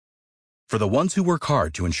For the ones who work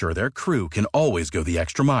hard to ensure their crew can always go the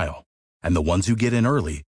extra mile, and the ones who get in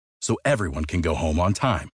early so everyone can go home on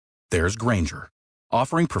time, there's Grainger,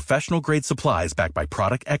 offering professional-grade supplies backed by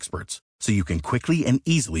product experts so you can quickly and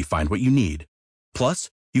easily find what you need. Plus,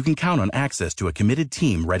 you can count on access to a committed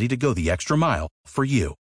team ready to go the extra mile for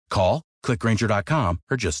you. Call, click Grainger.com,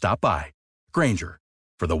 or just stop by. Grainger,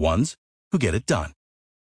 for the ones who get it done.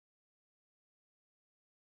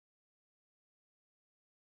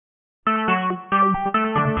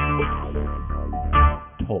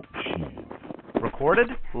 Talk show. Recorded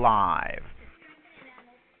live.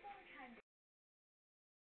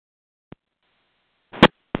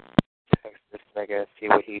 Text this nigga and see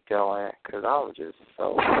what he doing, cause I was just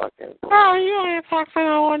so fucking. Oh, you ain't talking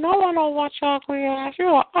no one. No one don't want your ugly ass.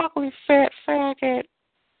 You an ugly fat faggot.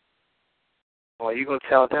 Well, you gonna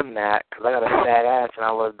tell them that, cause I got a fat ass and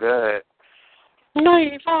I look good. No,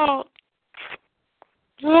 you don't.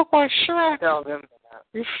 You look like Shrek. Tell them that.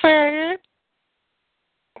 You faggot.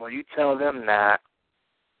 Well, you tell them that.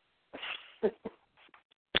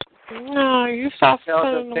 No, you stop Tell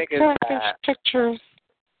sending them them niggas package that. pictures.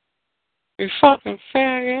 You fucking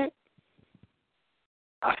faggot.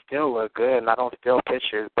 I still look good and I don't steal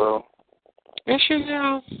pictures, bro. Yes, you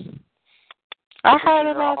do. I heard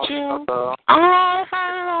about you. I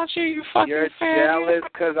heard about you, you fucking You're faggot. jealous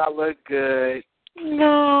cause I look good.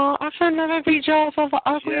 No, I could never be jealous of an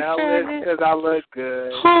ugly Jealous faggot. cause I look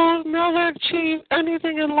good. Who's never achieved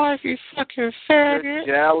anything in life, you fucking faggot.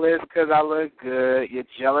 You're jealous cause I look good. You're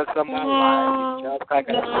jealous of my life. You're jealous like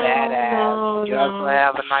a fat ass. You just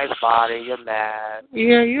have a nice body. You're mad.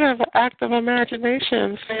 Yeah, you have an active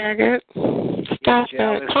imagination, faggot. Stop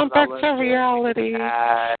it. Come back to reality.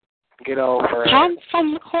 Get over it. Come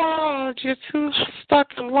from the clouds. You're too stuck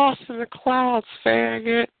and lost in the clouds,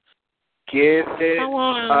 faggot. Give it Come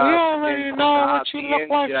on. We already know what you look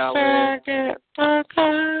like, faggot.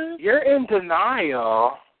 Okay? You're in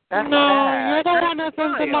denial. That's no, sad. You're the one that's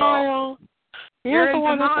in denial. You're the in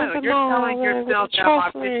one that's denial. in You're denial. telling yourself that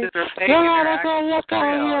Trust my me. pictures are fake. You're not a good look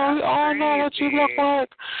out here. We all know what you look like.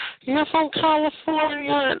 You're from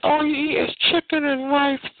California, and all you eat is chicken and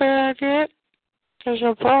rice, faggot. Because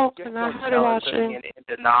you're broke, and I heard about you. In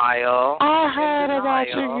denial. I heard about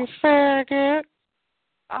you faggot.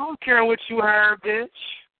 I don't care what you heard, bitch.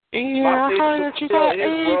 Yeah, I heard that you got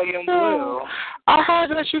AIDS, too. I heard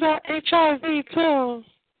that you got HIV, too.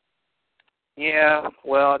 Yeah,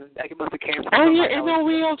 well, that must have came from and you're in a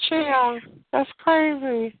wheelchair. That's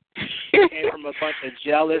crazy. Came from a bunch of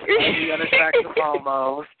jealous, ugly, unattractive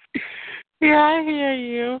homos. Yeah, I hear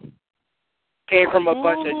you. Came from a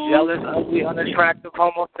bunch of jealous, ugly, unattractive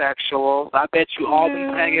homosexuals. I bet you all these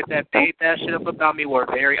faggots that made that shit up about me were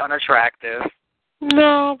very unattractive.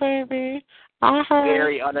 No, baby. I heard.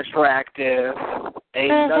 Very unattractive.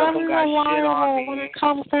 None of them got shit on me. When it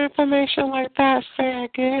comes to information like that,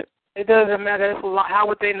 faggot. It doesn't matter. How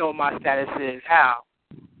would they know what my status is? How?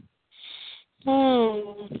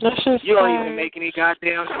 That's just you don't even make any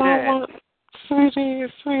goddamn sense. Sweetie, you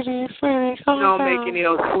don't make any,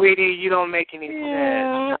 sweetie, you don't make any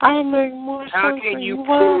sense. I make more sense. How can you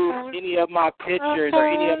prove any of my pictures or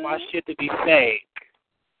any of my shit to be fake?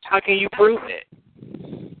 How can you prove it?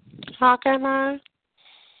 How can I?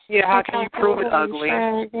 Yeah, how can you prove it ugly?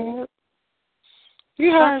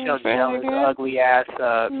 You heard your me, jealous, ugly ass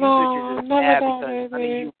up. No, you bitches is mad because none of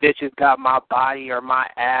you bitches got my body or my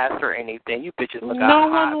ass or anything. You bitches look no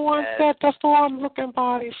one wants that. That's the one looking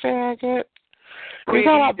body, faggot. You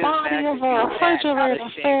got a body of a refrigerator,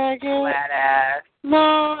 faggot. Flat ass. No,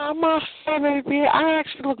 I'm not fat, baby. I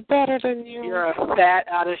actually look better than you. You're a fat,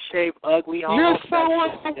 out of shape, ugly You're someone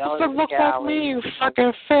that looks like me, you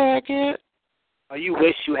fucking faggot. Oh, you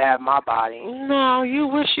wish you had my body. No, you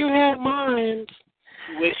wish you had mine.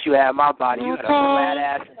 You wish you had my body. You had a flat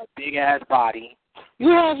ass and a big ass body. You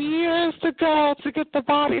have years to go to get the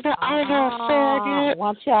body that I have, faggot.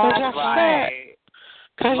 Watch out. Right.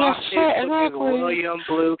 Because you're fat and ugly. William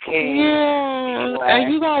Blue King. Yeah,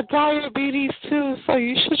 and you got diabetes too, so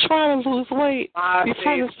you should try to lose weight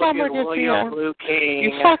before the summer gets here. Blue King.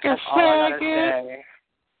 You fucking faggot.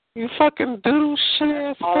 You fucking doodle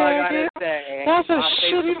shit, faggot. That's a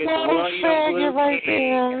shitty little faggot right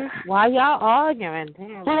there. Why y'all arguing?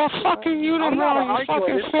 Damn. With a fucking unibrow, you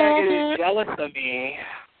fucking faggot. Is jealous of me.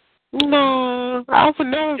 No, I would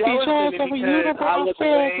never be jealous of a unibrow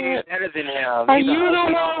faggot. A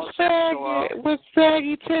unibrow faggot with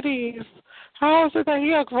saggy titties. How is it that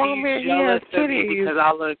he a grown man? He has titties. Because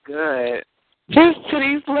I look good. His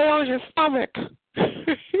titties lay on your stomach.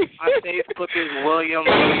 My Facebook is William.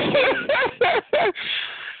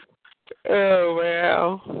 Oh,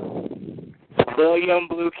 wow. William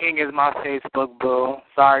Blue King is my Facebook boo.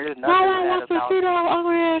 Sorry, there's nothing no one bad wants to about see that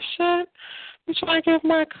ugly ass shit. You trying to give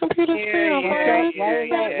my computer screen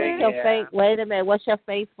Wait a minute. What's your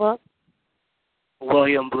Facebook?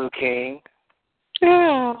 William Blue King.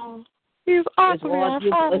 Yeah. He's ugly.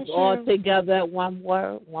 It's all together at one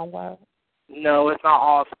word. No, it's not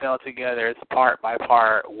all spelled together. It's part by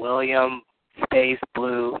part. William space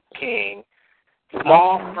Blue King.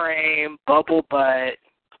 Small frame, bubble butt,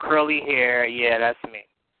 curly hair. Yeah, that's me.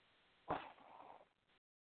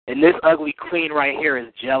 And this ugly queen right here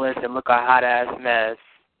is jealous and look a hot ass mess.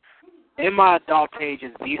 In my adult page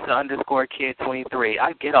is Visa_kid23.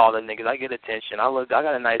 I get all the niggas. I get attention. I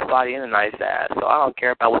got a nice body and a nice ass, so I don't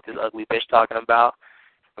care about what this ugly bitch talking about.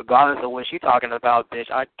 Regardless of what she talking about,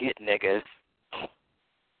 bitch, I get niggas.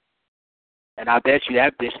 And I bet you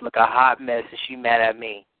that bitch look a hot mess and she mad at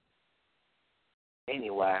me.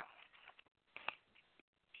 Anyway.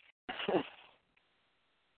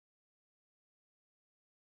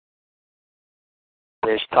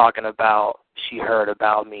 Bitch talking about she heard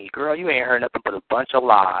about me. Girl, you ain't heard nothing but a bunch of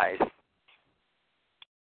lies.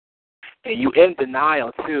 And you in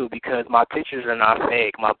denial, too, because my pictures are not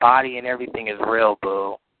fake. My body and everything is real,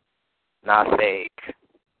 boo. Not fake.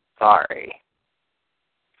 Sorry.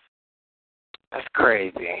 That's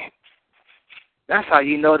crazy. That's how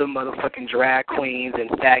you know the motherfucking drag queens and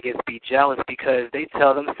faggots be jealous, because they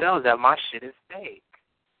tell themselves that my shit is fake.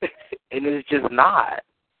 And it's just not.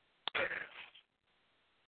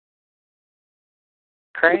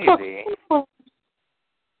 Crazy. Such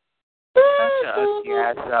a ugly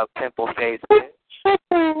ass pimple face, bitch.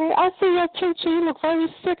 I see your picture. You look very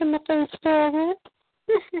sick in the face, faggot.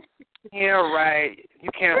 Yeah, right. You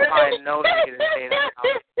can't find no nigga to say that.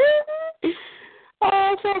 Oh,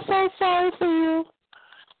 I feel so sorry for you.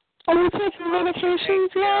 Are you taking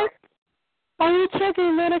medications yet? Are you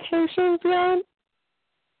taking medications yet?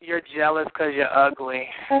 You're jealous because you're ugly.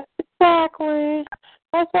 Exactly.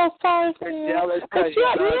 I'm so sorry for you. You're jealous because you're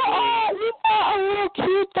ugly. You are a little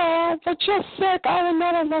cute, though, but you're sick. I would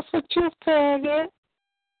never mess with you, faggot.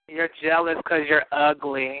 You're jealous because you're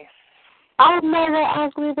ugly. I'm never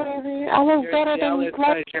ugly, baby. I was better than you. You're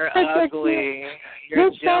jealous because you're ugly.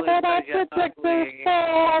 You're jealous because you're ugly.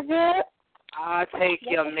 Faggot. I'll take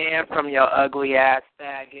your man from your ugly ass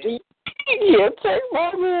faggot. You take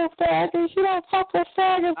my man, faggot. You don't fuck with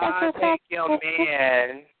faggots. I'll take your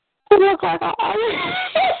man. You look like a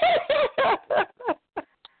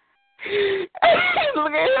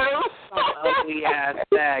look at him. Some ugly ass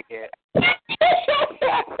faggot.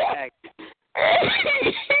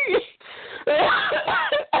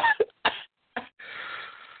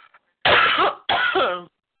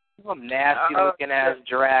 Some nasty looking ass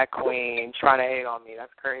drag queen trying to hate on me.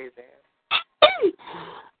 That's crazy.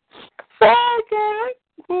 Faggot.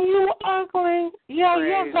 You ugly. Yeah,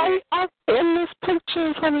 you're very ugly in this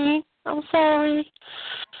picture, honey. I'm sorry.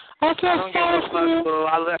 I feel sorry for you. Boo.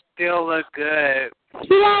 I still look good.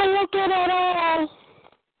 You don't look good at all.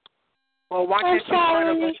 Well, why can't you find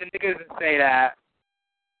a bunch of niggas and say that?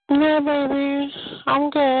 Yeah, baby. I'm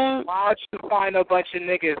good. Why don't you find a bunch of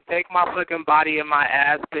niggas, take my fucking body and my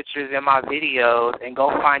ass pictures and my videos, and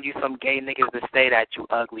go find you some gay niggas to say that, you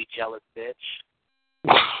ugly, jealous bitch?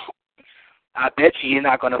 I bet you're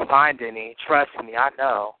not going to find any. Trust me, I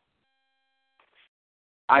know.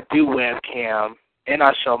 I do webcam, and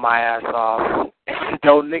I show my ass off.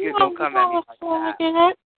 Don't niggas don't come at me like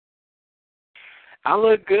that. I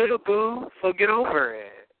look good, boo, so get over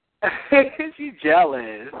it. She's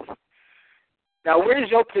jealous. Now,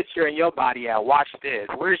 where's your picture and your body at? Watch this.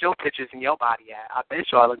 Where's your pictures and your body at? I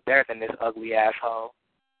bet you I look better than this ugly asshole.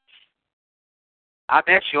 I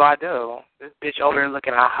bet you I do. This bitch over here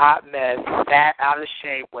looking a hot mess, fat, out of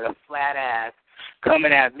shape, with a flat ass,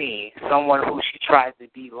 coming at me, someone who she tries to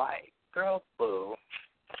be like. Girl, boo.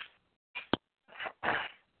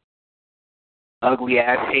 Ugly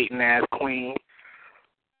ass, hating ass queen.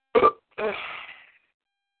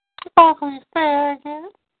 Ugly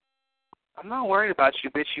faggot. I'm not worried about you,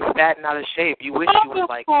 bitch. You fat and out of shape. You wish you was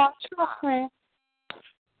like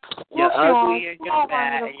you're ugly and you're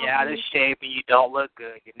fat and you're out of shape and you don't look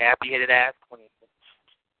good. You're nappy-headed ass queen.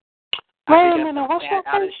 Wait a minute. What's your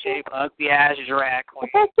out of shape, ugly ass drag queen.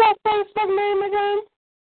 What's your Facebook name again?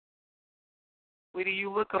 Sweetie, you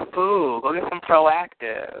look a fool. Go get some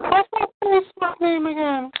Proactive. What's your Facebook name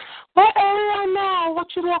again? What area now? What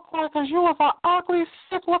you look like? Because you was an ugly,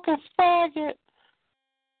 sick-looking faggot.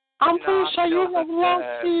 I'm pretty sure you have long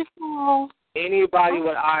people. Anybody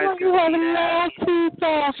with eyes can you have see that.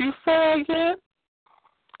 long people, you faggot.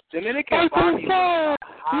 Dominican body now,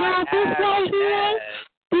 this right here,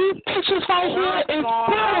 these pictures right here is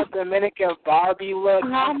proof. Dominican Barbie look.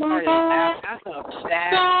 Oh my God. That's a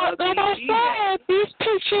fat, ugly female. These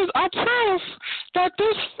pictures are proof that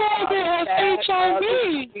this faggot has HIV.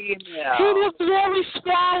 He looks very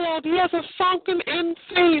spoiled. He has a sunken-in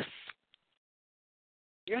face.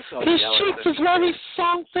 You're so His jealous cheeks of is very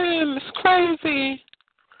sunken. It's crazy.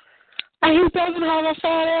 And he doesn't have a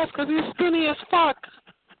fat ass because he's skinny as fuck.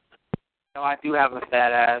 No, I do have a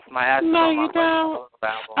fat ass. My ass is No, on my you don't.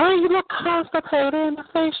 level. Oh, you look constipated in the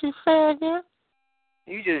face, you faggot.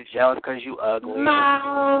 You just jealous because you ugly.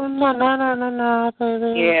 No,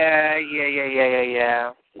 baby. Yeah.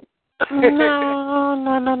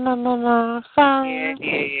 No. Sorry.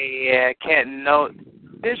 Yeah. Can't know.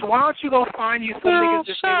 Bitch, why don't you go find you some niggas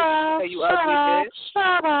to say you ugly, bitch?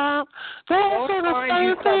 Shut up. They will say the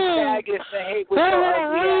same thing. They will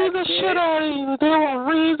read the shit out of you. They will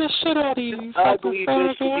read the shit out of you. Ugly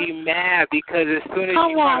bitch will be mad because as soon as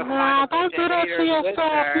you try to find a bunch of haters with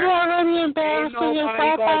her, you're already embarrassing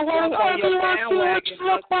yourself by letting everyone see what you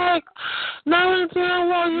look like. Knowing damn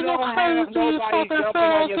well you look crazy, you fucking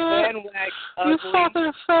faggot. You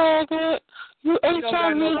fucking faggot. You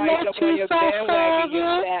HIV lucky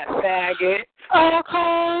faggot.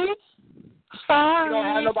 Okay. Sorry. You don't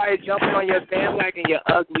have nobody jumping on your bandwagon, you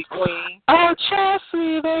ugly queen. Oh, trust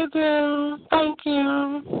me, they do. Thank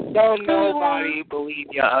you. Don't nobody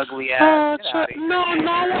believe your ugly ass. No one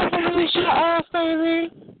believes your ass,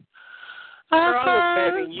 baby. Girl,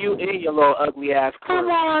 I'm begging you and your little ugly ass crew.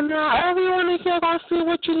 Come on now. Everyone in here gonna see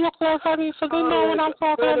what you look like, honey, so they know what I'm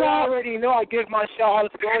talking about. I already know. I give my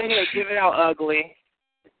shot. Go ahead. Give it out, ugly.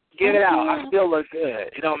 Give it out. I still look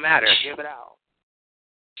good. It don't matter. Give it out.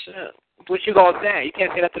 Shit. What you gonna say? You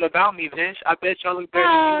can't say nothing about me, bitch. I bet y'all look better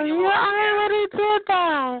than you. Yeah, I already did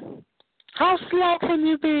that. How slow can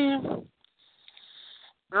you be?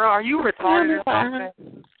 Girl, are you retarded or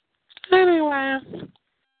something? Anyway.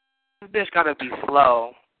 This bitch gotta be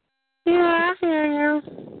slow. Yeah, I hear you.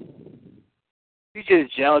 You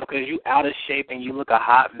just jealous because you out of shape and you look a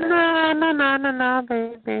hot mess. No,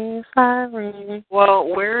 baby. Sorry. Well,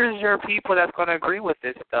 where's your people that's gonna agree with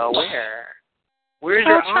this though? Where's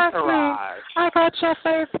your entourage? I got your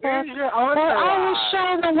Facebook. Where's your entourage? I will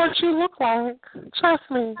show them what you look like. Trust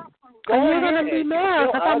me. And you're going to be mad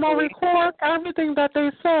because I'm going to record everything that they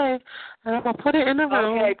say. And I'm going to put it in the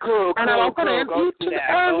room. Okay, cool. And I'm going to put it in each and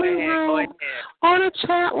every room on a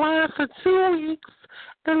chat line for 2 weeks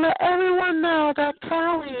and let everyone know that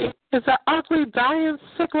Cali is an ugly, dying,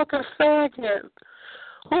 sick-looking faggot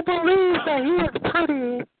who believes that he is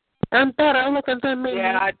pretty and better looking than me.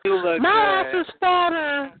 Yeah, I do look My good. ass is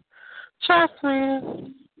fatter. Trust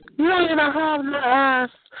me. You don't even have no ass.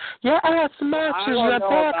 Your ass matches your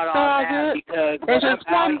back faggot. Because when I'm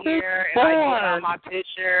out here and I put on my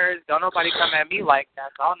pictures, don't nobody come at me like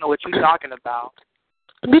that. So I don't know what you're talking about.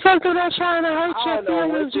 Because they're not trying to hurt your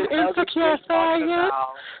feelings, you insecure faggot.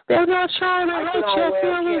 They're not trying to hurt your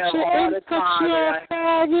feelings, you insecure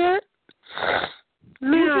faggot.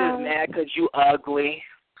 You just mad because you ugly.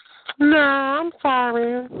 No, I'm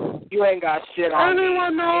sorry. You ain't got shit on me.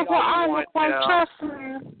 Everyone knows what I look like, trust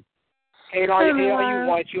me. Hate all you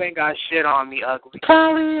want. You ain't got shit on me, ugly.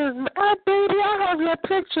 Cali is... baby, I have your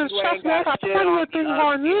pictures. Trust me, I got plenty of things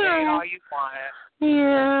on you. Hate all you want.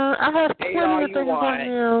 Yeah, I have plenty of things on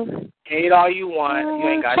you. Hate all you want. You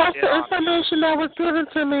ain't got trust shit the on information that was given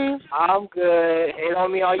to me. I'm good. Hate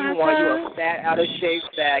on me all you want. You a fat, out of shape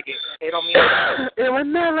faggot. Hate on me all. It would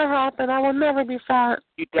never happen. I will never be fat.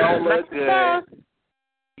 You don't look good.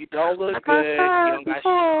 You don't look good. You don't got shit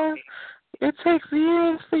on me. It takes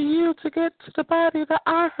years for you to get to the body that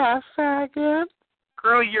I have, faggot.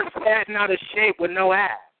 Girl, you're fat and out of shape with no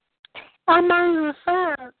ass. I'm not even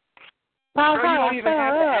fat. Girl, you don't even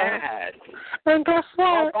have the ass. And guess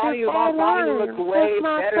what? My body looks way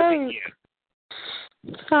better than you.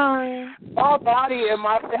 Sorry. My body and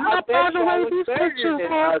my face. I bet you I look better than this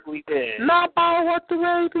ugly bitch. Not by what the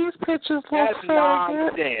way these pictures look. That's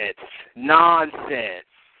nonsense. Nonsense.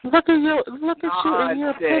 Look at you in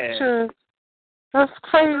your pictures. That's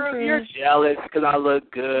crazy. Girl, you're jealous because I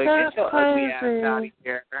look good. That's Get your crazy. ugly ass out of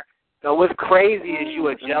here. So what's crazy is you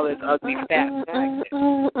a jealous, ugly, fat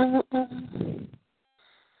faggot.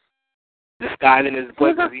 This guy in his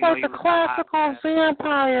book, he looks like a classical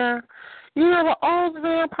vampire. You know the old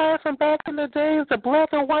vampire from back in the days, the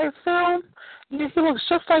black and white film? Yeah, he looks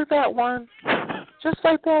just like that one. Just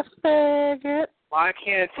like that faggot. Well, I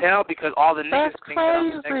can't tell because all the niggas think that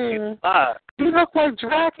I'm sexy as fuck. You look like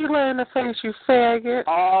Dracula in the face, you faggot.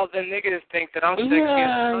 All the niggas think that I'm sexy as fuck.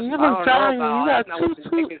 Yeah, you look dying. That's not what the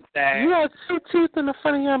niggas say. You got 2 teeth in the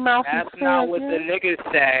front of your mouth. That's not what the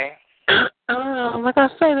niggas say. Like I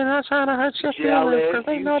said, they're not trying to hurt your feelings because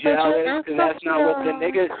they know that you're insecure. That's not what the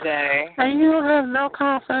niggas say. And you don't have no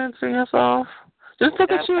confidence in yourself. Just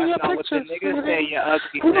look at you in your pictures. That's not what the niggas say, you ugly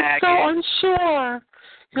you look faggot. so unsure.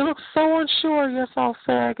 You look so unsure of yourself,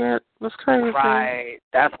 faggot. That's crazy. Right.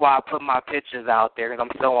 That's why I put my pictures out there, because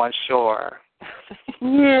I'm so unsure.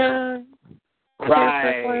 Yeah.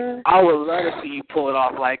 Right. Basically. I would love to see you pull it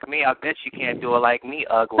off like me. I bet you can't do it like me,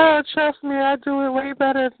 ugly. Oh, trust me, I do it way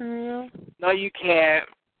better than you. No, you can't.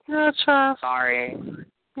 No, trust. Sorry.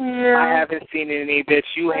 Yeah. I haven't seen any,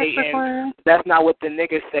 bitch. You hating. That's not what the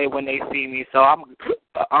niggas say when they see me, so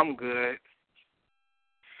I'm good.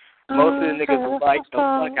 Most of the niggas like the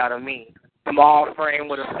fuck out of me. Small frame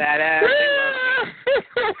with a fat ass. They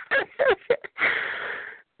love me.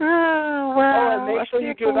 Oh, wow. And make sure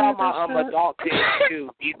you give out my adult page too.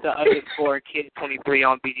 Pizza_kid23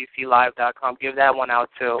 on BGClive.com. Give that one out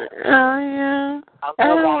too. Oh yeah. I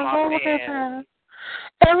love all my fans.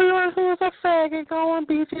 Everyone who's a faggot, go on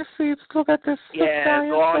BGC to look at this. Yeah,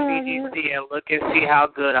 go on BGC and look and see how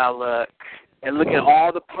good I look. And look at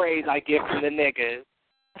all the praise I get from the niggas.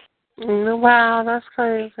 Wow, that's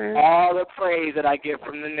crazy. All the praise that I get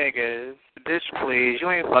from the niggas. Bitch, please. You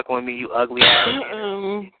ain't fucking with me, you ugly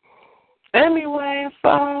ass. Anyway,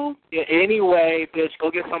 so. Yeah, anyway, bitch, go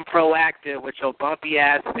get some Proactive with your bumpy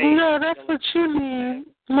ass face. No, that's what you need.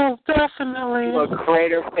 Most definitely. You a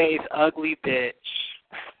crater face, ugly bitch.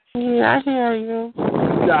 Yeah, I hear you.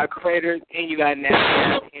 You got crater and you got nasty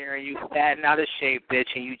ass hair and you fat and out of shape, bitch,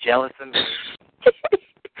 and you jealous of me.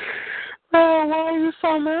 Oh, why are you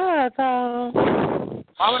so mad, though?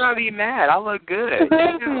 Why would I be mad? I look good.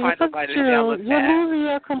 Baby, look you're losing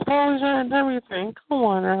your composure and everything. Come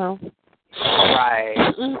on now.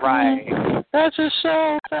 Right, right. That just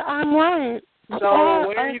shows that I'm right. So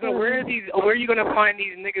where are you gonna find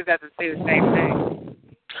these niggas that say the same thing?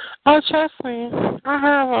 Oh, trust me, I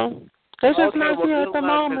have them. They're just not here at the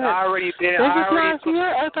moment. They're just not here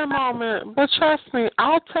at the moment. But trust me,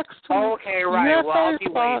 I'll text you. Okay, right. Well, I'll be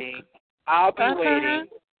waiting. I'll be waiting.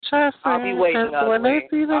 Trust me. I'll be waiting. When they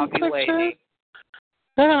see them pictures,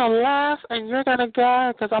 they're going to laugh and you're going to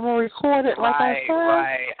gag because I'm going to record it like I said.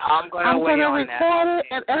 Right. I'm going to record it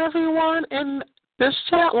and everyone in this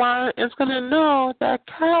chat line is going to know that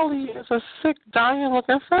Cali is a sick,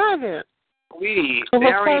 dying-looking faggot. Sweetie, they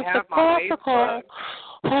already have my Facebook.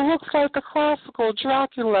 Who looks like the classical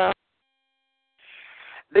Dracula.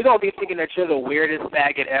 They're going to be thinking that you're the weirdest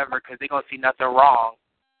faggot ever because they're going to see nothing wrong.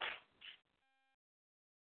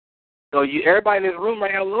 So everybody in this room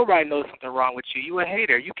right now, nobody knows something wrong with you. You a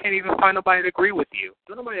hater. You can't even find nobody to agree with you.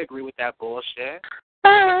 Don't nobody agree with that bullshit.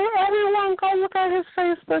 Hey, everyone go look at his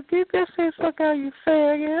Facebook. Get your Facebook out, you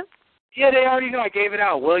faggot. Yeah, they already know. I gave it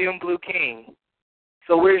out. William Blue King.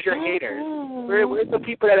 So where's your haters? Where's the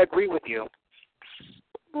people that agree with you?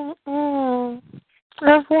 Everyone,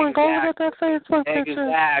 go look at that Facebook picture.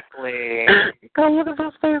 Exactly. Go look at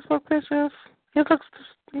those Facebook pictures. He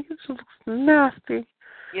just looks nasty.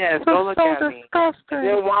 Yes, go look at disgusting. me.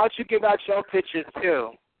 Then why don't you give out your pictures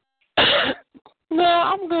too? No,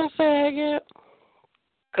 I'm good, faggot.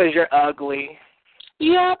 Because you're ugly.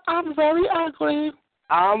 Yep, I'm very ugly.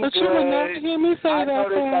 I'm but good. You would never hear me say I that,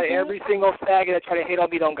 noticed that every single faggot that try to hate on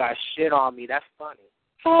me don't got shit on me. That's funny.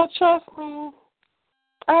 Oh, trust me.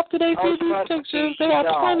 After they see these pictures, they have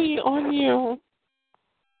plenty on you.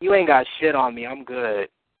 You ain't got shit on me. I'm good.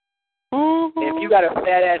 Mm-hmm. If you got a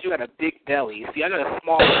fat ass, you got a big belly. See, I got a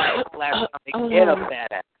small flat stomach and a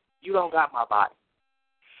fat ass. You don't got my body.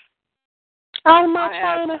 I'm not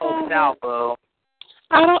trying to have out, bro.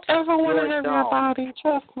 I don't ever want to have your body.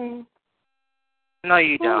 Trust me. No,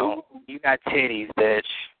 you don't. You got titties, bitch.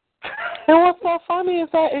 And what's so funny is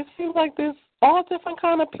that it seems like there's all different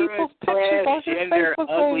kind of people's pictures on his Facebook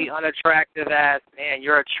ugly, unattractive ass man.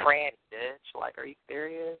 You're a trans bitch. Like, are you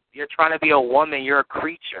serious? You're trying to be a woman. You're a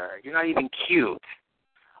creature. You're not even cute.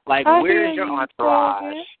 Like, where's your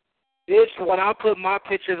entourage? Bitch, when I put my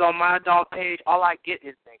pictures on my adult page, all I get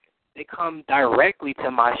is niggas. They come directly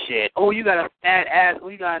to my shit. Oh, you got a fat ass. Oh,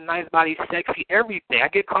 you got a nice body, sexy, everything. I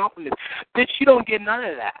get compliments. Bitch, you don't get none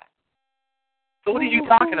of that. So what are you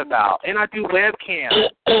talking about? And I do webcam.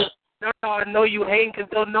 No, I know you hating because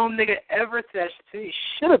no nigga ever says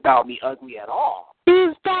shit about me ugly at all.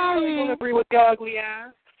 He's dying. You don't agree with your ugly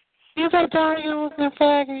ass? He's a dying looking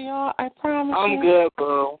faggot, y'all. I promise you. I'm good,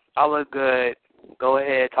 boo. I look good. Go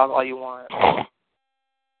ahead. Talk all you want.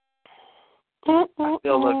 I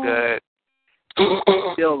still look good.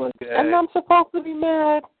 Still look good. And I'm supposed to be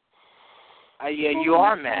mad. Yeah, you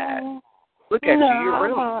are mad. Look at you. You're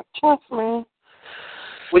real. Trust me.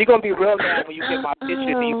 Well, you're going to be real mad when you get my pictures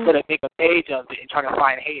and you put a bigger page of it and try to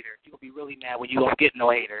find haters. You're going to be really mad when you don't get no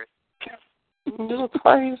haters. You're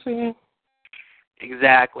crazy.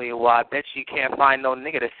 Exactly. Well, I bet you can't find no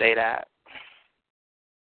nigga to say that.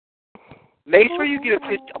 Make sure you get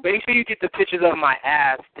the pictures of my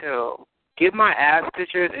ass, too. Get my ass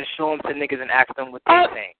pictures and show them to niggas and ask them what they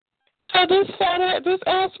think. So this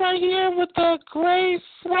ass right here with the gray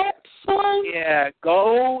sweats on? Yeah,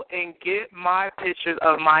 go and get my pictures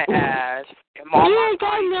of my ass. You ain't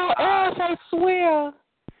got no ass, I swear.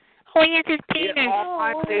 Where's his penis? Get all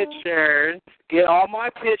my pictures. Get all my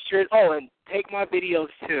pictures. Oh, and take my videos,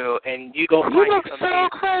 too. And you go find you look some so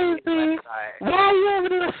crazy. Why are you over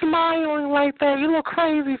there smiling like that? You look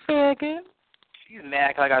crazy, faggot. She's mad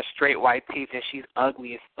because I got straight white teeth and she's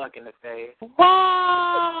ugly as fuck in the face.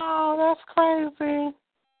 Wow, that's crazy.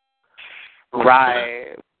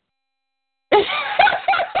 Right.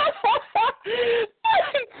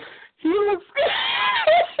 You look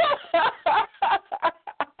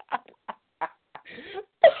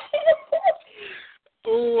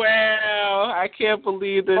Wow, I can't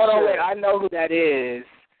believe this. Hold on, wait, I know who that is.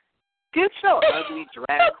 Get your ugly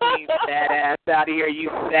drag queen fat ass out of here, you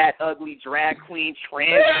fat, ugly drag queen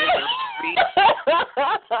transgender freak.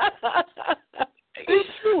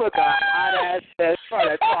 You look a hot ass bitch trying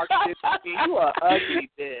to talk shit to me. You a ugly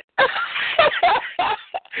bitch.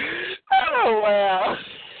 Oh, wow.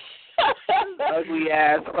 Ugly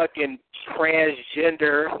ass fucking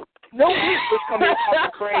transgender. No bitch was coming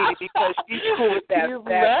fucking crazy because she's cool with that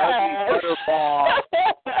fat, ugly butterball.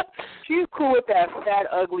 She's cool with that fat,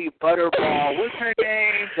 ugly butterball. What's her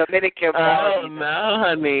name? Dominican Barbie. Oh, no,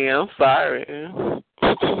 honey. I'm sorry.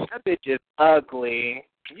 That bitch is ugly.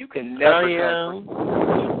 You can never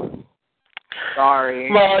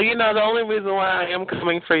Sorry. Well, you know, the only reason why I am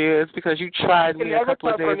coming for you is because you tried me a couple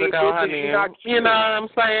of days ago, honey. You know what I'm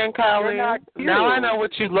saying, Callie? Now I know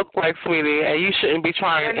what you look like, sweetie, and you shouldn't be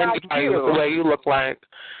trying anybody with the way you look like.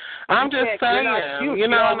 I'm just saying, you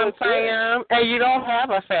know what I'm saying? And you don't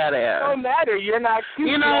have a fat ass. It don't matter. You're not cute.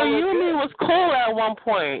 You know, you and me was cool at one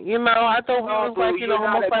point. You know, I thought we was like, you know,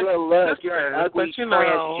 almost like sisters. You're an ugly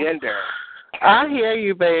transgender. I hear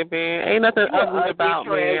you, baby. Ain't nothing ugly about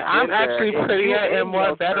me. I'm actually prettier and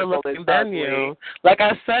more better looking than you. Like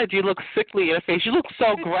I said, you look sickly in the face. You look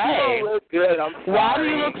so gray. You look good. I'm sorry. Why do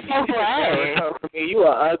you look so gray? You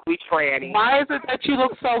an ugly tranny. Why is it that you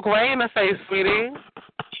look so gray in the face, sweetie?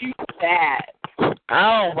 You fat.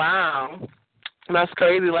 Oh, wow. That's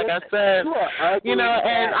crazy, like I said. You know,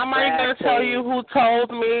 and I'm not even going to tell you who told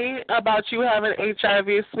me about you having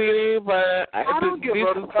HIV, sweetie, but this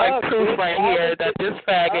is like proof right here that this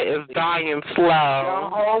faggot is dying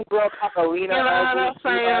slow. You know what I'm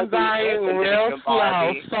saying? Dying real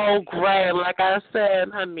slow, so gray, like I said,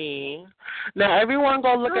 honey. Now, everyone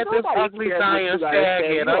go look at this ugly dying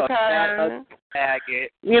faggot, okay?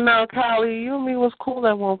 You know, Callie, you and me was cool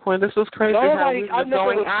at one point. This was crazy how we was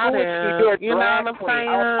going at it. You know what I'm saying?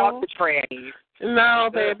 I don't talk to trannies. No,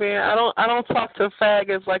 baby, I don't talk to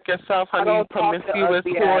faggots like yourself, honey. You promiscuous,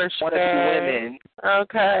 whorish fag.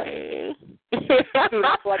 Okay. But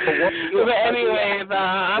anyways,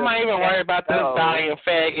 I'm not even worried about this dying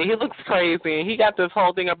faggot. He looks crazy. He got this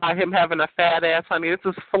whole thing about him having a fat ass, honey. This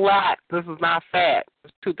is flat. This is not fat.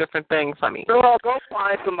 It's two different things, honey. Girl, go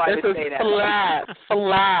find somebody to say that. This is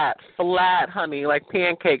flat, honey, like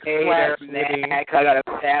pancakes. Flat, sweetie. I got a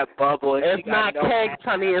fat bubble. It's not cakes,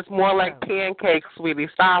 honey. It's more like pancakes, sweetie.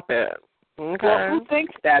 Stop it. Okay. Well, who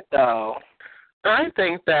thinks that, though? I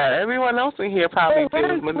think that everyone else in here probably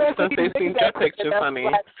do since they seen your pictures, honey.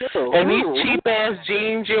 And these cheap-ass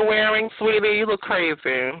jeans you're wearing, sweetie, you look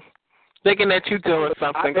crazy. Thinking that you're doing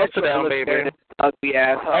something. Go sit down, baby. Ugly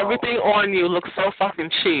asshole. Everything on you looks so fucking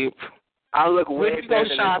cheap. I look way Where you go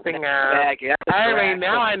shopping at? Alright,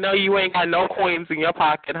 now I know you ain't got no coins in your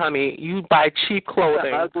pocket, honey. You buy cheap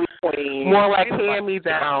clothing. More like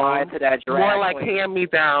hand-me-downs. More like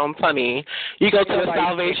hand-me-downs, honey. You go to the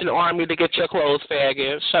Salvation Army to get your clothes,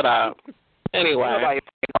 faggot. Shut up. Anyway.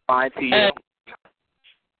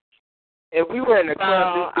 If we were in the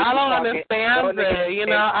club, I don't understand that. You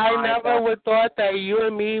know, I never would thought that you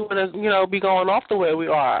and me would, you know, be going off the way we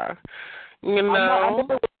are. You know, I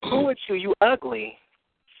never was cool with you. You ugly.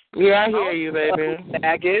 Yeah, I hear you, baby.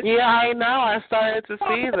 Yeah, I know. I started to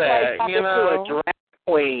see that. You know, a drag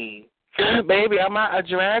queen. Baby, I'm not a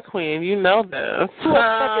drag queen. You know this. You a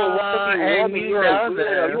big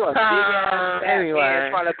ass anyway,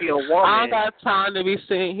 trying to be a woman. I don't got time to be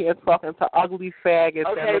sitting here talking to ugly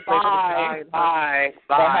faggots that look like bye.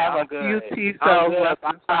 They have a few T-cells left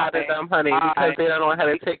inside of them, honey, because they don't know how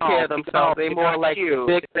to take care of themselves. They more like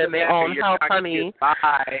sick than their own health, honey.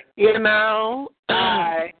 Bye. You know?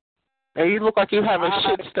 Bye. And you look like you have a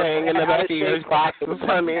shit stain in the back of your boxes,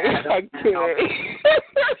 honey. I can't.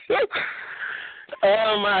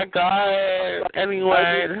 Oh, my God.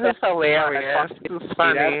 Anyway, this is hilarious. This is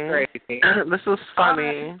funny. This is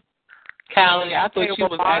funny. Callie, I thought you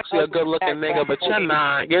was actually a good-looking nigga, but you're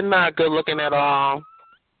not. You're not good-looking at all.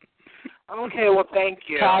 Okay, well, thank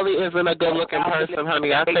you. Callie isn't a good-looking person,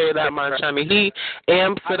 honey. I tell you that much, honey. He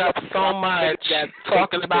amps it up so much,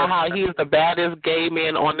 talking about how he's the baddest gay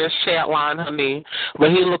man on this chat line, honey.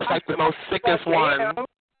 But he looks like the most sickest one.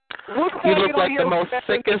 You look like the most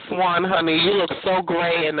sickest one, honey. You look so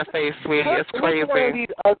gray in the face, sweetie. It's crazy.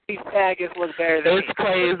 It's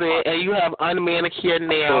crazy. And you have unmanicured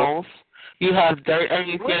nails. You have dirt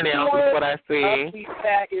underneath your nails, is what I see.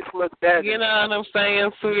 You know what I'm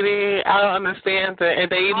saying, sweetie? I don't understand it. And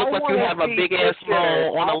then you look like you have a big-ass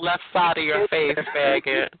mole on the left side of your face,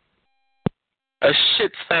 faggot. A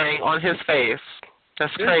shit stain on his face.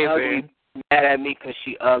 That's crazy. Mad at me because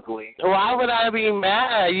she ugly. Why would I be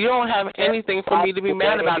mad? You don't have anything for me to be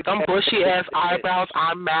mad about. Them bushy-ass eyebrows,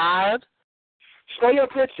 I'm mad. Show your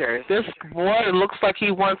pictures. This boy looks like he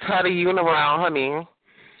once had a unibrow, honey.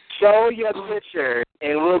 Show your picture,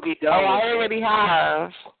 and we'll be done. Oh, I already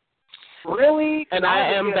have. Really? And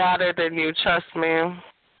I am better than you, trust me.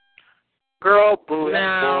 Girl, boo,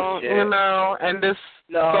 now, bullshit. You know, and this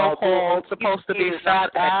so-called supposed to be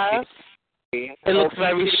fat ass, it looks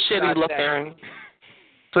very shitty looking.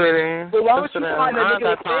 Sweetie, so why would you I ain't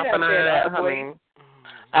got time for none of that, honey.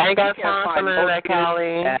 I ain't got time for none of that,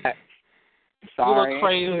 Callie. Sorry. You look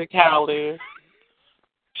crazy, Callie.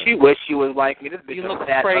 She wish she was like me. This bitch you look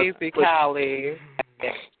fat, crazy, Callie.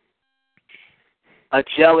 A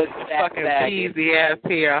jealous fat fucking faggot. peasy ass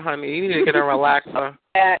here, honey. You need to get a relaxer.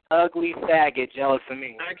 Fat, ugly faggot jealous of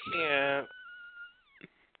me. I can't.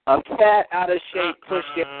 A fat, out of shape, push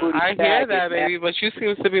your booty I faggot. hear that, baby, but you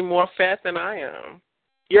seem to be more fat than I am.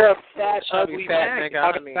 You're a fat, ugly faggot.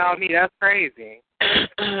 Nigga, Talking about me, that's crazy.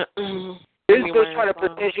 This bitch trying to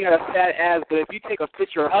pretend she got a fat ass, but if you take a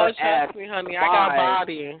picture of her ass, trust me, honey, I got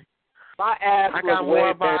body. My ass I got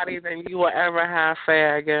more body than you will ever have,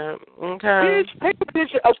 faggot. Okay. Bitch, take a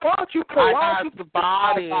picture. Why don't you put I got the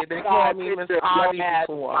body. They call me Miss Audie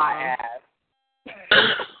before. My ass.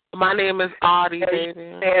 My name is Audie,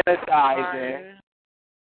 baby. Fantasizing.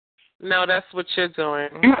 No, that's what you're doing.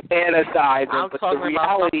 You fantasizing, but the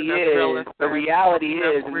reality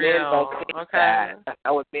is, men don't think that. That's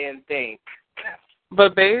what men think.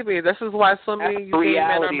 But baby, this is why so many gay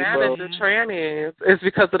men are mad at the trannies. It's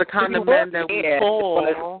because of the kind of men that we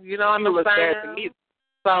pull. You know what I'm saying?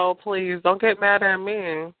 So please, don't get mad at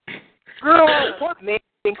me. Girl, what man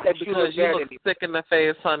thinks that you look better than me? Sick in the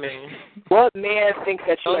face, honey. What man thinks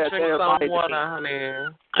that you don't have drink better some body water, than me?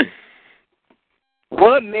 honey.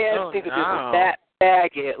 What man thinks that this fat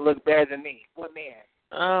faggot look better than me? What man?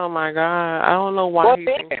 Oh my God, I don't know why he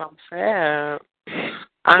thinks I'm fat.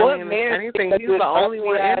 I mean, if anything, he's the only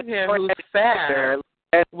one in here who's fat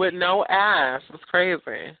with no ass. It's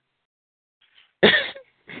crazy. This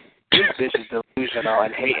bitch is delusional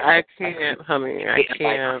and hate. I can't, honey. I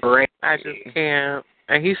can't. I just can't.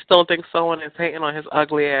 And he still thinks someone is hating on his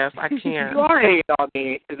ugly ass. I can't. You are hating on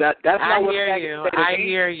me. That's I not hear you. I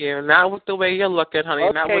hear you. Not with the way you're looking, honey.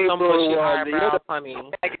 Okay, not with them bushy eyebrows, honey.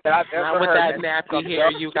 Not with that nappy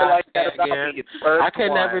hair you got, faggot. I could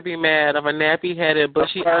never be mad of a nappy-headed,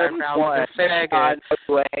 bushy eyebrows faggot.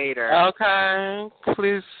 Okay?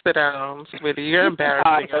 Please sit down, sweetie. You're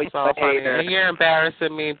embarrassing yourself, honey. And you're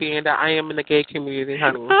embarrassing me being that I am in the gay community,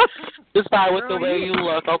 honey. Just by with the way you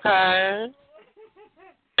look, okay?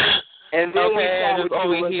 And then just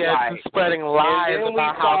over here spreading lies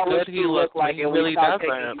about how good he looks like he really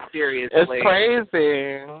doesn't. It's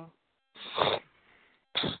crazy.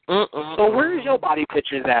 So where's your body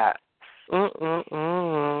pictures at?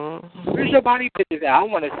 Where's your body pictures at? I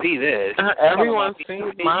want to see this. Everyone sees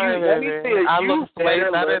mine, baby. I look way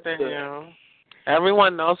better than you.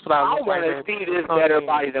 Everyone knows what I look like. I want to see this better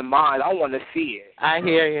body than mine. I want to see it. I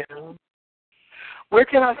hear you. Where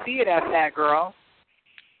can I see it at, fat girl?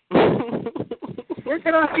 Where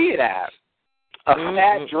can I see it at? A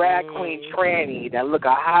fat drag queen tranny that look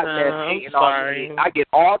a hot mess hating on me. I get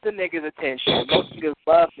all the niggas' attention. Most niggas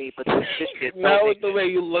love me, but this shit not with the way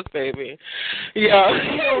you look, baby. Yeah.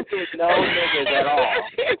 You don't get no niggas at all.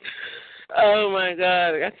 Oh my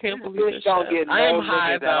God, I can't believe this. Don't get no I am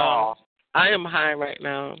high niggas at all. I am high right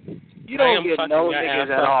now. You don't get no niggas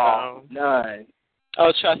at all. None.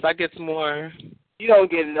 Oh, trust, I get more. You don't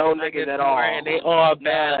get no niggas at all. And they all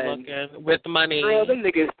bad looking with money. Girl, them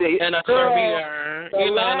niggas stay. And a career.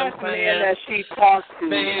 You know what I'm saying? Man that she talks to.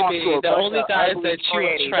 Baby, the only guys that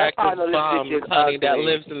you attract is bums, honey, that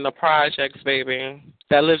lives in the projects, baby.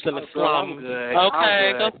 That lives in the slum.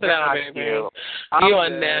 Okay, go sit down, baby. You a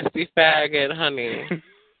nasty faggot, honey.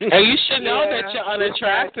 And you should know that you're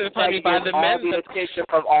unattractive, honey, by the men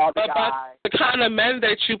from all the guys. The kind of men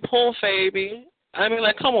that you pull, baby. I mean,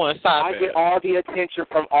 like, come on, stop it. I get all the attention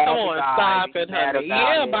from all the guys. Come on, stop it, honey.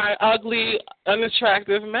 Yeah, by ugly,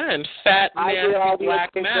 unattractive men. Fat, nasty, black men. I get all the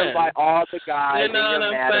attention by all the guys. You know what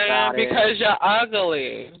I'm saying? Because you're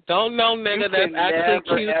ugly. Don't no nigga that's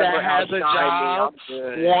actually cute that has a job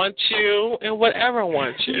want you and whatever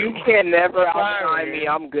wants you. You can never outshine me.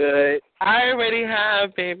 I'm good. I already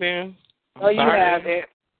have, baby. No, you haven't.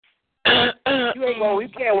 You ain't going.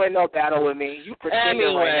 You can't win no battle with me. You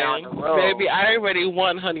pretending right now in the room. Baby, I already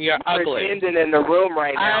won, honey. You're ugly. Pretending in the room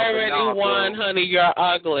right now. I already won, honey. You're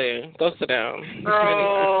ugly. Go sit down.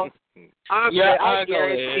 Girl, you're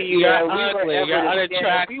ugly. You're ugly. You're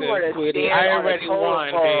unattractive, sweetie. I already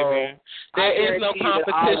won, baby. There is no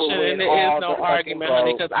competition and there is no argument,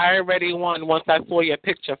 honey, because I already won once I saw your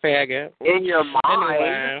picture, faggot. In your mind.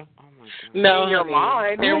 Anyway. No, in your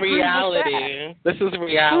mind. In reality. This is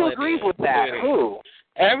reality. Who agrees with that? Who?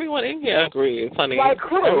 Everyone in here agrees, honey. Like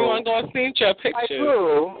who? Everyone gonna see your picture. Like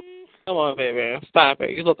who? Come on, baby. Stop it.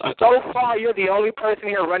 You look ugly. So far, you're the only person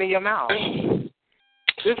here running your mouth.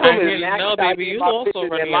 This no, baby, you also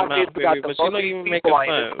running your mouth, baby, but you don't even make a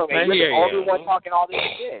sense. I hear you. You're the only one talking all this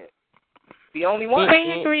shit. The only one.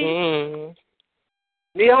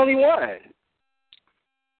 The only one.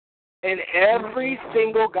 And every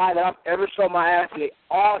single guy that I've ever shown my ass to, they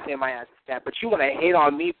all say my ass is fat. But you want to hate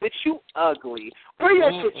on me? Bitch, you ugly. Where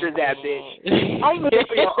your pictures at, bitch? I'm looking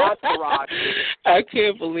for your entourage. I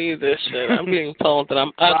can't believe this shit. I'm being told that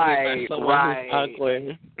I'm ugly by someone who's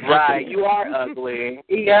ugly. Right, you are ugly.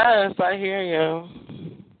 Yes, I hear you.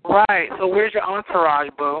 Right, so where's your entourage,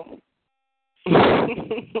 boo?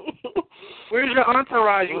 Where's your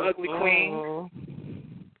entourage, you ugly queen?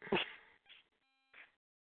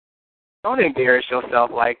 Don't embarrass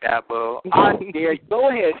yourself like that, boo. I dare you. Go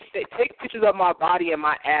ahead, take pictures of my body and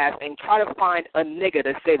my ass and try to find a nigga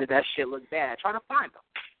to say that shit looks bad. Try to find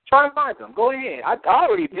them. Go ahead. I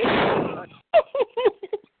already did it. I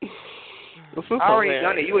already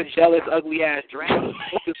done it. You a jealous, ugly-ass tranny.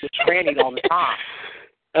 This is a tranny all the time.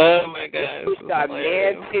 Oh, my God. She got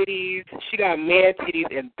man titties. She got man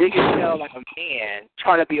titties and big as hell like a man,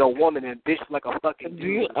 trying to be a woman and bitch like a fucking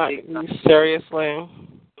dude. Seriously?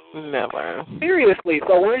 Never. Seriously,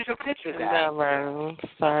 so where's your pictures at? Never.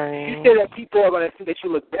 Sorry. You say that people are going to think that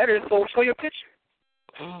you look better, so show your picture.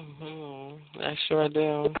 I sure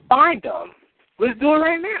do. Let's find them. Let's do it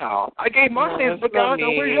right now. I gave my Facebook out, so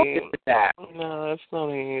where's your picture at? No, that's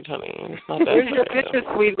no need, honey. It's not that where's your picture,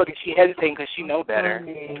 sweet? Look, she hesitating because she know better.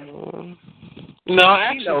 No,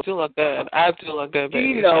 I actually do look good. I do look good, baby.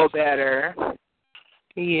 You know better.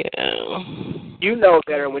 Yeah. You know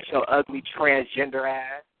better with your ugly transgender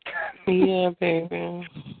ass. Yeah, baby.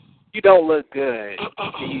 You don't look good.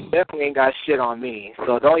 You definitely ain't got shit on me.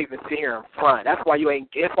 So don't even sit here in front. That's why you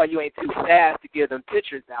ain't too fast to give them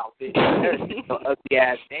pictures out, bitch. You better sit your ugly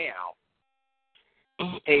ass down.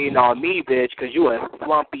 Hating on me, bitch, because you a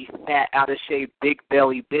slumpy, fat, out of shape, big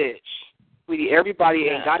belly bitch. Sweetie, everybody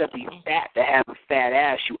ain't gotta be fat to have a fat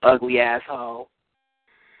ass, you ugly asshole.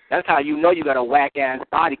 That's how you know you got a whack-ass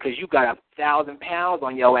body, because you got 1,000 pounds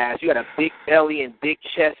on your ass. You got a big belly and big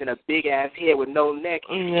chest and a big-ass head with no neck.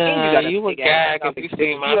 Yeah, you would gag if you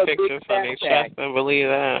see my pictures on your chest and believe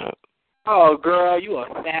that. Oh, girl, you a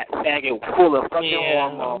fat faggot full of fucking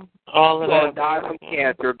hormones. All of that. You're going to die from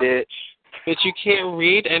cancer, bitch. But you can't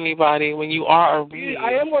read anybody when you are a reed.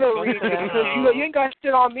 I am going to read you because you ain't got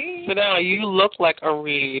shit on me. Sit down. You look like a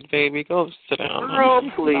reed, baby. Go sit down. Girl,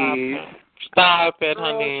 please. Stop it,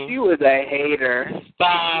 honey. You was a hater.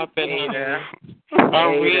 Stop it, honey.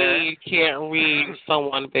 A reed can't read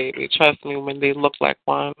someone, baby. Trust me, when they look like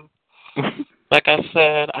one. Like I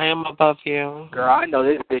said, I am above you. Girl, I know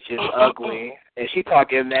this bitch is ugly, and she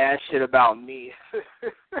talking mad shit about me.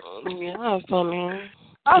 Yeah, honey.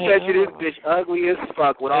 I bet you this bitch ugly as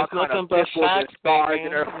fuck with all kinds of pimples and scars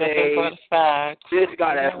in her face. Bitch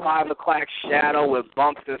got a 5 o'clock shadow with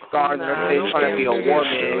bumps and scars in her face trying to be a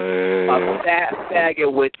woman. A fat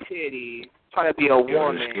faggot with titties. trying to be a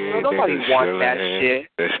woman. Nobody want that shit.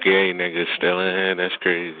 That scary nigga stealing hand, that's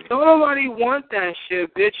crazy. Nobody want that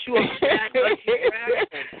shit, bitch. You a fat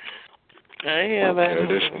I hear that. Yeah,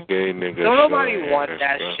 this gay nigga. Nobody want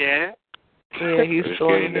that shit. Yeah, he's this still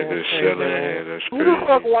gay nigga selling hand, that's Who crazy. the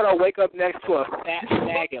fuck want to wake up next to a fat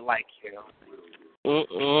faggot like you?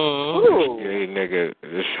 Ooh. Gay nigga,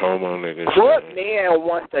 this homo nigga. What man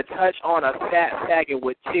wants to touch on a fat faggot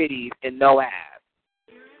with titties and no ass?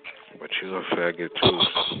 But you a faggot too.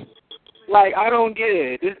 Like, I don't get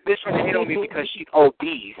it. This bitch trying to hate on me because she's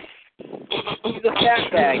obese. She's a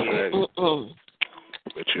fat faggot.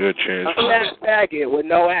 But you a trans. A fat faggot with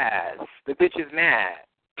no ass. The bitch is mad.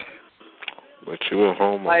 But you a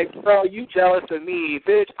homo. Like, bro, you jealous of me.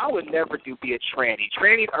 Bitch, I would never be a tranny.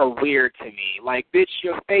 Trannies are weird to me. Like, bitch,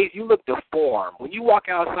 your face, you look deformed. When you walk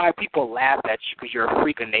outside, people laugh at you because you're a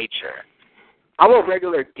freak of nature. I'm a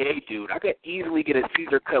regular gay dude. I could easily get a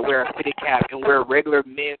Caesar cut, wear a fitted cap, and wear regular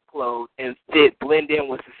men's clothes and blend in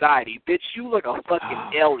with society. Bitch, you look a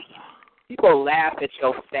fucking alien. People laugh at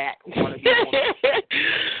your fat wannabe woman.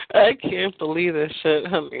 I can't believe this shit,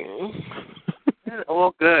 honey.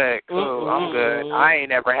 Well, good. Cool. I'm good. I ain't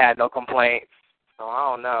never had no complaints, so I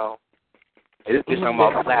don't know. This bitch talking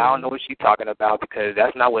about flat. I don't know what she's talking about because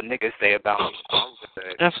that's not what niggas say about me. I'm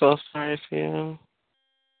good. I'm so sorry for you.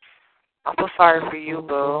 I'm so sorry for you,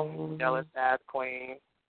 boo. Jealous ass queen.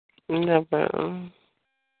 Never.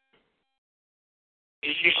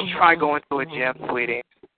 You should try going to a gym, sweetie.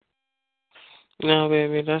 No,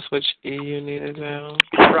 baby, that's what you need to do.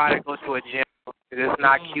 Try to go to a gym. It's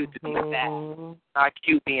not cute to be fat. It's not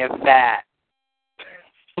cute being fat.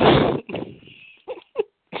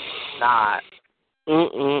 Not.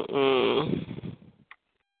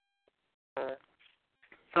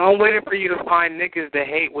 So I'm waiting for you to find niggas to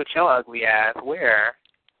hate with your ugly ass. Where?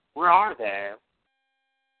 Where are they?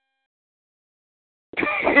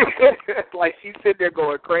 Like, she's sitting there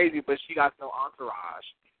going crazy, but she got no entourage.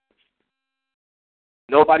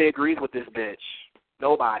 Nobody agrees with this bitch.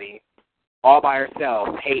 Nobody. All by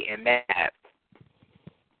herself, hating, mad.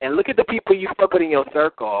 And look at the people you fuck with in your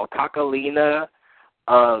circle. Cacalina,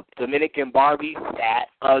 Dominican Barbie, fat,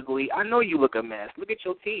 ugly. I know you look a mess. Look at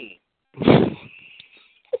your team.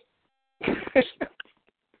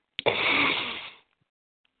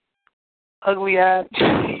 Ugly ass,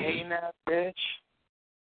 hating ass bitch.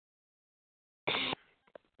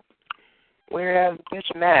 Weird ass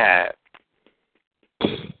bitch mad.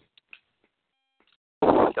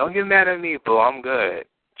 Don't get mad at me, boo. I'm good.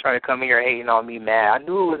 Try to come here hating on me mad. I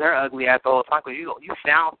knew it was her ugly ass the whole time because you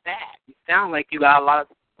sound fat. You sound like you got a lot of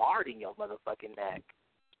fart in your motherfucking neck.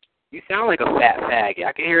 You sound like a fat faggot.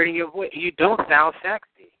 I can hear it in your voice. You don't sound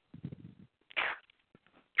sexy.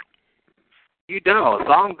 You don't.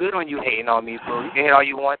 So I'm good on you hating on me, boo. You can hate all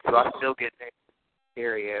you want to. I still get there.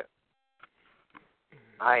 Period.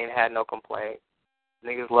 I ain't had no complaints.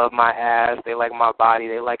 Niggas love my ass. They like my body.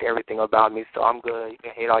 They like everything about me, so I'm good. You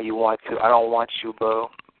can hate all you want to. I don't want you, boo.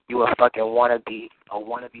 You a fucking wannabe. A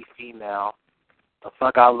wannabe female. The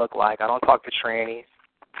fuck I look like. I don't talk to trannies.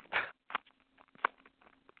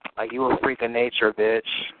 Like, you a freak of nature, bitch.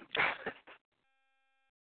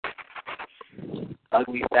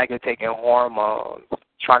 Ugly faggot taking hormones.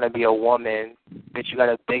 Trying to be a woman. Bitch, you got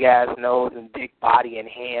a big-ass nose and big body and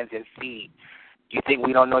hands and feet. You think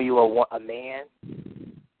we don't know you a man?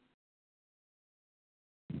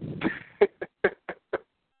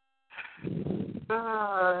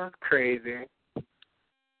 That's crazy.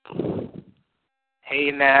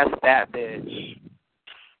 Hating ass fat bitch.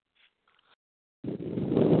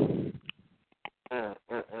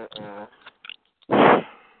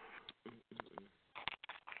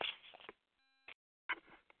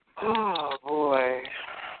 Oh boy.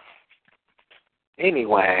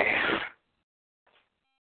 Anyway.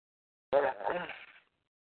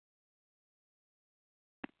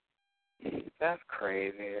 That's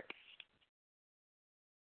crazy.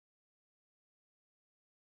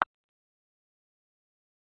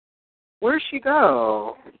 Where'd she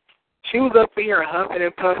go? She was up here huffing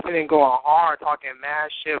and puffing and going hard, talking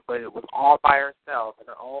mad shit, but it was all by herself and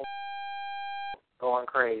her own going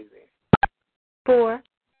crazy. 4.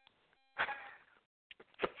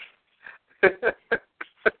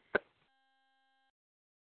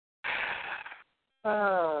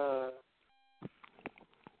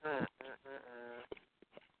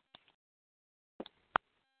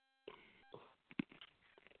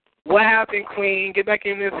 What happened, Queen? Get back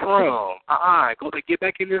in this room. Get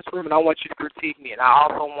back in this room, and I want you to critique me. And I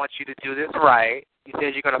also want you to do this right. You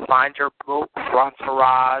said you're going to find your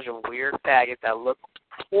entourage of weird faggots that look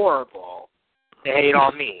horrible to hate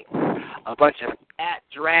on me. a bunch of fat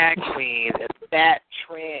drag queens and fat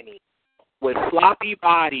trannies with floppy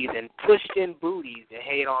bodies and pushed-in booties and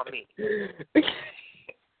hate on me.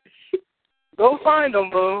 Go find them,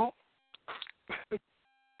 boo.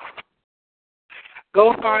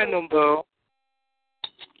 Go find them, boo.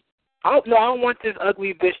 I don't want this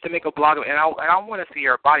ugly bitch to make a blog, and I want to see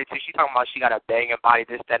her body, too. She's talking about she got a banging body,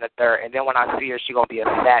 this, that, and the third, and then when I see her, she going to be a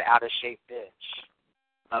fat, out-of-shape bitch.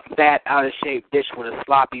 A fat, out-of-shape bitch with a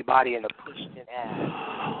sloppy body and a pushed-in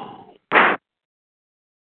ass.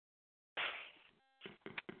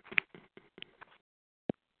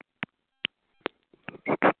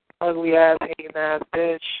 Ugly-ass, hating-ass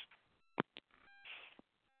bitch.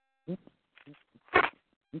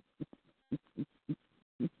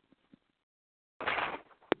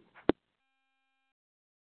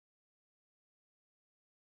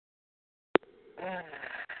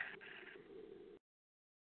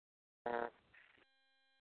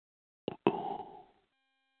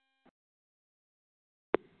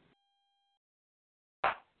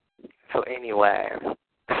 So anyway.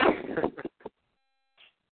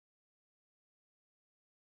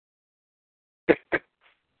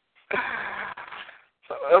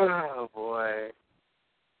 Oh boy.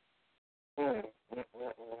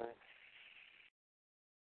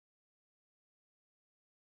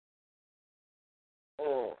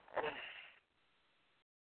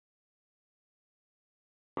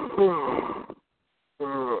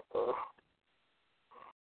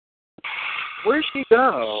 Where'd she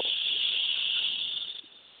go?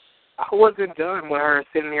 I wasn't done with her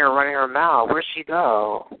sitting here running her mouth. Where'd she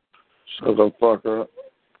go? Shut the fuck up.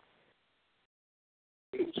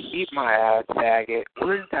 Eat my ass, faggot.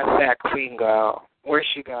 Where did that fat queen go? Where'd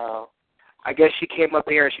she go? I guess she came up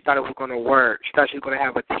here and she thought it was going to work. She thought she was going to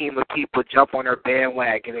have a team of people jump on her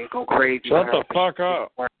bandwagon and go crazy. Shut the fuck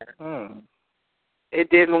up. It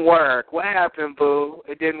didn't work. What happened, boo?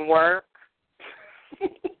 It didn't work?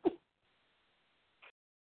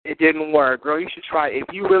 It didn't work. Girl, you should try. If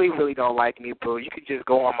you really, really don't like me, boo, you could just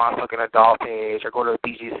go on my fucking adult page or go to the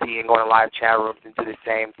BGC and go in live chat rooms and do the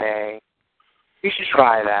same thing. You should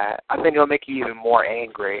try that. I think it'll make you even more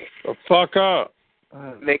angry. The fuck up.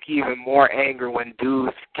 Make you even more angry when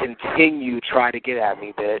dudes continue to try to get at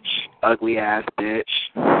me, bitch. Ugly ass bitch.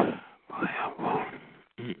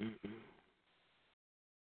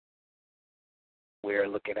 Weird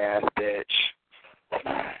looking ass bitch.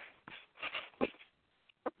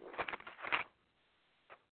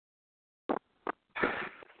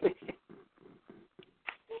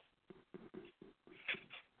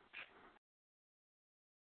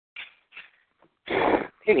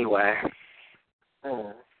 Anyway.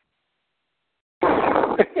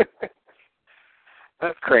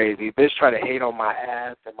 That's crazy. Bitch try to hate on my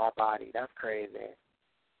ass and my body. That's crazy.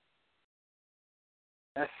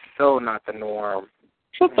 That's so not the norm.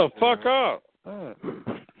 Shut the fuck up.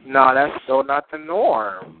 No, that's so not the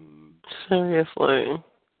norm. Seriously.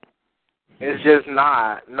 It's just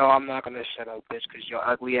not. No, I'm not going to shut up, bitch, because your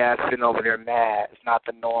ugly ass sitting over there mad. It's not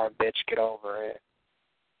the norm, bitch. Get over it.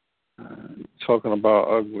 Talking about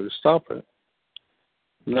ugly. Stop it.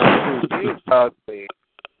 No, she's ugly.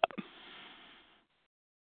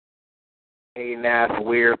 Hating ass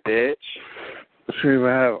weird bitch. You shouldn't even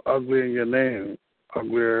have ugly in your name.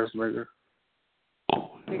 Ugly ass nigga.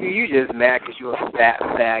 Nigga, you just mad because you a fat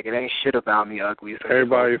faggot. Ain't shit about me ugly. So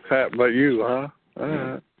everybody fat but you, huh?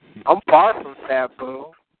 I'm far from fat,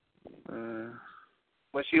 boo.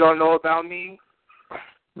 What you don't know about me?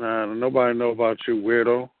 Nah, nobody know about you,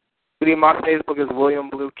 weirdo. My Facebook is William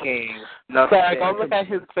Blue King. Nothing. Go look at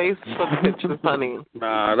his Facebook picture, honey.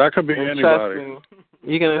 Nah, that could be anybody.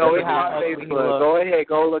 You're going to see how Facebook. Go ahead,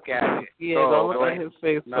 go look at it. Yeah, go look at his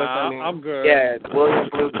Facebook, honey. I'm good. Yeah, it's William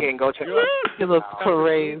Blue King. Go check it out. He looks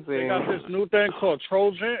crazy. They got this new thing called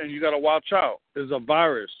Trojan, and you got to watch out. It's a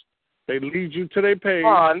virus. They lead you to their page.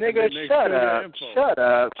 Oh, nigga, shut up. Shut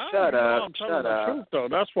up. I'm telling the truth, though.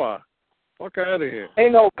 That's why. Fuck out of here.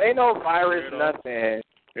 Ain't no virus, nothing.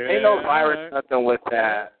 Yeah, ain't no virus, nothing with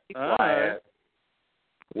that. Be quiet.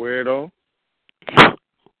 Weirdo. I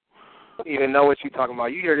don't even know what you talking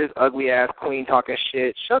about. You hear this ugly ass queen talking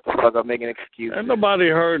shit. Shut the fuck up, making excuses. Ain't nobody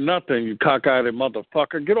heard nothing, you cockeyed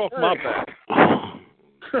motherfucker. Get off my back.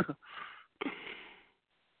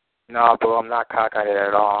 No, bro, I'm not cockeyed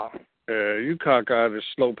at all. Yeah, you cockeyed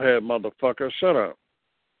slope-head motherfucker. Shut up.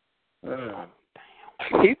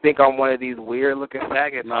 You think I'm one of these weird-looking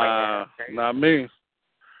faggots? Nah, not me.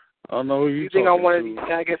 I don't know who you think I'm one of to. these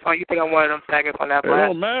faggots? You think I'm one of them faggots on that It black?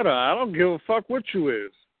 don't matter. I don't give a fuck what you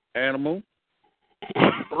is, animal.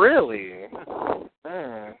 Really?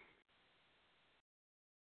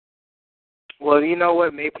 Well, you know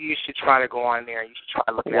what? Maybe you should try to go on there. You should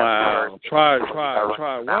try looking at me. Wow. Try.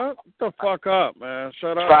 What the fuck up, man?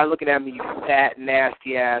 Shut up. Try looking at me, you fat,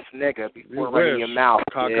 nasty-ass nigga, before running your mouth,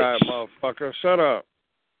 cockeyed motherfucker. Shut up.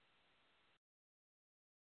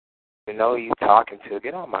 You know who you talking to.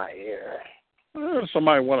 Get on my ear.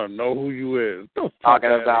 Somebody want to know who you is.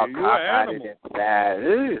 Talking about cockeyed and fat.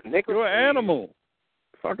 Nigga, you're an animal.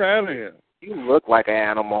 Fuck out of here. You look like an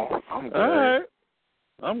animal. I'm good. All right.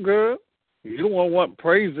 I'm good. You don't want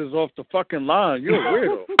praises off the fucking line. You're a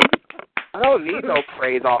weirdo. I don't need no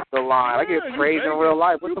praise off the line. I get praise in real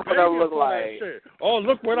life. What the fuck I look like? Oh,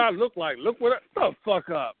 look what I look like. Look the fuck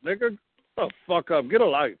up, nigga. The fuck up. Get a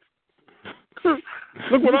life.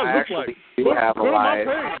 Look what I look like.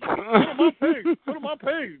 Go to my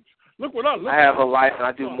page. Look what I look like. I have a life, and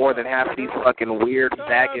I do more than half of these fucking weird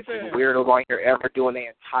faggots and weirdos on here ever do in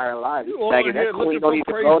their entire lives. That queen don't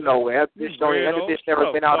even go nowhere. That bitch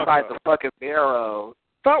never been outside the fucking barrow.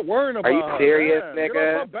 Stop worrying about her. Are you serious,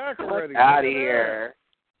 nigga? Get out of here.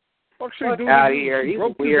 Fuck out of here. He's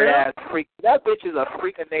a weird-ass freak. That bitch is a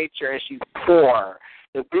freak of nature, and she's poor.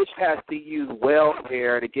 The bitch has to use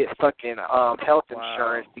welfare to get fucking health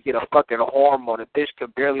insurance to get a fucking hormone. The bitch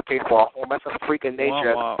can barely pay for a hormone. That's a freak of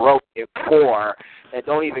nature that's broke and poor and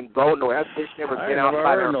don't even go nowhere. That bitch never been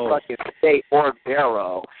outside her fucking state or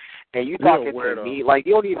barrow. And you talking to me like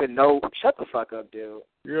you don't even know. Shut the fuck up, dude.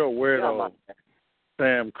 You're a weirdo.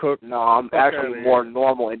 Sam Cooke. No, I'm actually more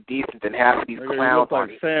normal and decent than half of these clowns. You look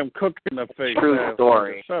like Sam Cooke in the face. True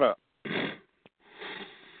story. Shut up.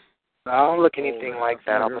 I don't look anything like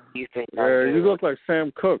that. I'm a decent guy. Yeah, you look like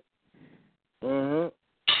Sam Cooke. You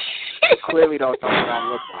clearly don't know what I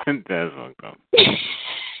look like. That's uncomfortable.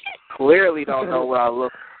 Clearly don't know what I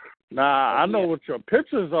look like. Nah, I know what your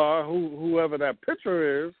pictures are, whoever that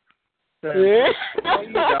picture is. Yeah. No,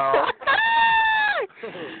 you don't.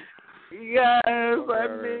 Yes, I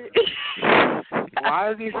mean.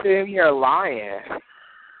 Why is he sitting here lying?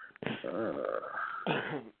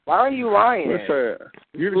 Why are you lying? Listen,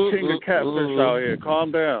 you're the king of catfish out here.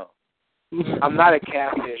 Calm down. I'm not a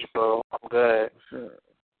catfish, bro. I'm good. Sure.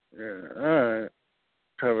 Yeah, all right.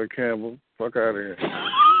 Trevor Campbell, fuck out of here.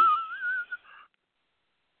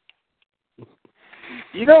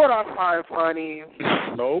 You know what I find funny?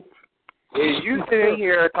 Nope. Is you sitting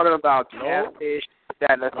here talking about catfish,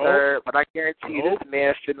 that and the third, but I guarantee you this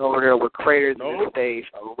man sitting over there with craters in his face,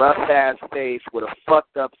 a rough-ass face with a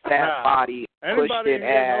fucked-up fat body, pushed-in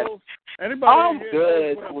ass. I'm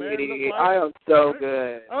good, sweetie. I am so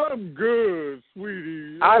good. I'm good,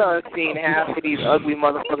 sweetie. I done seen half of these ugly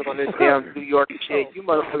motherfuckers on this damn New York shit. You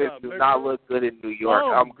motherfuckers do not look good in New York.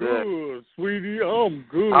 I'm good, sweetie. I'm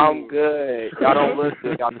good. I'm good. Y'all don't look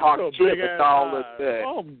good. Y'all talk shit, but y'all don't look good.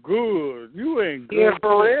 I'm good. You ain't good. Yeah,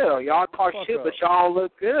 for real. Y'all talk shit, but y'all don't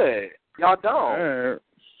look good. Y'all don't.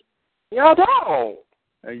 Y'all don't.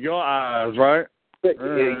 And your eyes, right?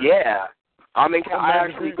 Yeah. I mean, I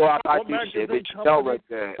actually go out and do shit, but you don't look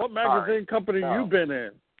good. What magazine company you been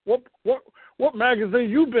in? What magazine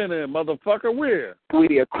you been in, motherfucker? Where?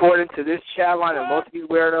 Sweetie, according to this chat line and most of these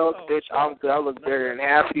weirdos, bitch, I'm good. I look better than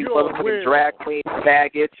half of these motherfucking drag queens,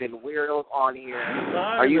 faggots, and weirdos on here.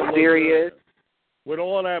 Are you serious? With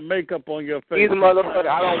all that makeup on your face. These motherfuckers,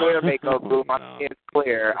 I don't wear makeup, boo. My skin's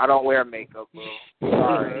clear. I don't wear makeup, boo.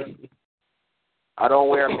 Sorry. I don't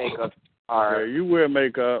wear makeup. Sorry. Yeah, you wear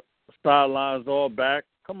makeup. Sidelines all back.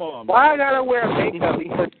 Come on, Why man. I gotta wear makeup?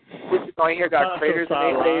 Because bitches on here got craters in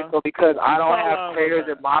their face. So because I don't have craters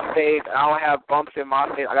in my face, I don't have bumps in my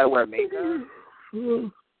face, I gotta wear makeup.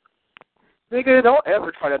 Nigga, don't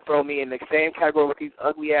ever try to throw me in the same category with these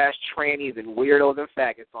ugly ass trannies and weirdos and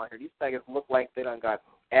faggots on here. These faggots look like they done got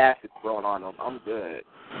acid thrown on them. I'm good.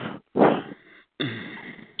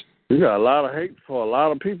 You got a lot of hate for a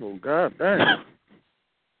lot of people. God damn.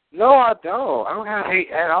 No, I don't. I don't have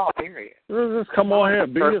hate at all, period. Just come on here.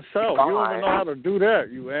 Be yourself. You don't even know how to do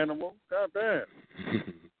that, you animal. God damn.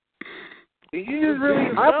 You just really,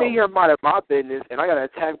 I've been here minding my business, and I got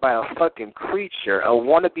attacked by a fucking creature, a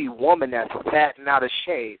wannabe woman that's fat and out of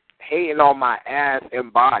shape, hating on my ass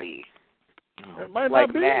and body. It might like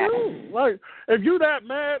not be mad. you. Like, if you that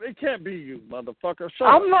mad, it can't be you, motherfucker.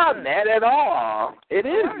 I'm not mad at all. It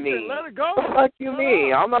is me. Let it go. What the fuck you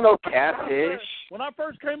mean? I'm not no catfish. When I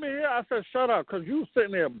first came in here, I said, shut up, because you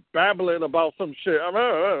sitting there babbling about some shit.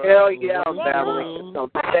 Hell yeah, I'm babbling.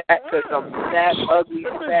 Because some fat, ugly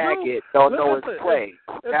faggot don't know his place.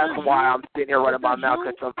 That's why I'm sitting here running my mouth,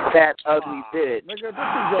 because some fat, ugly bitch.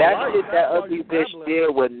 That shit that ugly bitch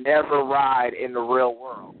did would never ride in the real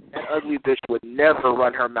world. That ugly bitch would never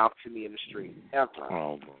run her mouth to me in the street. Ever.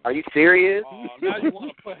 Oh, are you serious? Now you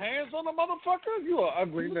want to put hands on the motherfucker? You are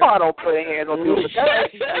ugly. No, I don't put hands on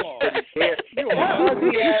people. That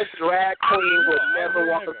ugly-ass drag queen would never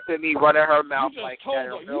walk up to me running her mouth like that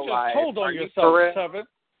in real life. You just told on yourself, Seven.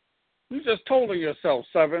 You just told on yourself,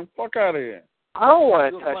 Seven. Fuck out of here. I don't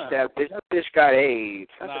want to touch that bitch. That bitch got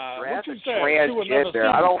AIDS. That's a transgender.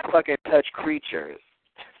 I don't fucking touch creatures.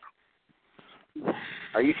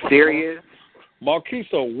 Are you serious?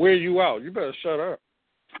 Marquiso, wear you out. You better shut up.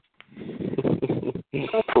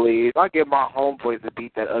 Please. I'll get my homeboys to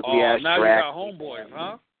beat that ugly-ass drag. Now you got homeboys,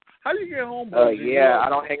 huh? How you get homeboys? Yeah, I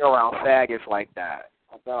don't hang around faggots like that.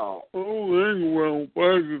 I don't. Hang around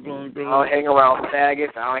faggots like that. I don't hang around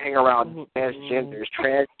faggots. I don't hang around transgenders.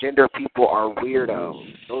 Transgender people are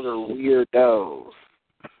weirdos. Those are weirdos.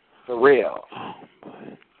 For real.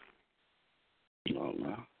 Oh,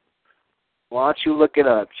 man. Why don't you look it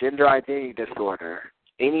up? Gender identity disorder.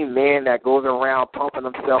 Any man that goes around pumping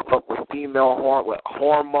himself up with with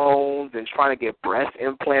hormones and trying to get breast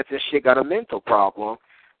implants and shit got a mental problem.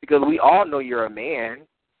 Because we all know you're a man.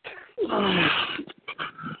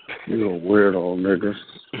 You're a weirdo, nigga.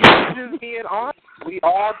 Just being honest. We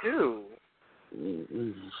all do.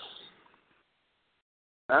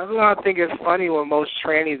 That's why I think it's funny when most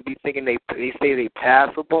trannies be thinking they say they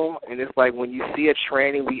passable, and it's like when you see a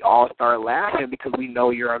tranny, we all start laughing because we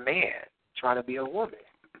know you're a man trying to be a woman.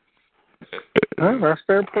 That's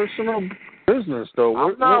their personal business, though.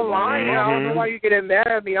 I'm not lying. I don't know why you're getting mad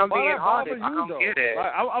at me. I'm being honest. I don't get it.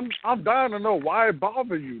 Like, I'm dying to know why it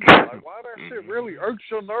bothers you. Like, why that shit really irks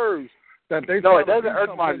your nerves. That they no, it doesn't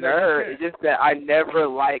irk my nerves. It's just that I never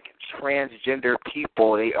like transgender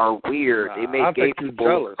people. They are weird. They make gay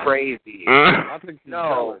people look crazy. I think you're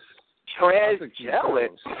jealous. Jealous. You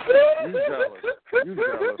jealous.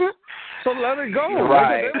 So let it go.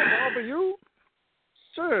 Right. They don't bother you.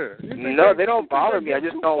 Sure. No, they don't bother me. I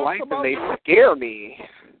just don't like them. They scare me.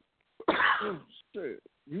 Shit.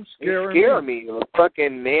 You scare me. A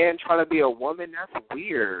fucking man trying to be a woman, that's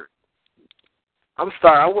weird. I'm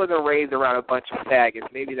sorry, I wasn't raised around a bunch of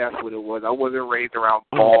faggots. Maybe that's what it was. I wasn't raised around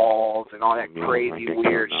balls and all that crazy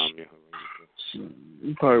weird shit.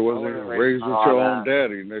 You probably wasn't even raised with your own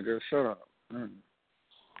daddy, nigga. Shut up.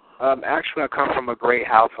 Actually, I come from a great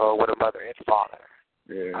household with a mother and father.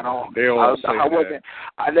 Yeah,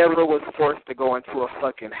 I never was forced to go into a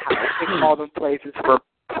fucking house. They call them places for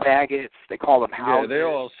faggots. They call them houses. Yeah, they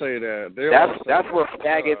all say that. That's where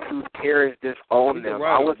faggots whose parents disown them.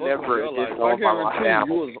 I was never disowned by my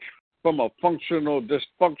family. You was from a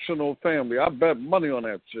dysfunctional family. I bet money on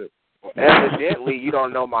that shit. Evidently, you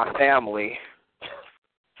don't know my family.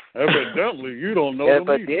 Evidently, you don't know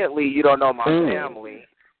Evidently, you don't know my family.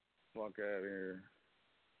 Fuck out of here.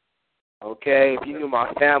 Okay, if you knew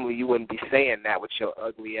my family, you wouldn't be saying that with your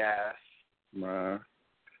ugly ass. Nah.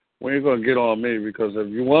 When you gonna get on me? Because if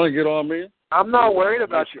you want to get on me, I'm not worried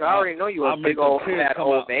about you. I already know you a big old fat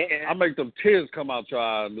old man. I make them tears come out your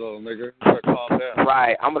eyes, little nigga. You better calm down.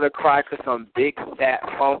 Right. I'm gonna cry because some big fat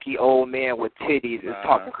funky old man with titties is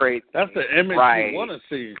talking crazy. That's the image you want to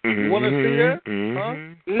see. You want to see that? Huh?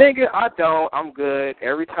 Nigga, I don't. I'm good.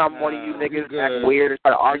 Every time one of you niggas act weird and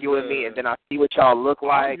try to argue with me, and then I see what y'all look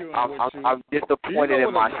like, I'm disappointed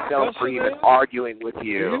in myself for even arguing with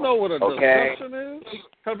you. You know what a discussion is?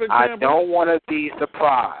 I don't want to be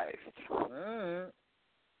surprised.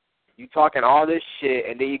 You talking all this shit,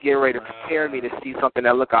 and then you get ready to prepare me to see something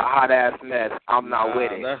that look a hot-ass mess. I'm not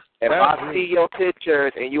with it. If I see your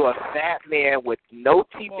pictures and you a fat man with no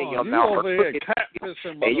teeth in your mouth,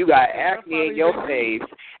 and you got acne in your face,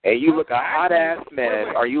 and you look a hot-ass mess,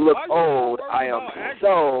 or you look old, I am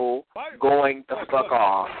so going to fuck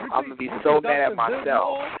off. I'm going to be so mad at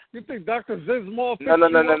myself. You think Dr. Zizmore? No.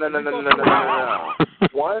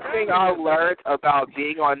 One thing I learned about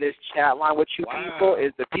being on this chat line with you people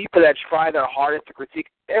is the people that try their hardest to critique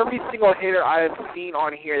every single hitter I have seen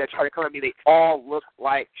on here that try to come at me, they all look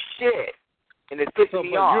like shit. And it pisses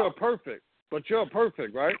me off. You're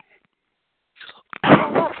perfect, right?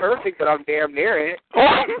 I'm not perfect, but I'm damn near it.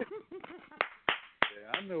 Yeah,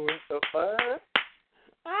 I knew it. The fuck?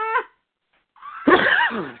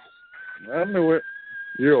 I knew it.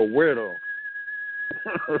 You're a weirdo.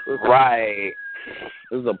 Right.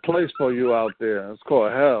 There's a place for you out there. It's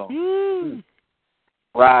called hell.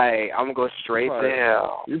 Right. I'm going to go straight to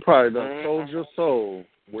hell. You probably done sold your soul,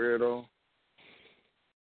 weirdo.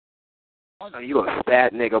 I know you a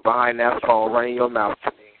fat nigga behind that phone running your mouth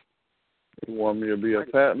to me. You want me to be a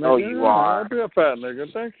fat nigga? No, you are. I'll be a fat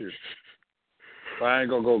nigga. Thank you. But I ain't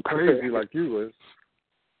going to go crazy like you is.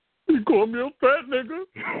 You call me a fat nigga?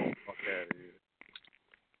 Fuck out of here.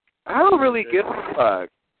 I don't really give a fuck.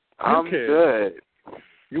 I'm good.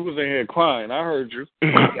 You was in here crying. I heard you.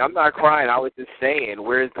 I'm not crying. I was just saying,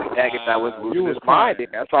 where's the faggot that was losing his mind?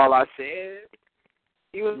 That's all I said.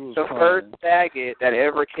 He was the first faggot that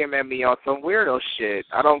ever came at me on some weirdo shit.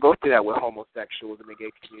 I don't go through that with homosexuals in the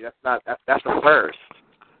gay community. That's the first.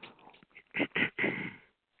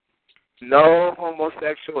 No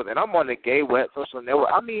homosexuals, and I'm on the gay web social network.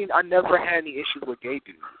 I mean, I never had any issues with gay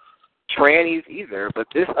dudes. Trannies either, but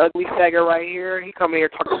this ugly faggot right here, he come in here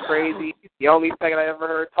talking crazy. He's the only faggot I ever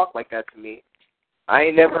heard talk like that to me. I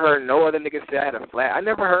ain't never heard no other nigga say I had a flat. I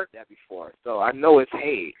never heard that before, so I know it's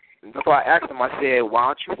hate. And that's why I asked him, I said, why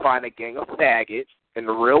don't you find a gang of faggots in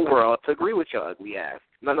the real world to agree with your ugly ass?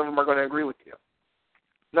 None of them are going to agree with you.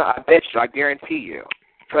 No, I bet you, I guarantee you.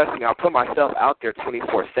 Trust me, I'll put myself out there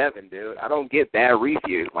 24/7, dude. I don't get bad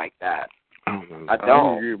reviews like that. I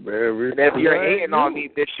don't. And if you're hating on me,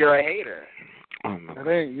 bitch, you're a hater. That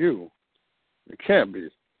ain't you. It can't be.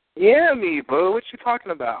 Yeah, me, boo. What you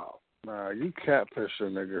talking about? Nah, you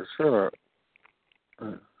catfishing, nigga. Shut up.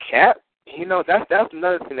 Cat? You know, that's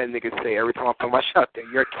another thing that niggas say every time I put my shit out there.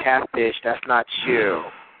 You're a catfish. That's not you.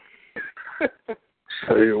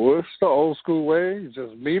 Hey, what's the old school way? You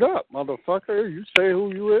just meet up, motherfucker. You say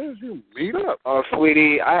who you is, you meet up. Oh,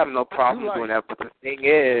 sweetie, I have no problem doing that. But the thing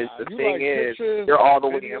is, you're all the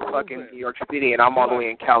way in fucking New York City, and I'm all the way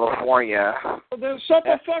in California. Well, then shut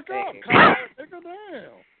the fuck up, Kyle. Nigga,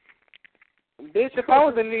 damn. Bitch, if I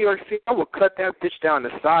was in New York City, I would cut that bitch down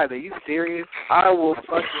the side. Are you serious? I will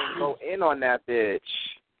fucking go in on that bitch.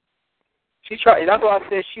 She tried. That's why I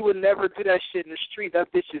said she would never do that shit in the street.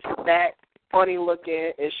 That bitch is fat, funny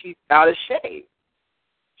looking, and she's out of shape.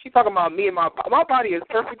 She talking about me and my body is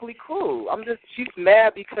perfectly cool. She's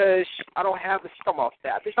mad because I don't have the stomach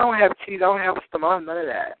fat. Bitch, I don't have titties, I don't have a stomach, none of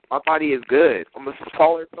that. My body is good. I'm a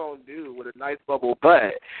smaller toned dude with a nice bubble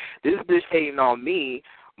butt. This bitch hating on me.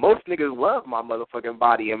 Most niggas love my motherfucking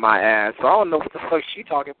body and my ass, so I don't know what the fuck she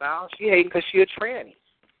talking about. She hating because she a tranny.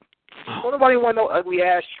 Don't nobody want no ugly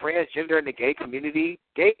ass transgender in the gay community.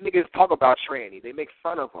 Gay niggas talk about tranny. They make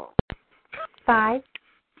fun of them. 5.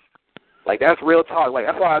 Like, that's real talk. Like,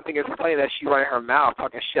 that's why I think it's funny that she running her mouth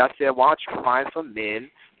talking shit. I said, why don't you find some men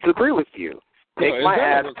to agree with you? Take my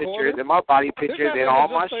ass pictures and my body pictures and all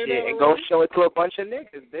my shit and go show it to a bunch of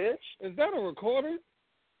niggas, bitch. Is that a recording?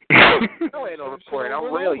 No, ain't no recording.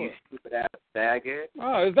 I'm real, you stupid ass faggot.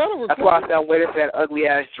 Oh, is that a recording? That's why I said I'm waiting for that ugly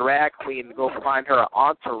ass drag queen to go find her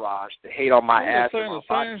entourage to hate on my ass and my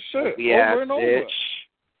body. Shit ugly ass over and over. Bitch.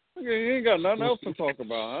 You ain't got nothing else to talk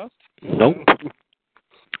about, huh? Nope.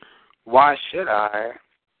 Why should I?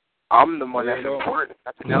 I'm the one that's important.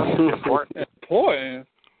 Nothing else is important. Important?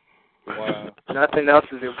 Wow. Nothing else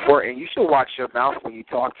is important. You should watch your mouth when you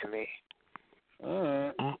talk to me.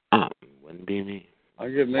 All right. What do you mean? I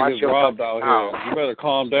get niggas robbed out here. You better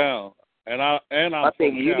calm down. I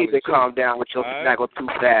think you need to calm down with your snaggle too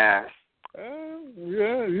fast.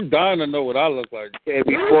 Yeah, you dying to know what I look like. Yeah,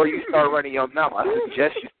 before you start running your mouth, I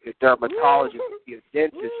suggest you see a dermatologist, see a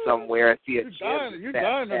dentist somewhere, see a gym. You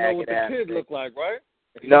dying to know what the kid look like, right?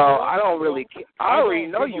 No, I don't really care. I already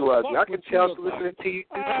know you ugly. I can tell from listening to you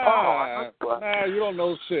through the phone. Nah, you don't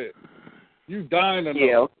know shit. You dying to know.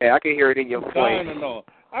 Yeah, okay, I can hear it in your voice. Dying to know.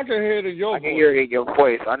 I can hear it in your voice. I can hear it in your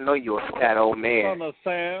voice. I know you're a fat old man.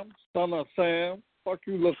 Son of Sam. Fuck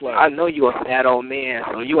you look like. I know you're a fat old man,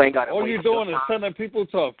 so you ain't got to. All you doing is sending people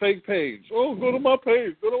to a fake page. Oh, go to my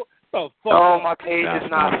page. Go to the fuck. No, my page is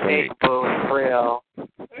not fake, boo. It's real.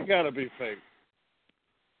 It gotta be fake.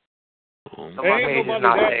 So my page is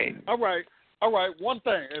not fake. All right. One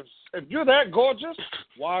thing: if you're that gorgeous,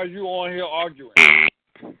 why are you on here arguing?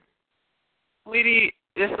 Sweetie,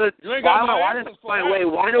 why does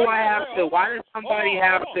somebody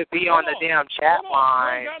have to be on the damn chat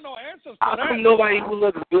line? How come nobody who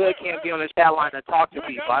looks good can't be on the chat line to talk to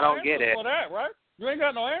people? I don't get it. For that, right? You ain't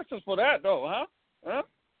got no answers for that, though, huh?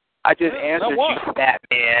 I just answered you, fat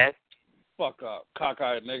man. Fuck up,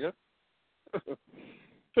 cockeyed nigga.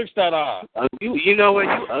 Fix that eye. You know what?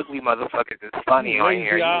 You ugly motherfuckers is funny on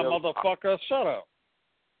here. Motherfucker, shut up.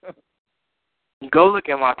 Go look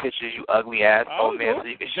at my pictures, you ugly ass old man, so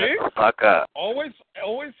you can shut the fuck up. Always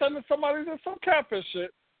sending somebody to some catfish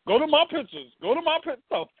shit. Go to my pictures.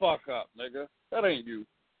 The fuck up, nigga. That ain't you.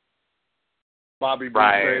 Bobby B.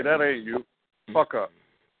 Right. That ain't you. Fuck up.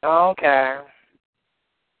 Okay.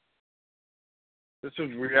 This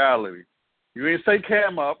is reality. You ain't say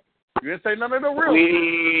cam up. You ain't say none of the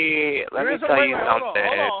real. Let me tell you something.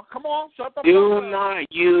 Hold on. Come on, shut the Do fuck up.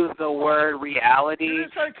 not use the word reality,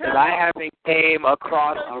 because I haven't came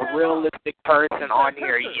across a realistic person on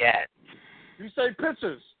here yet. You say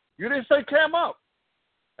pictures. You didn't say cam up.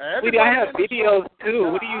 Sweetie, I have videos too.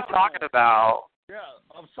 What are you talking about? Yeah,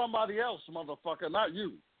 of somebody else, motherfucker, not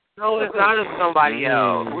you. No, it's not of somebody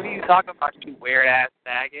else. What are you talking about, you weird-ass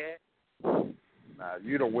faggot? Nah,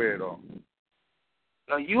 you the weirdo.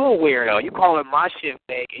 No, you a weirdo. You calling my shit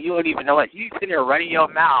fake, and you don't even know it. You sitting there running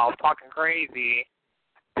your mouth, talking crazy.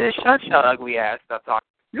 Bitch, shut your ugly ass up talking.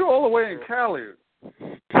 You're all the way in Cali.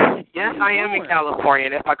 Yes, I am in California,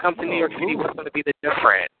 and if I come to New York City, what's going to be the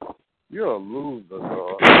difference? You're a loser,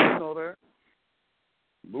 dog. You know that?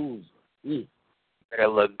 Loser. You better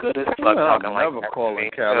look good as fuck talking like that to me.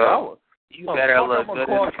 Cali. You better look good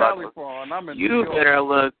as fuck. You better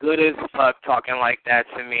look good as fuck talking like that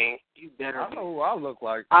to me. You better. I know who I look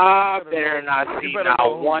like. I better not see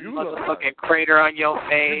not one motherfucking crater on your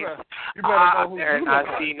face. I better not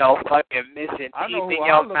see no fucking missing teeth in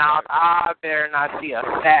your mouth. I better not see a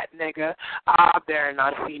fat nigga. I better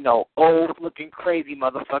not see no old looking crazy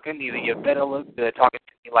motherfucker neither. You better look good talking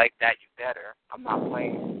to me like that. You better. I'm not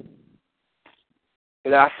playing.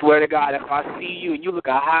 But I swear to God, if I see you and you look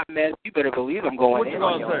a hot mess, you better believe I'm going in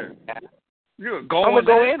on you. I'm going to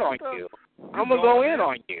go in on you. I'm going to go in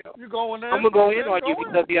on you. You going in? I'm going to go in on you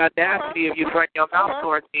because the audacity of you turning your mouth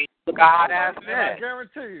towards me, you look a hot ass mess.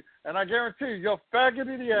 And I guarantee you, your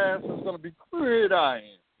faggoty ass is going to be cleared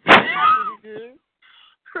iron.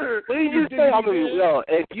 What did you say? I mean, yo,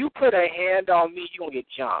 if you put a hand on me, you going to get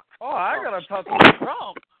jumped. Oh, I ain't going to touch you.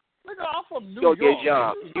 Jump. Nigga, I'm from New York. You'll get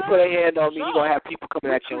jumped. You put a hand on me, you're going to have people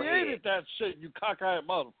coming at your head. You created that shit, you cockeyed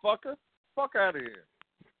motherfucker. Fuck out of here.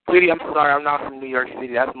 Sweetie, I'm sorry, I'm not from New York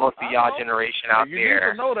City. That's most of y'all generation out there. You need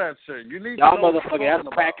to know that shit. You need y'all to know motherfucker,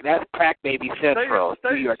 that's crack baby central,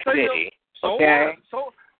 New York City. Okay?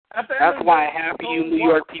 That's why half of you New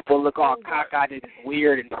York people look all cockeyed and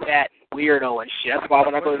weird and fat and weirdo and shit. That's why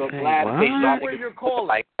when I go to those blast stations, y'all niggas look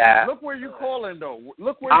like that. Look where you calling, though.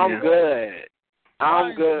 Look where I'm good.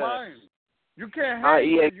 I'm good. You can't have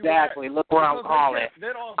exactly. Look where I'm calling.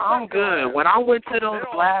 I'm good. When I went to those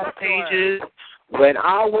blast pages,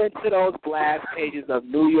 of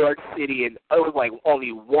New York City, and it was like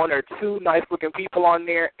only one or two nice looking people on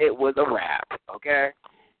there, it was a wrap. Okay.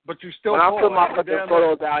 But you still. When I put my fucking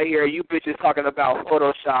photos out here, you bitches talking about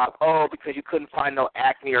Photoshop. Oh, because you couldn't find no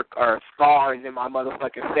acne or scars in my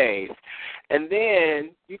motherfucking face, and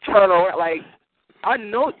then you turn around like. I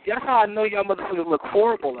know, that's how I know y'all motherfuckers look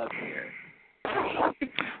horrible up here.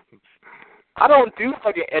 I don't do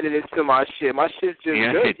fucking edits to my shit. My shit's just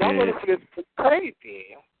good. Y'all motherfuckers look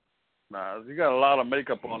crazy. Nah, you got a lot of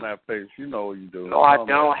makeup on that face. You know what you do. No, I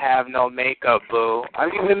don't have no makeup, boo.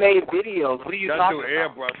 I've even made videos. What are you talking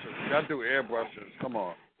about? You gotta do airbrushes. Come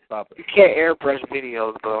on, stop it. You can't airbrush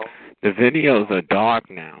videos, boo. The videos are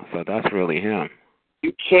dark now, so that's really him.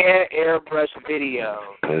 You can't airbrush videos.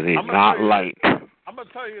 Because he's not light. I'm going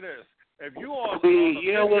to tell you this. If you are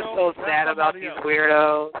you know what's so sad about these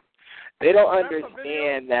weirdos? They don't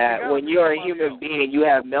understand that when you're a human being, you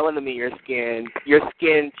have melanin in your skin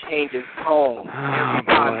changes tone every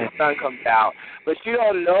time the sun comes out. But you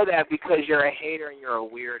don't know that because you're a hater and you're a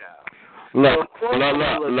weirdo. Look,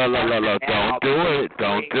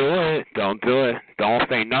 don't do it. Don't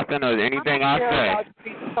say nothing or anything I say.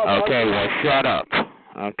 Okay, well, shut up.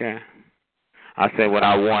 Okay. I say what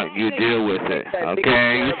I want, you deal with it.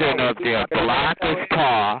 Okay? You sitting up there black as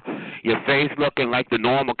tar, your face looking like the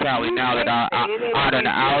normal Cali now that I done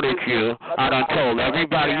outed you. I done told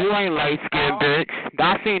everybody you ain't light-skinned, bitch.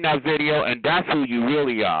 I seen that video, and that's who you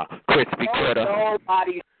really are, crispy critter.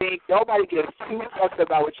 Nobody gives two fucks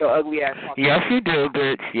about what your ugly ass talking about. Yes, you do,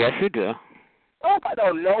 bitch. Yes, you do. I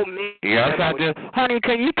don't know me. Yes, I do. Honey,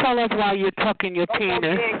 can you tell us why you're tucking your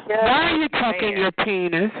penis? Why are you tucking your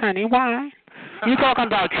penis, honey? Why? You talking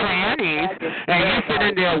about trannies, and you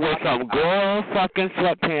sitting there with some girl fucking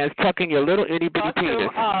sweatpants tucking your little itty bitty penis.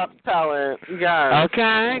 Okay?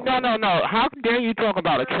 No. How dare you talk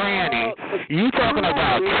about a tranny? You talking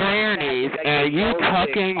about trannies, and you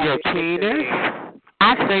tucking your penis?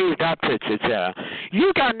 I saved that picture, child.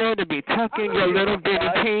 You got no to be tucking your little bitty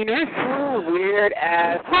penis. Weird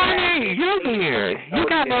ass. Honey, you're weird. You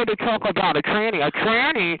got no to talk about a tranny. A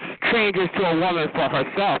tranny changes to a woman for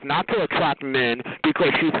herself, not to attract men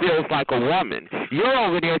because she feels like a woman. You're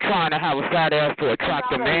over there trying to have a fat ass to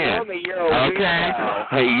attract a man. Okay?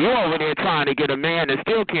 Hey, you're over there trying to get a man and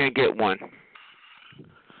still can't get one.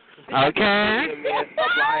 Okay?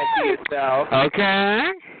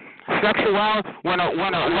 Okay? Sexual when a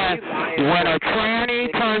tranny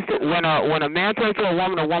turns to, when a man turns to a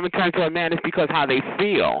woman turns to a man, it's because how they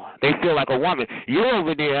feel. They feel like a woman. You're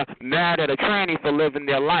over there mad at a tranny for living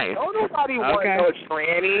their life. Don't nobody want no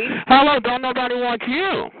tranny. Hello, don't nobody want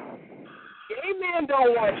you. Gay men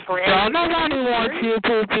don't want trans. Don't nobody want you,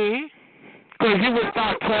 Poopy. Because you would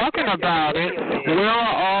start talking about it. Where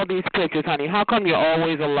are all these pictures, honey? How come you're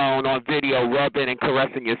always alone on video rubbing and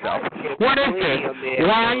caressing yourself? What is this?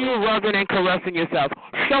 Why are you rubbing and caressing yourself?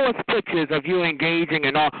 Show us pictures of you engaging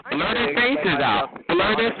and all. Blur their faces out.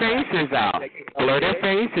 Blur their faces out. Blur their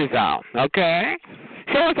faces out, okay?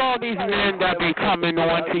 Show us all these men that be coming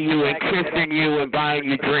on to you and kissing you and buying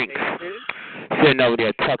you drinks. Sitting over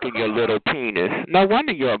there tucking your little penis. No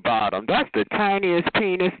wonder you're a bottom. That's the tiniest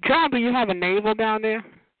penis. John, do you have a navel down there?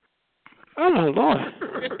 Oh, my Lord.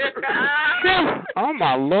 Oh,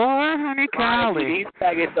 my Lord, honey, Cali.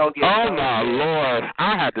 Oh, my Lord.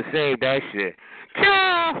 I had to save that shit.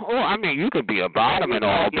 Child, oh, I mean, you could be a bottom and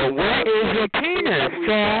all, but where is your penis,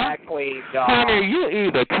 child? Honey, you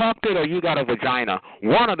either tucked it or you got a vagina.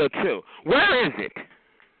 One of the two. Where is it?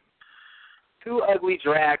 Two ugly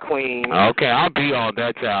drag queens. Okay, I'll be all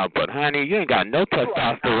that, child, but honey, you ain't got no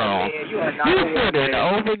testosterone. You sitting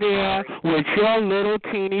over there with your little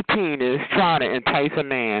teeny penis trying to entice a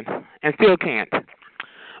man and still can't.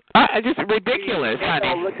 Just ridiculous,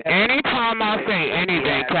 honey. Anytime I say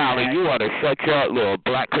anything, Callie, you ought to shut your little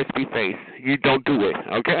black crispy face. You don't do it,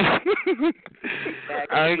 okay?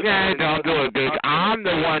 Okay, don't do it, bitch. I'm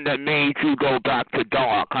the one that made you go back to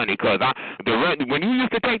dark, honey, because when you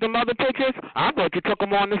used to take them other pictures, I thought you took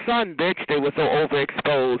them on the sun, bitch. They were so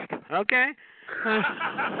overexposed, okay?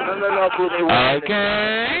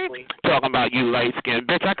 Okay. Talking about you light skinned.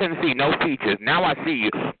 Bitch, I couldn't see no features. Now I see you.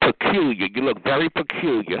 Peculiar. You look very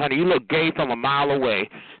peculiar. Honey, you look gay from a mile away.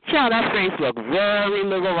 Child, that face look very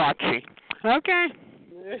Liberace. Okay.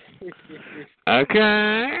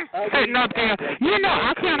 Okay. Sitting up there. You know,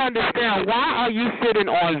 I can't understand. Why are you sitting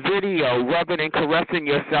on video rubbing and caressing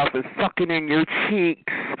yourself and sucking in your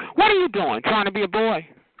cheeks? What are you doing? Trying to be a boy?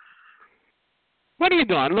 What are you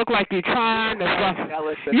doing? Look like you're trying to...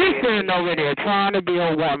 You're sitting over there trying to be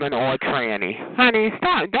a woman or a tranny. Honey,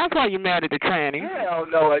 stop. That's why you're mad at the tranny. Hell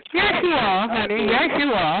no, yes, you are, honey. Yes,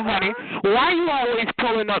 you are, honey. Why are you always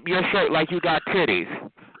pulling up your shirt like you got titties?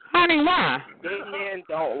 Honey, why? Gay men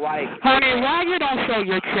don't like... Honey, why you don't show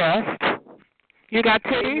your chest? You got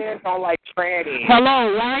titties? Gay men don't like trannies.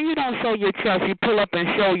 Hello, why you don't show your chest? You pull up and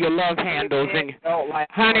show your love handles. Gay men don't like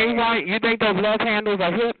honey, why you think those love handles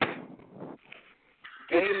are hips?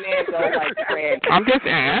 Gay men don't like trannies. I'm just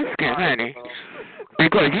asking, honey.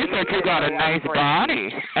 Because you said you got a nice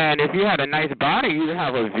body. And if you had a nice body, you'd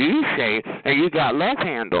have a V shape and you got love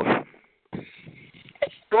handles.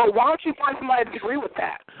 Well, why don't you find somebody to agree with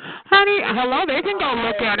that? Honey, hello, they can go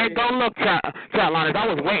look at it. Go look, Chatliners. I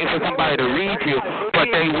was waiting for somebody to read you, but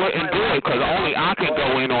they wouldn't do it because only I can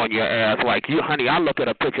go in on your ass like you. Honey, I look at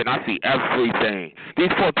a picture and I see everything. These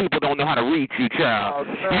poor people don't know how to read you, child.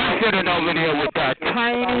 You sitting over there with that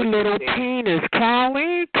tiny little penis,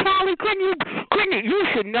 Callie. Callie, couldn't you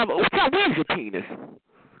should never. Where's your penis?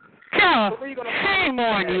 Child, shame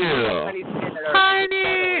on you.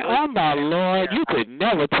 Honey, oh my Lord, you could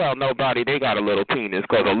never tell nobody they got a little penis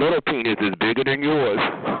because a little penis is bigger than yours.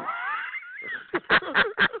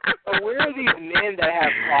 So where are these men that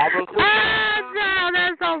have problems with no,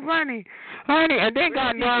 that's so funny. Honey, and they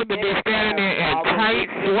got nerve to be standing there in tight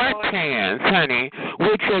sweatpants, honey,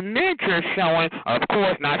 with your midriff showing, of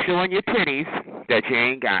course, not showing your titties that you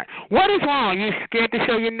ain't got. What is wrong? You scared to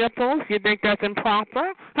show your nipples? You think that's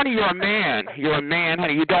improper? Honey, you're a man. You're a man,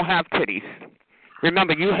 honey. You don't have titties.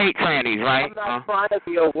 Remember, you hate trannies, right? I'm not trying to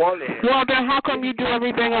be a woman. Well, then how come you do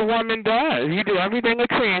everything a woman does? You do everything a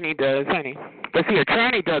tranny does, honey. But see, a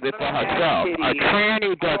tranny does it for herself. A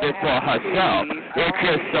tranny does it for herself. It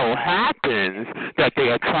just so happens that they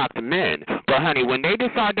attract men. But, honey, when they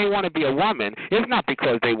decide they want to be a woman, it's not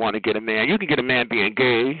because they want to get a man. You can get a man being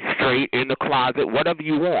gay, straight, in the closet, whatever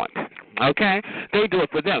you want. Okay? They do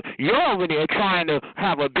it for them. You're over there trying to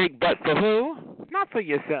have a big butt for who? Not for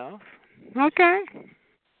yourself. Okay.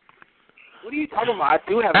 What are you talking about? I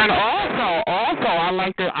do have. And also,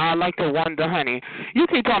 I like to wonder, honey. You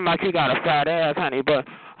keep talking about you got a fat ass, honey, but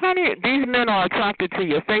honey, these men are attracted to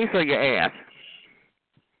your face or your ass.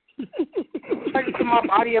 Attracted to my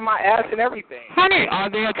body and my ass and everything. Honey, are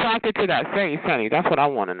they attracted to that face, honey? That's what I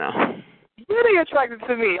want to know. Really attracted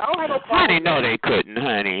to me. I don't have no problem. Honey, no, they couldn't,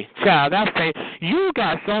 honey. Child, that face, you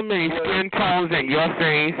got so many skin tones in your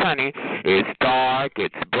face, honey. It's dark,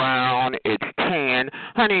 it's brown, it's tan.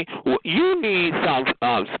 Honey, you need some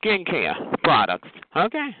skincare products,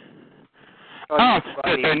 okay?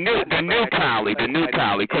 The new Cali,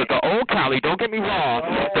 because the old Cali, don't get me wrong,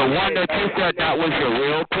 the one that you said that was your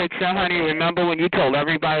real picture, honey, remember when you told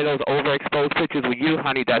everybody those overexposed pictures with you,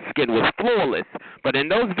 honey, that skin was flawless. But in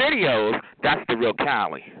those videos, that's the real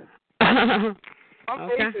Cali. My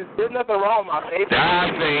face is, there's nothing wrong with my face.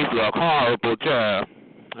 That face look horrible, child.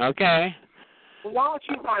 Okay? Well, why don't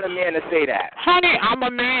you find a man to say that? Honey, I'm a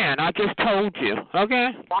man. I just told you.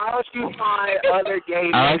 Okay? Why don't you find other gay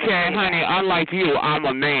men? Okay, honey, unlike you, I'm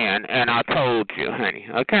a man, and I told you, honey.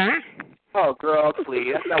 Okay? Oh, girl,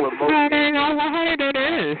 please. That's not what most honey, it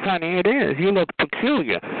is. Honey, it is. You look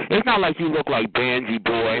peculiar. It's not like you look like Banji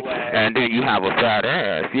Boy and then you have a fat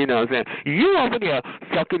ass. You know what I'm saying? You over there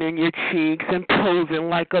sucking in your cheeks and posing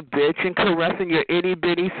like a bitch and caressing your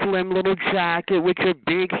itty-bitty slim little jacket with your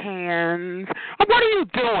big hands. What are you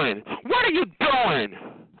doing? What are you doing?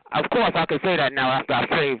 Of course, I can say that now after I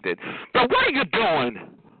saved it. But what are you doing?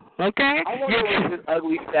 Okay? I wonder what this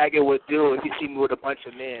ugly faggot would do if you see me with a bunch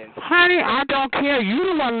of men. Honey, I don't care. You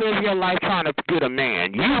don't want to live your life trying to get a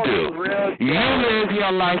man. You do. You live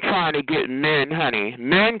your life trying to get men, honey.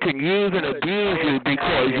 Men can use and abuse you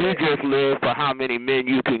because you just live for how many men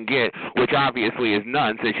you can get, which obviously is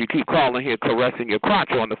none since you keep calling here caressing your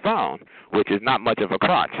crotch on the phone, which is not much of a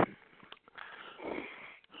crotch.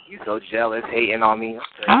 You so jealous, hating on me.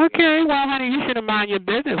 Okay, well, honey, you should have mind your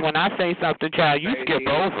business. When I say something, child, you skip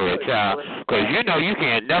over it, child, because you know you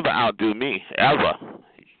can't never outdo me, ever.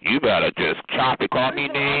 You better just chop it, call me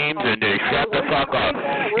names, and then shut the fuck up.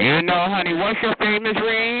 You know, honey, what's your famous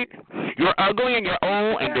read? You're ugly and you're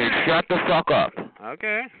old, and then shut the fuck up.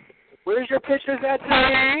 Okay? Where's your pictures at,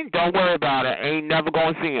 honey? Don't worry about it. Ain't never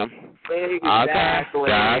going to see them. Exactly.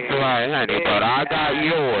 Okay, that's right, honey. But I got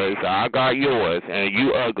yours. I got yours, and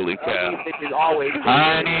you ugly, child.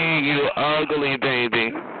 Honey, you ugly,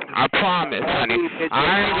 baby. I promise, honey.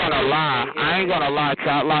 I ain't gonna lie,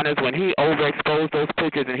 Childliners. When he overexposed those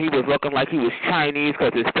pictures and he was looking like he was Chinese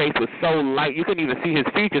because his face was so light, you couldn't even see his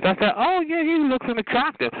features. I said, oh yeah, he looks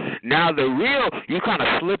attractive. Now the real, you kind of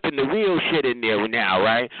slipping the real shit in there now,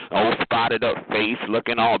 right? Oh, spotted up face,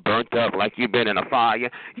 looking all burnt up like you've been in a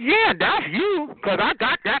fire. Yeah, that's you, because I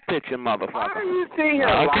got that picture, motherfucker. Why are you seeing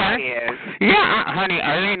her lying? Yeah, honey,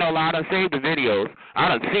 I ain't no lie. I done saved the videos. I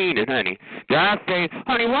done seen it, honey. That face,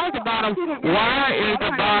 honey, why is the bottom of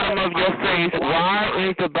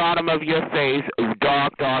your face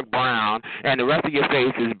dark brown, and the rest of your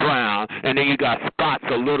face is brown, and then you got spots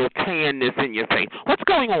of little tanness in your face? What's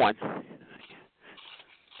going on?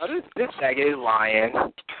 Oh, this faggot is lying.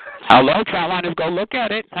 Hello, Childliners, go look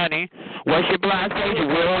at it, honey. What's your blast page?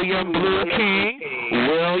 William Blue King.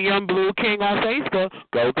 William Blue King on Facebook.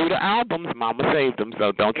 Go through the albums. Mama saved them,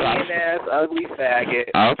 so don't try to... ass ugly faggot.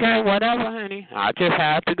 Okay, whatever, honey. I just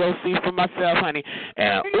have to go see for myself, honey.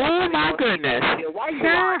 And, oh, my goodness. Why you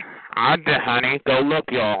lying? I did, honey. Go look,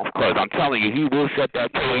 y'all, because I'm telling you, he will shut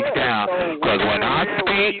that page down. Because when I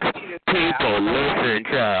speak, people listen,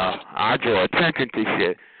 child. I draw attention to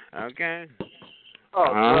shit. Okay? Oh,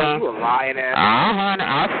 girl, you a lying ass. Honey,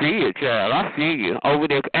 I see it, child. I see you over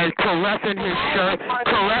there and caressing his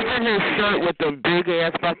shirt with them big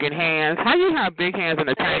ass fucking hands. How you have big hands and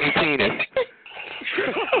a tiny penis?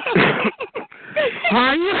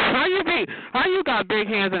 How you got big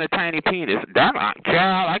hands and a tiny penis? That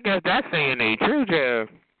child, I guess that's saying ain't true, child.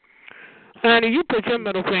 Honey, you put your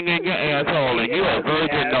middle finger in your asshole and you a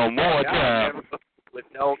virgin no more, child. With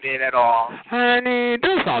no men at all. Honey,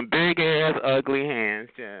 there's some big ass ugly hands,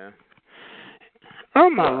 child. Oh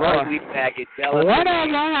my Lord. Ugly faggot, jealous. Whatever,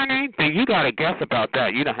 honey. You gotta guess about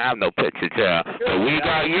that. You don't have no picture, child. So we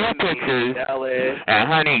got your pictures. And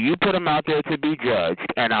honey, you put them out there to be judged,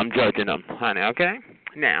 and I'm judging them, honey. Okay?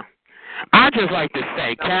 Now, I just like to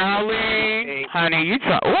say, Cali, honey, you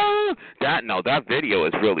try. Ooh, that video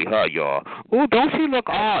is really her, y'all. Ooh, don't she look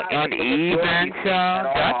all uneven, child?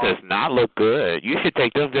 That does not look good. You should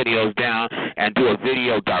take those videos down and do a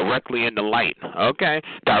video directly in the light, okay?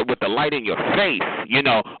 With the light in your face, you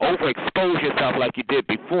know, overexpose yourself like you did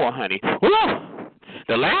before, honey. Ooh.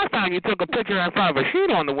 The last time you took a picture in front of a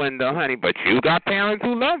sheet on the window, honey, but you got parents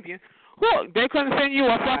who love you. Well, they couldn't send you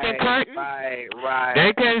a fucking curtain. Right.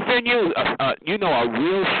 They couldn't send you, a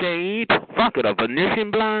real shade. Fuck it, a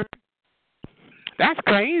Venetian blind. That's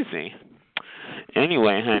crazy.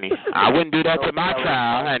 Anyway, honey, I wouldn't do that to my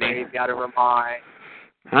child, honey. Gotta remind.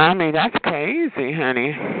 I mean, that's crazy,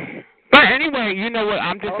 honey. But anyway, you know what?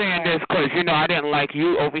 I'm just saying this because, I didn't like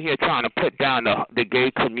you over here trying to put down the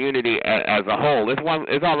gay community as a whole. It's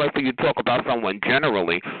all right for you to talk about someone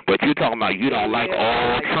generally, but you're talking about you don't like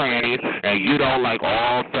all trannies and you don't like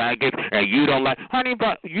all faggots and you don't like... Honey,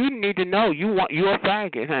 but you need to know you're a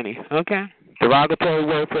faggot, honey, okay? Derogatory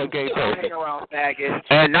word for a gay person.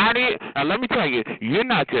 And let me tell you, you're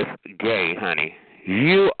not just gay, honey.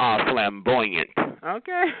 You are flamboyant.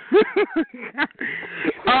 Okay?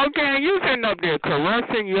 Okay, you sitting up there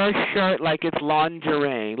caressing your shirt like it's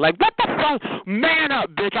lingerie. Like, what the fuck? Man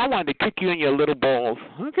up, bitch. I wanted to kick you in your little balls.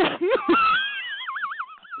 Okay?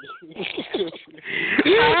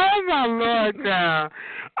 Oh, my Lord, child.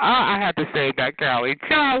 I have to say that, Callie.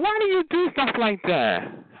 Child, why do you do stuff like that?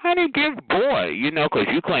 Honey, give boy, because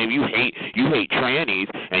you claim you hate trannies,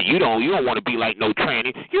 and you don't want to be like no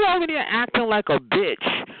tranny. You over there acting like a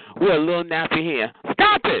bitch with a little nappy hair.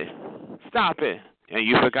 Stop it. And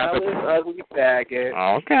you forgot the ugly faggot.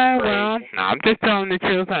 Okay, well, I'm just telling the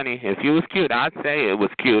truth, honey. If you was cute, I'd say it was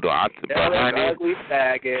cute. But honey, ugly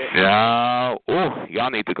faggot. Yeah. Oh, y'all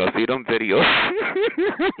need to go see them videos.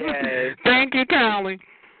 Yes. Thank you, Callie.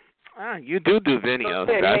 You do videos.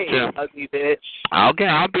 That's true. Ugly bitch. Okay,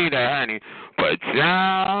 I'll be there, honey. But,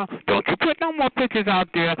 child, don't you put no more pictures out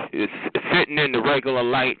there sitting in the regular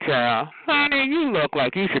light, child. Honey, you look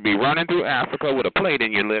like you should be running through Africa with a plate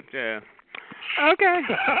in your lip, child. Okay.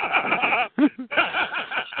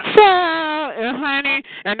 So, honey,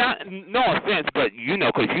 and no offense, but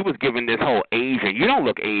because you was giving this whole Asian. You don't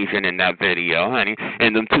look Asian in that video, honey.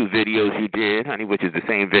 In them 2 videos you did, honey, which is the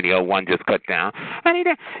same video, one just cut down. Honey,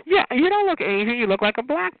 you don't look Asian. You look like a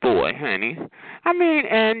black boy, honey. I mean,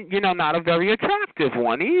 and, not a very attractive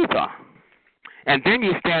one either. And then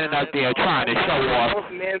you're standing up there trying to show off.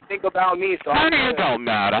 Most men think about me, so honey, it don't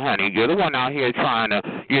matter, honey. You're the one out here trying to,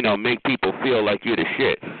 make people feel like you're the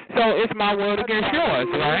shit. So it's my word against yours,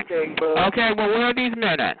 right? Okay, well, where are these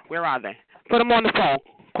men at? Where are they? Put them on the phone.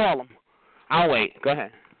 Call them. I'll wait. Go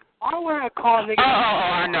ahead. I don't want to call niggas.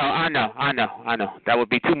 I know. That would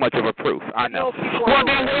be too much of a proof. I know. Well,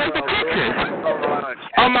 then where's the pictures?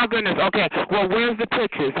 Oh, my goodness. Okay, well, where's the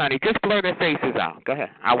pictures, honey? Just blur their faces out. Go ahead.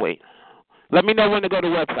 I'll wait. Let me know when to go to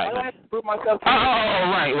the website. I have to prove myself.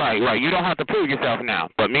 Right. You don't have to prove yourself now.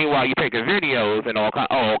 But meanwhile, you're taking videos and all kinds.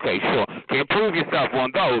 Oh, okay, sure. Can prove yourself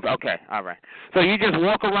on those. Okay, all right. So you just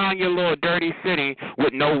walk around your little dirty city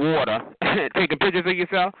with no water, taking pictures of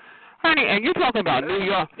yourself? Honey, and you're talking about New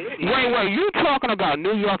York. Wait, you talking about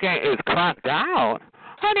New York is cracked out?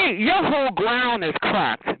 Honey, your whole ground is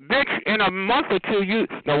cracked. Bitch, in a month or two,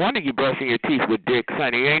 no wonder you brushing your teeth with dicks,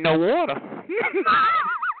 honey. Ain't no water.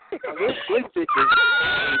 This bitch is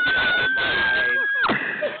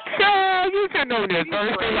you sitting over there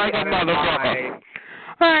thirsty like a motherfucker.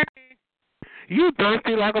 Hey, you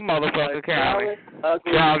thirsty like a motherfucker, Callie.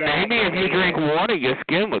 Child, maybe if you drink water, your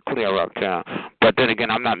skin would clear up, child. But then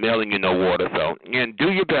again, I'm not mailing you no water, so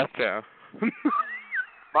do your best, child.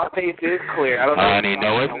 My face is clear. I don't know. Honey,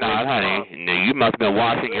 no, it's not, honey. No, you must have been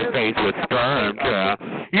washing your face with sperm, child.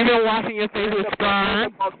 You been washing your face with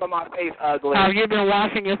sperm? My face ugly. Have you been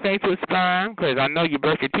washing your face with sperm? Because I know you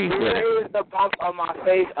brush your teeth with it. Where is the bump on my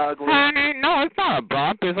face ugly? Honey, no, it's not a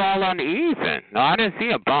bump. It's all uneven. No, I didn't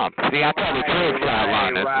see a bump. See, I told the truth,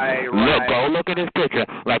 sideliners. Right. Look, go look at this picture.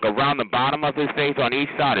 Like around the bottom of his face on each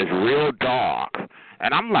side is real dark.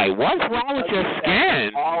 And I'm like, what's wrong with your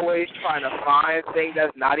skin? Always trying to find things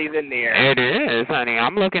that's not even there. It is, honey.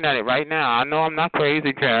 I'm looking at it right now. I know I'm not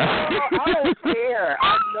crazy, child. No, I don't care.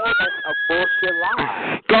 I know that's a bullshit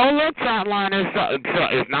lie. Go look, sideliners. So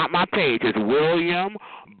it's not my page. It's William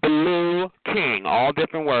Blue King. All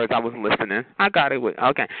different words. I was listening. I got it.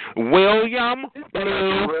 Okay. William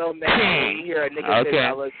Blue King. You hear a nigga say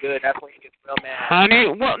I look good. That's when you get real mad. Honey,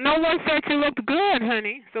 well, no one said you looked good,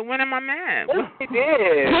 honey. So when am I mad? Yes, he did.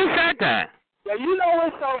 Who said that? Yeah, you know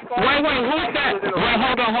what's so funny? Wait, who said? Wait,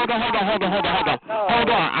 hold on. Hold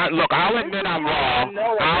on. Look, I'll admit I'm wrong.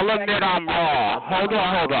 Hold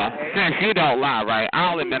on. Since you don't lie, right?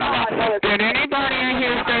 I'll admit I'm wrong. Did anybody in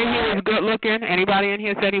here say he was good looking? Anybody in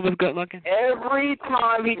here said he was good looking? Every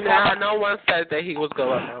time he talked. No one said that he was good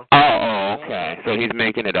looking. Oh, okay. So he's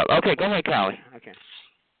making it up. Okay, go ahead, Callie. Okay.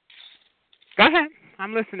 Go ahead.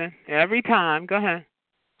 I'm listening. Every time. Go ahead.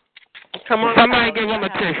 Come on. Somebody give him a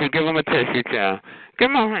tissue. Give him a tissue, child.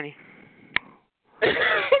 Come on, honey.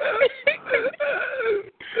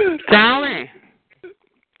 Callie.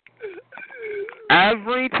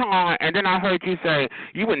 Every time. And then I heard you say,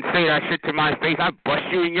 you wouldn't say that shit to my face. I'd bust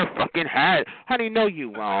you in your fucking head. Honey, no, you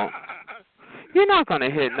won't. You're not going to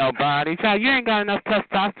hit nobody, child. You ain't got enough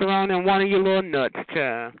testosterone in one of your little nuts,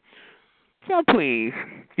 child. So please.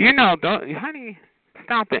 Honey.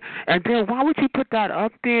 Stop it. And then why would you put that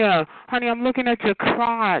up there? Honey, I'm looking at your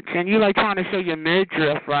crotch, and you like trying to show your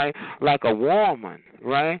midriff, right, like a woman,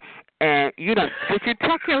 right? And did you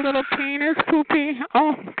tuck your little penis, poopy?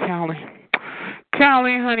 Oh, Callie,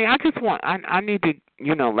 honey, I need to,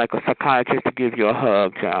 like a psychiatrist to give you a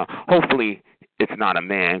hug, child. Hopefully it's not a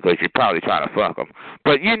man because you probably try to fuck him.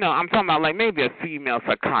 But, you know, I'm talking about like maybe a female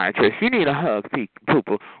psychiatrist. You need a hug,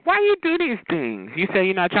 people. Why you do these things? You say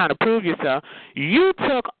you're not trying to prove yourself. You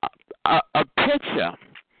took a picture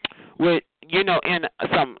with, you know, in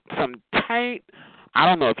some tight, I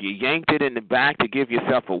don't know if you yanked it in the back to give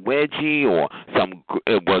yourself a wedgie or some,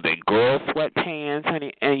 were they girl sweatpants,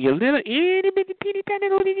 honey, and your little itty bitty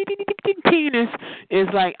penis is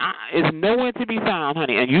like, is nowhere to be found,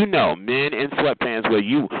 honey. And you know, men in sweatpants, when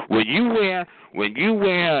you wear,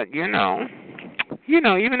 you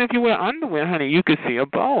know, even if you wear underwear, honey, you can see a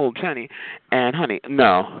bulge, honey. And, honey,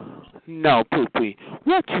 no, Poopy,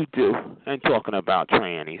 what you do and talking about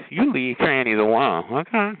trannies? You leave trannies alone,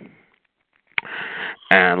 okay?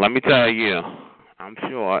 And let me tell you, I'm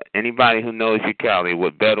sure anybody who knows you, Cali,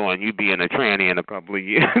 would bet on you being a tranny in a couple of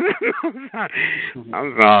years.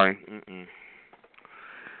 I'm sorry. Mm-mm.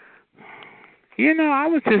 You know, I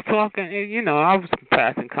was just talking, you know, I was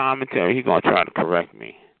passing commentary. He's going to try to correct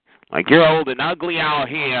me. Like, you're old and ugly out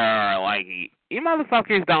here. Like, you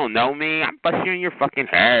motherfuckers don't know me. I'm busting you in your fucking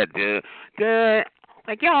head, dude.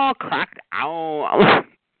 Like, you're all cracked out.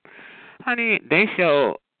 Honey, they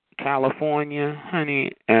show California,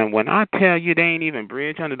 honey, and when I tell you they ain't even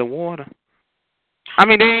bridge under the water. I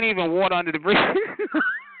mean, they ain't even water under the bridge.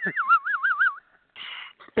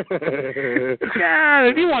 Yeah,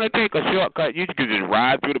 if you want to take a shortcut, you can just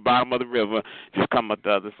ride through the bottom of the river, just come up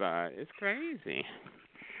the other side. It's crazy.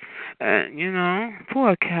 You know,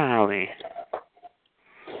 poor Cali.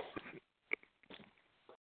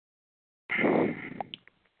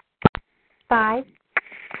 Five.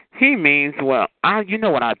 He means well. You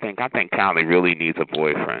know what I think? I think Cali really needs a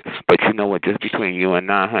boyfriend. But you know what? Just between you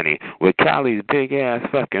and I, honey, with Cali's big ass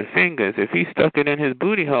fucking fingers, if he stuck it in his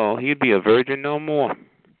booty hole, he'd be a virgin no more.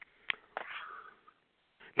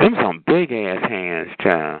 Them some big ass hands,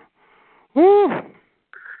 child. Woo.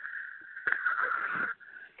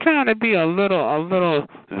 Trying to be a little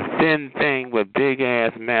thin thing with big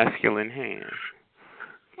ass masculine hands.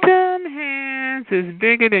 Them hands is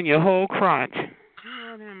bigger than your whole crotch.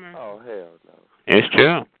 Oh hell no! It's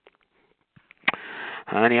true,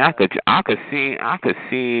 honey. I could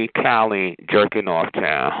see Cali jerking off,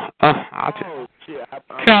 child.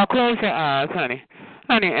 Child, close your eyes, honey,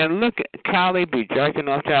 and look at Cali be jerking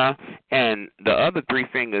off, child, and the other three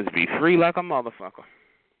fingers be free like a motherfucker.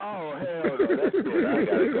 Oh hell no! That's good.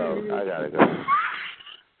 I gotta go.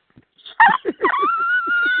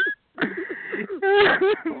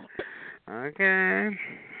 Okay.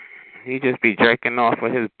 He just be jerking off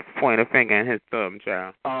with his pointer finger and his thumb,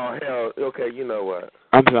 child. Oh, hell. Okay, you know what?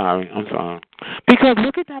 I'm sorry. Because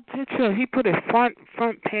look at that picture. He put it front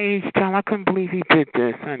page, child. I couldn't believe he did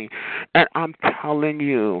this, honey. And I'm telling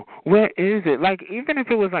you, where is it? Like, even if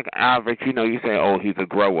it was like average, you know, you say, oh, he's a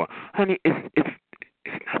grower. Honey, it's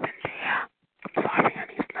nothing there. I'm sorry,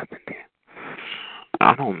 honey. It's nothing there.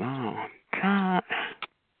 I don't know. Child.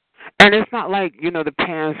 And it's not like, you know, the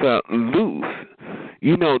pants are loose.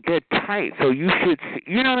 You know, they're tight, so you should see.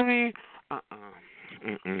 You know what I mean?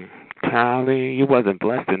 Cali, you wasn't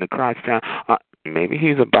blessed in the crotch, child. Maybe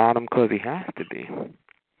he's a bottom because he has to be.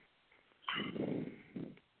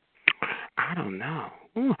 I don't know.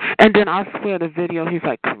 Ooh. And then I swear the video, he's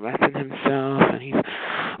like caressing himself, and he's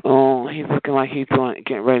looking like he's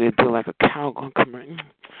getting ready to do like a cowgirl commercial.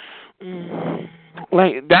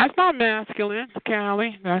 Like, that's not masculine,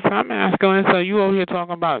 Cali. That's not masculine. So you over here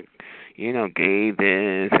talking about, you know, gay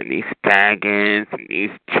this and these staggers and these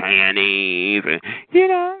trannies, and you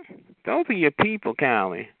know, those are your people,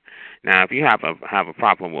 Cali. Now, if you have a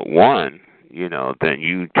problem with one, you know, then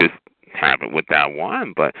you just have it with that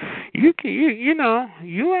one. But you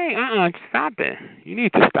ain't. Stop it. You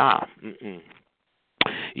need to stop.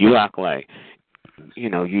 You act like, you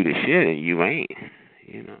know, you the shit, and you ain't.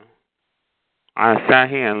 You know. I sat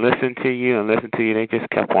here and listened to you. They just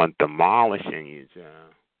kept on demolishing you, John.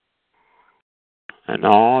 And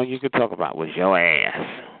all you could talk about was your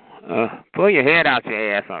ass. Pull your head out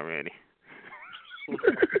your ass already.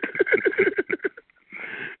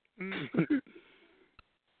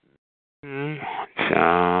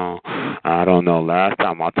 Child, I don't know. Last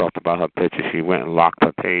time I talked about her picture, she went and locked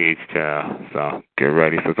her page, child. So get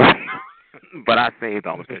ready for something. But I saved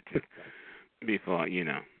all the pictures before, you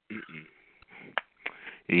know.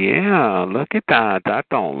 Yeah, look at that. That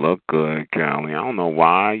don't look good, Kelly. I don't know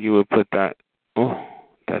why you would put that. Oh,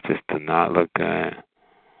 that just did not look good.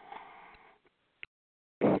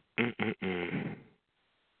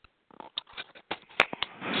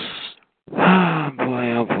 Oh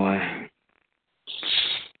boy.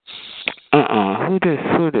 Who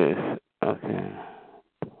this? Okay.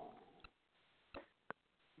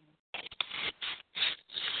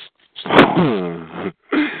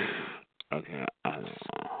 Okay, I don't know.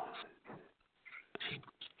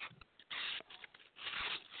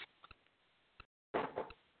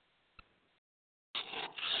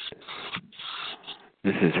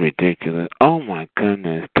 This is ridiculous. Oh my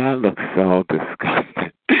goodness, that looks so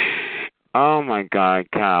disgusting. Oh my God,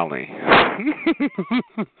 Cali.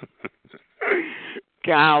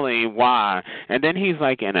 Golly, why? And then he's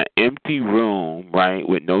like in an empty room, right,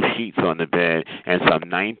 with no sheets on the bed and some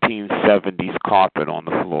 1970s carpet on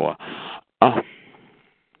the floor. Oh,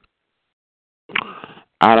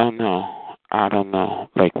 I don't know. I don't know,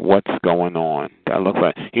 like what's going on. That looks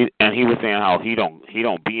like he was saying how he don't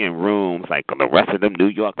be in rooms like the rest of them New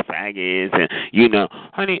York faggots, and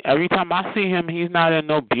honey, every time I see him, he's not in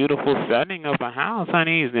no beautiful setting of a house,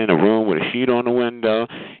 honey. He's in a room with a sheet on the window.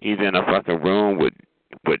 He's in a fucking room with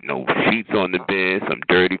no sheets on the bed, some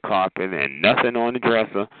dirty carpet, and nothing on the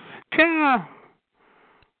dresser. Child,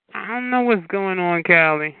 I don't know what's going on,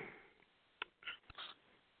 Callie.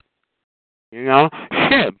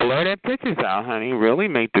 Shit, blur their pictures out, honey. Really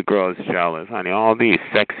make the girls jealous, honey. All these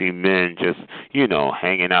sexy men just,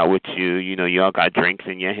 hanging out with you. Y'all got drinks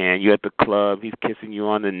in your hand. You at the club. He's kissing you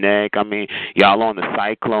on the neck. I mean, y'all on the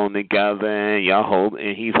cyclone together,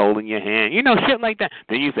 and he's holding your hand. Shit like that.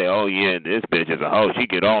 Then you say, oh, yeah, this bitch is a hoe. She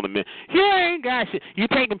get all the men. You ain't got shit. You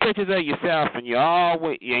taking pictures of yourself, and you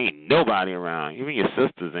ain't nobody around. Even your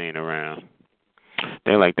sisters ain't around.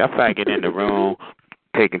 They're like, that faggot in the room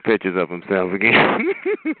taking pictures of himself again.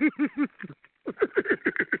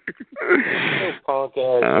 Punk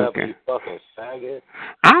ass up, you fucking faggot.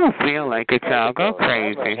 I don't feel like it, child. Go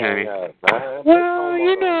crazy, honey. Well,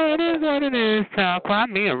 it is what it is, child. Cry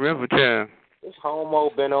me a river, child. This homo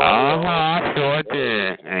been on. I sure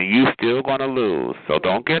did. And you still gonna lose. So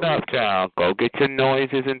don't get up, child. Go get your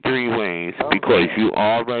noises in 3 ways because you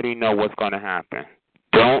already know what's gonna happen.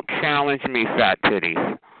 Don't challenge me, fat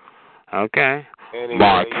titties. Okay? Anyway,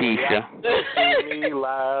 Markeisha. See me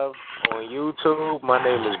live on YouTube. My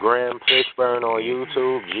name is Graham Fishburne on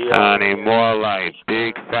YouTube. Honey, more like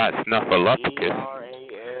Big Fat Snuffleupagus.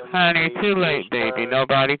 Honey, too late, baby.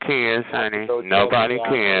 Nobody cares, honey. Nobody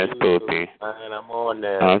cares, Poopy. And I'm on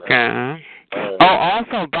there. Okay. Oh,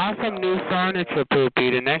 also, buy some new furniture,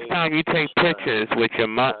 Poopy. The next time you take pictures with your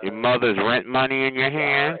mother's rent money in your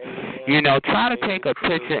hand, try to take a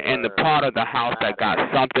picture in the part of the house that got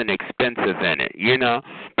something expensive in it,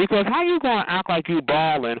 Because how you going to act like you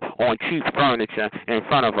balling on cheap furniture in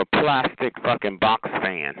front of a plastic fucking box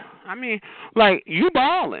fan? I mean, like, you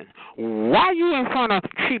balling. Why you in front of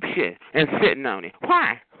cheap shit and sitting on it?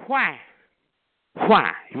 Why?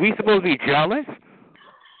 We supposed to be jealous?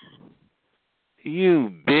 You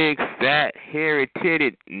big, fat,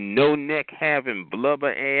 hairy-titted, no-neck-having,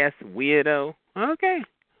 blubber-ass weirdo. Okay.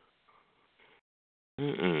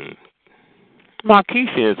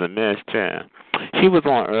 Markeisha is a mess, child. She was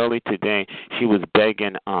on early today. She was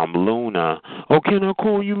begging Luna. Oh, can I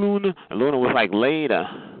call you, Luna? And Luna was like, later.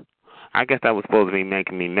 I guess that was supposed to be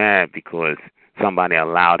making me mad because somebody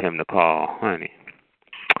allowed him to call, honey.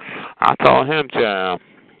 I told him, child,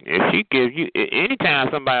 if she gives you, anytime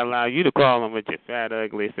somebody allows you to call him with your fat,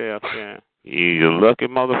 ugly self, child, you lucky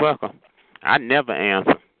motherfucker. I never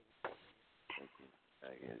answer.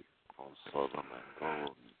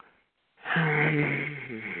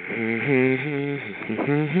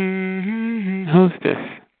 Who's this?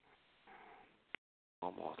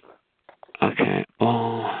 Okay.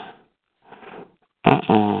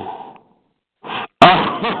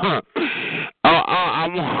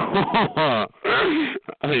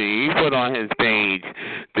 He put on his page,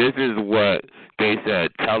 this is what they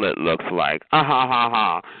said tell it looks like.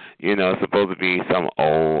 Supposed to be some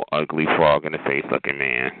old, ugly frog in the face looking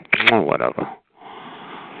man. Or whatever.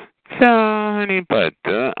 So, honey, but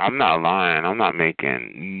I'm not lying. I'm not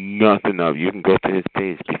making nothing up. You can go to his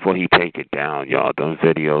page before he take it down, y'all. Those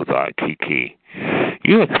videos are key.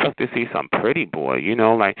 You expect to see some pretty boy,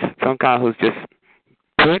 like some guy who's just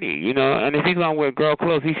pretty, and if he's gonna wear girl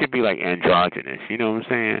clothes, he should be like androgynous, you know what I'm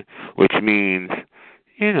saying? Which means,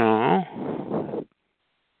 oh,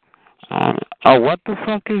 what the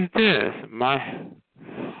fuck is this?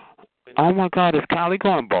 Oh my God, is Callie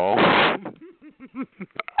going bald?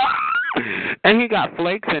 And he got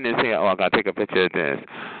flakes in his hair. Oh, I gotta take a picture of this.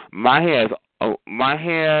 My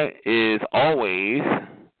hair is always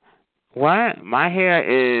what? My hair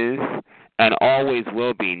is and always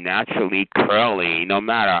will be naturally curly, no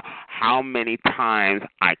matter how many times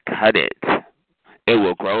I cut it. It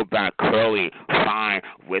will grow back curly, fine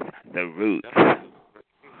with the roots.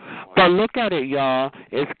 But look at it, y'all.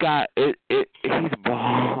 It's got he's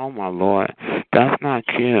bald. Oh my Lord, that's not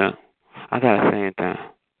cute. I gotta say that.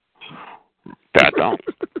 That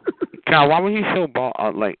Child, why would he show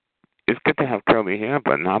bald? Like, it's good to have curly hair,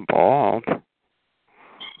 but not bald.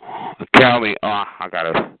 Callie, I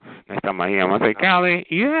gotta. Next time I hear him, I say, Callie,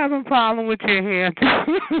 you have a problem with your hair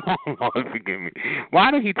too? Lord, forgive me.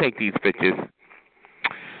 Why did he take these pictures?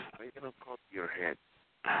 Why you gonna cut your head?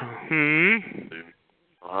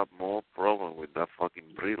 I'll have more problem with that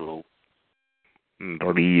fucking Brillo.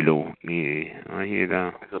 Brillo, yeah, I hear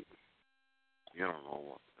that. You don't know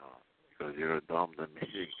what, because you're dumb than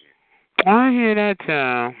me. I hear that,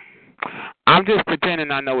 child. I'm just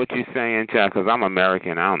pretending I know what you're saying, child, because I'm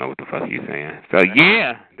American. I don't know what the fuck you're saying. So,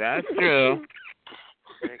 yeah, that's true.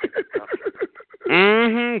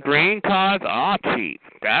 Green cards are cheap.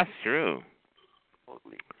 That's true.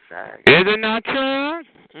 Is it not true?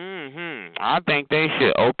 I think they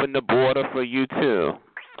should open the border for you, too.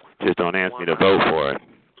 Just don't ask me to vote for it.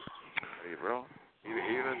 Hey, bro.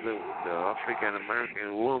 Even the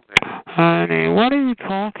African-American woman. Honey, what are you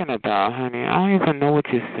talking about, honey? I don't even know what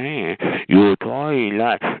you're saying. You're talking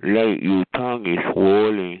like your tongue is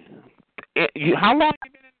swollen. How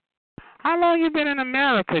long you been in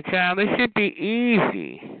America, child? It should be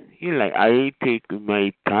easy. You're like, I take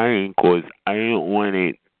my time because I don't want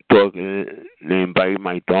to talk and bite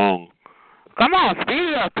my tongue. Come on, speed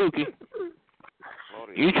it up, Pookie.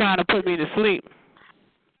 You trying to put me to sleep?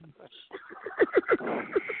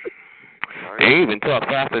 They even talk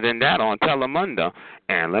faster than that on Telemundo.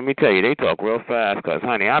 And let me tell you, they talk real fast because,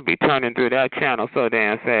 honey, I be turning through that channel so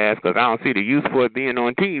damn fast because I don't see the use for it being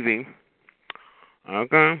on TV.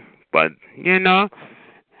 Okay? But, you know,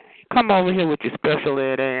 come over here with your special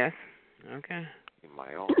ed ass. Okay? In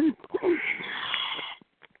my own.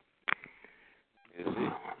 Is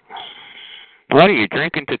it? What are you,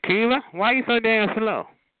 drinking tequila? Why are you so damn slow?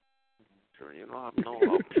 Sure, you know, I'm no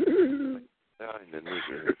in the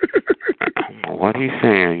nigger. What he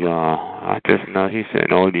saying, y'all? I just know he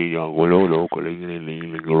said, all these y'all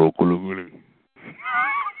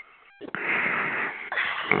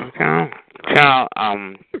okay. Child,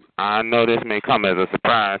 I know this may come as a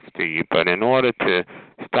surprise to you, but in order to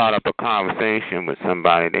start up a conversation with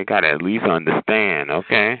somebody, they got to at least understand,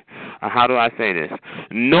 okay? How do I say this?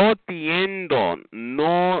 No entiendo,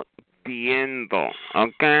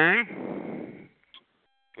 okay?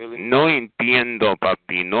 No entiendo,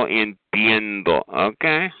 papi, no entiendo,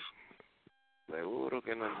 okay? Seguro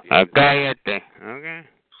que no entiendo. Cállate, okay?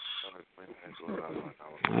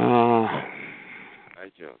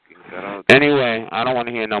 Anyway, I don't want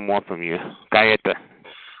to hear no more from you. Cállate.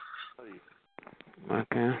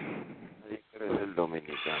 Okay.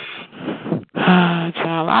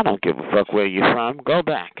 Child, I don't give a fuck where you're from. Go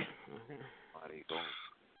back.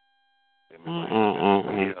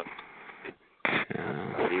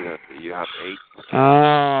 You have 8.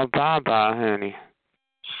 Oh, bye-bye, honey.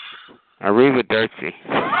 Arrivederci.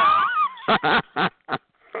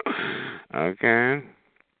 Okay.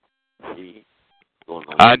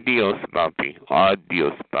 Adios, papi.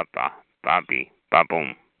 Adios, papa. Papi.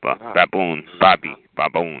 Baboon. Baboon. Papi.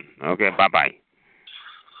 Baboon. Okay, bye-bye.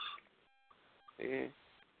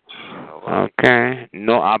 Okay.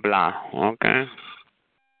 No habla. Okay.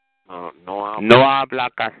 No habla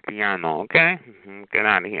castellano. Okay. Get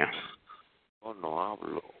out of here. No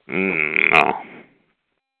hablo. No.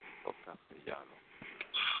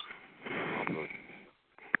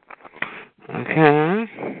 Okay.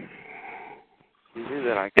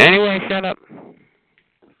 Anyway, shut up.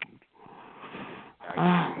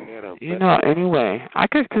 You know, anyway, I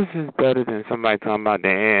guess this is better than somebody talking about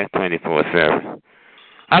their ass 24/7.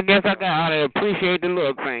 I guess I got to appreciate the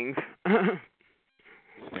little things.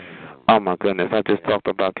 Oh, my goodness, I just talked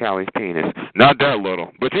about Callie's penis. Not that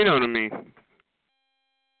little, but you know what I mean.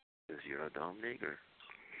 Because you're a dumb nigger.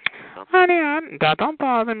 Honey, that don't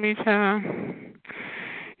bother me, child.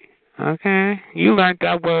 Okay? You learned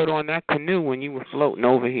that word on that canoe when you were floating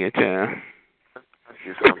over here, child.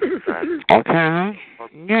 Okay?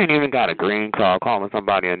 You ain't even got a green card calling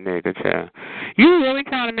somebody a nigger, child. You really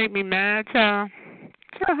trying to make me mad, child?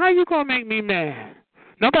 Child, how you gonna make me mad?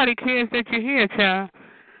 Nobody cares that you're here, child.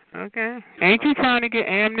 Okay? Ain't you trying to get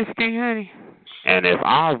amnesty, honey? And if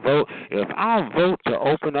I vote to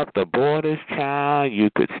open up the borders, child, you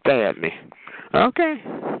could stab me. Okay?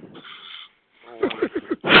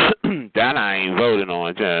 That I ain't voting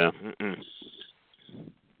on, child.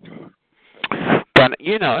 But,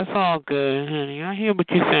 you know, it's all good, honey. I hear what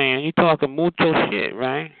you're saying. You're talking mucho shit,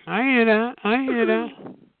 right? I hear that.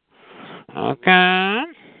 Okay?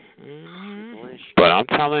 But I'm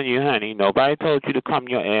telling you, honey, nobody told you to come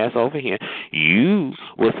your ass over here. You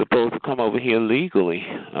were supposed to come over here legally,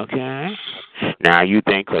 okay? Now you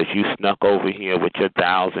think because you snuck over here with your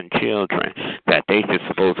 1,000 children that they just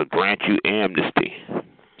supposed to grant you amnesty.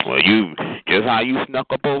 Well, you, just how you snuck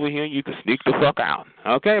up over here, you can sneak the fuck out.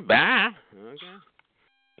 Okay, bye.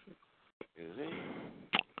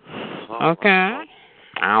 Okay.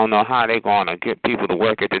 I don't know how they're going to get people to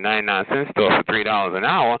work at the 99-cent store for $3 an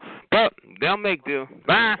hour, but they'll make do.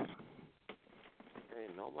 Bye. Hey,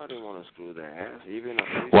 nobody want to screw their ass, even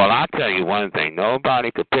if well, I'll tell you one thing.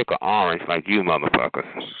 Nobody could pick an orange like you motherfuckers.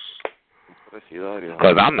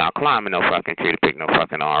 Because I'm not climbing no fucking tree to pick no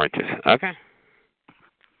fucking oranges. Okay?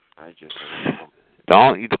 I just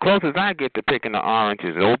don't. The closest I get to picking the orange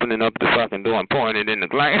is opening up the fucking door and pouring it in the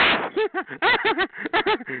glass.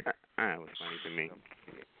 That was funny to me.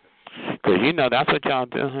 Because you know that's what y'all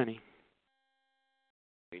do, honey.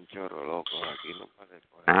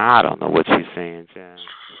 I don't know what she's saying, John.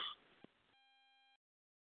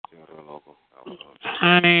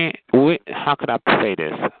 Honey, how could I say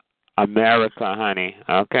this? America, honey.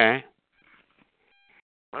 Okay?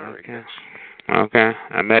 America. Okay.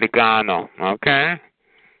 Americano. Okay?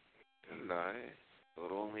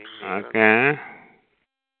 Okay.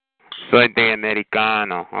 Soy de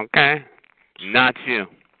americano. Okay? Not you.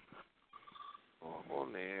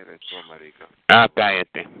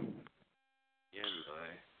 Cállate.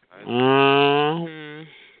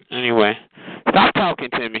 Anyway, stop talking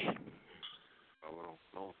to me.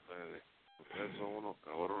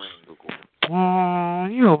 Oh,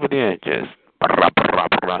 you over there just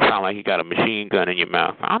sound like you got a machine gun in your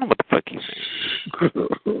mouth. I don't know what the fuck you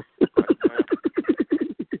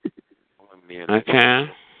saying.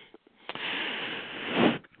 Okay.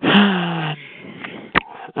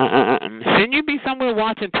 Shouldn't you be somewhere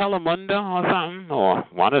watching Telemundo or something? Or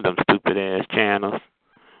one of them stupid ass channels.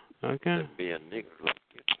 Okay. Be a nigga.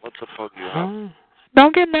 What the fuck you have?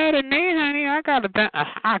 Don't get mad at me, honey. I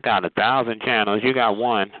got 1,000 channels. You got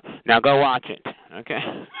one. Now go watch it. Okay.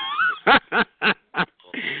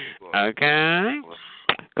 Okay.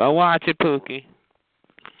 Go watch it, Pookie.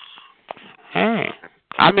 Hey.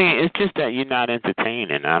 I mean, it's just that you're not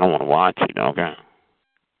entertaining. I don't want to watch it, okay?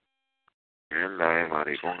 Hey,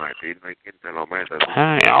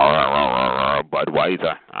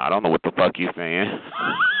 Budweiser. I don't know what the fuck you're saying.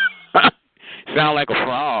 Sound like a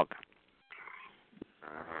frog.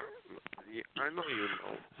 I know you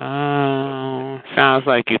know. Oh, sounds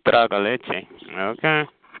like you traga leche. Okay.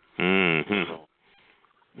 Mm-hmm.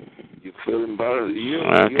 You feel embarrassed?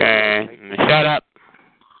 Okay. Shut up.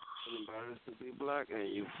 Embarrassed to be black, and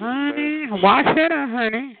you feel honey, why should I,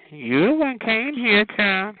 honey? You the one came here,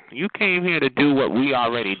 child. You came here to do what we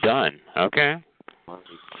already done, okay?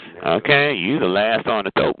 Okay, you the last on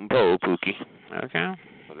the totem pole, Pookie. Okay?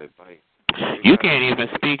 You can't even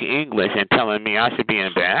speak English and telling me I should be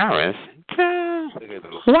embarrassed. Child,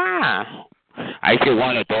 why? I should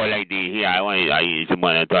want to talk like this here. I should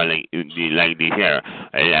want to talk like this here.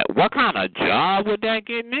 What kind of job would that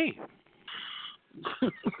get me?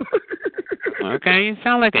 Okay, you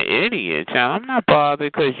sound like an idiot, child. I'm not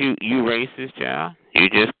bothered because you racist, child. You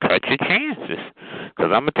just cut your chances.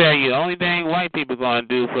 Because I'm going to tell you, the only thing white people going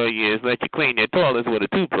to do for you is let you clean your toilets with a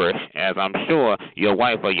toothbrush, as I'm sure your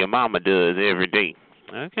wife or your mama does every day.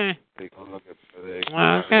 Okay.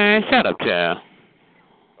 Okay, shut up, child.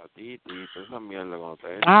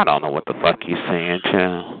 I don't know what the fuck you're saying,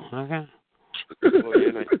 child. Okay.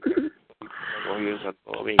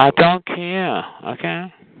 I don't care,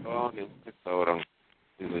 okay?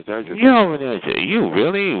 You over there, you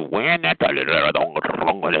really wearing that? I don't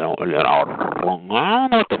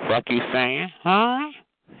know what the fuck you saying, huh?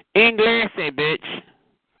 English, bitch.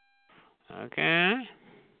 Okay.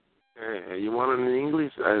 Hey, you want it in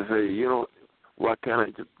English? I say, you know, what can I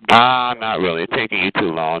do? Not really. It's taking you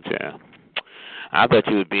too long, child. I thought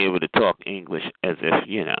you would be able to talk English as if,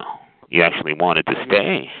 you know, you actually wanted to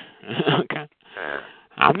stay. Okay.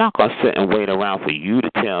 I'm not going to sit and wait around for you to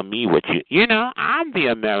tell me what you know, I'm the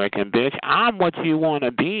American bitch. I'm what you want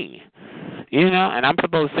to be. You know, and I'm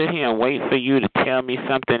supposed to sit here and wait for you to tell me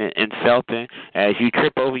something insulting as you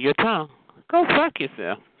trip over your tongue. Go fuck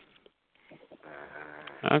yourself.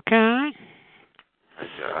 Okay?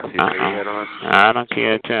 I don't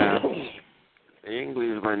care, child.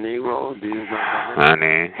 English, my Negro.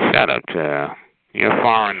 Honey, shut up, child. You're a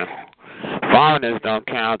foreigner. Foreigners don't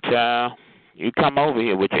count, child. You come over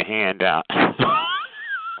here with your hand out.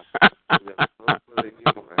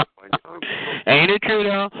 Ain't it true,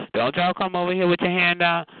 though? Don't y'all come over here with your hand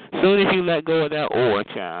out? Soon as you let go of that oar,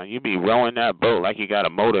 child, you be rowing that boat like you got a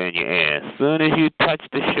motor in your ass. Soon as you touch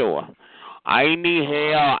the shore, I need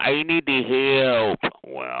help. I need the help.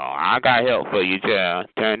 Well, I got help for you, child.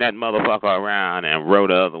 Turn that motherfucker around and row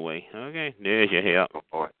the other way. Okay, there's your help.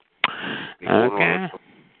 Okay. I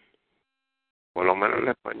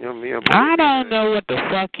don't know what the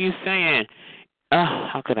fuck you saying.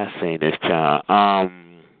 How could I say this, child?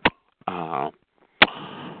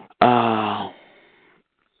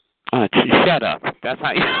 Shut up. That's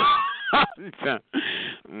how you.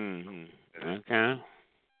 Okay.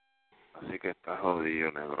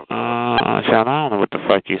 Child, I don't know what the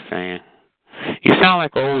fuck you saying. You sound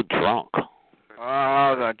like an old drunk.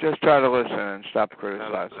 Just try to listen and stop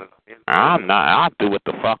criticizing. I'm not. I'll do what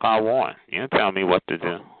the fuck I want. You tell me what to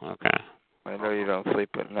do. Okay. I know you don't sleep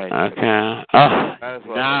at night. Okay.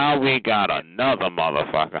 Now we got another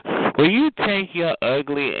motherfucker. Will you take your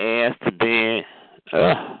ugly ass to bed?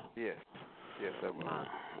 Yes, I will.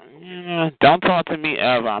 Yeah, don't talk to me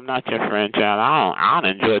ever. I'm not your friend, child. I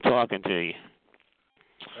don't enjoy talking to you.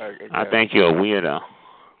 I think you're a weirdo.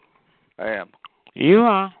 I am. You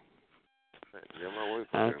are.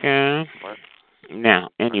 Okay. Now,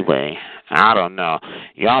 anyway, I don't know.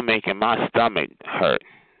 Y'all making my stomach hurt.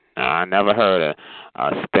 I never heard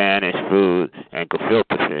of Spanish food and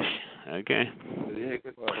gefilte fish. Okay.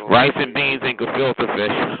 Rice and beans and gefilte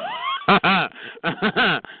fish.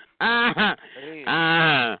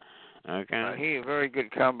 Okay. He a very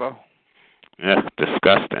good combo. That's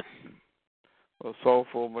disgusting. A soul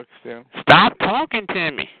food mixed in. Stop talking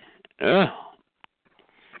to me. Ugh.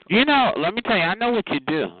 You know, let me tell you, I know what you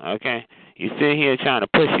do, okay? You sit here trying to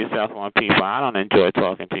push yourself on people. I don't enjoy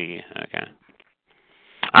talking to you, okay?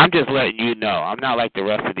 I'm just letting you know. I'm not like the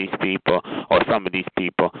rest of these people or some of these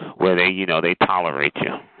people where they, they tolerate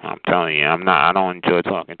you. I'm telling you, I don't enjoy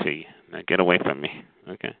talking to you. Now get away from me,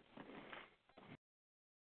 okay?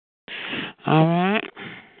 All right.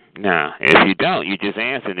 Now, if you don't, you just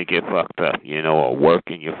answer to get fucked up, or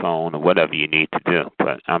working your phone or whatever you need to do.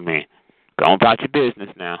 But, go about your business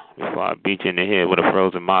now before I beat you in the head with a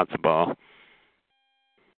frozen matzo ball.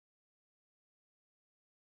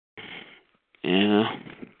 Yeah.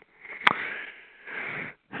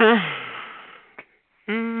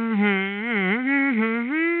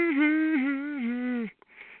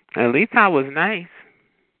 At least I was nice.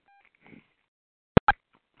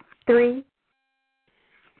 3.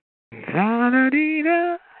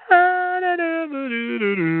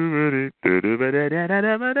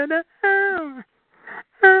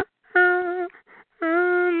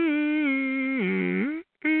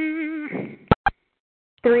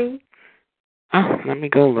 3. Let me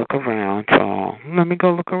go look around,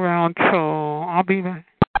 y'all. I'll be back.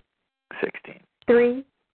 16. 3.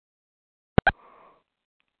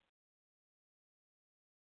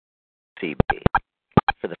 CB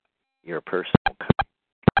for your personal code.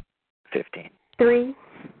 15. 3.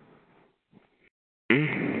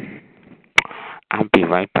 I'll be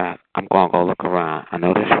right back. I'm going to go look around. I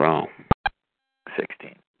know this room.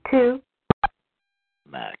 16. 2.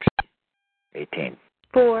 Max. 18.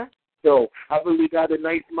 4. Yo, I really got a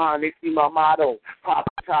nice mind. They see my motto. Pop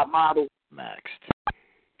top model. Maxed.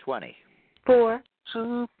 20. 4.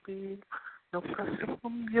 To be no pressure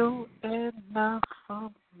from you and not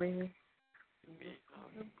from me.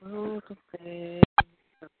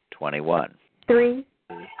 21. 3.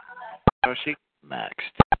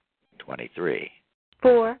 Maxed. 23.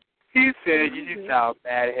 4. He said you just sound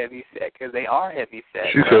bad heavy set because they are heavy set.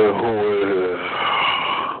 She said,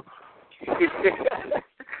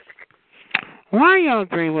 Why y'all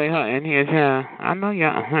three-way her in here, child? I know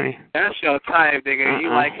y'all, honey. That's your time, nigga. You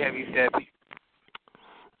like heavy set people.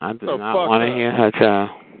 I do not want to hear her, child.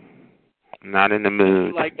 I'm not in the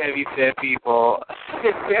mood. You like heavy set people.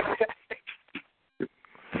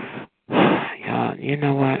 Y'all, you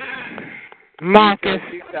know what? Marcus,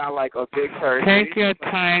 you sound like a big person. take your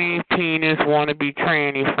tiny penis wannabe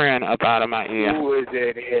tranny friend up out of my ear. Who is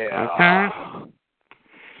it here? Okay?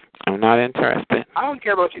 I'm not interested. I don't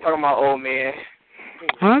care about you talking about old man.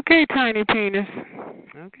 Okay, tiny penis.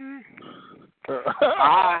 Okay.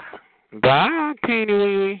 Bye, teeny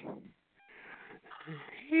wee wee.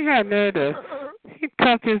 He had nerve to, he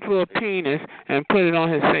tucked his little penis and put it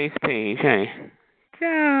on his face page, hey?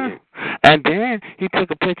 Yeah. And then he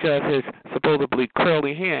took a picture of his supposedly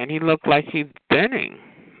curly hair, and he looked like he's bending.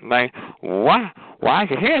 Like, why is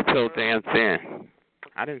your hair so damn thin?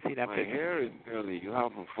 I didn't see that picture. My hair is curly. You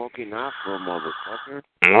have a fucking afro, motherfucker.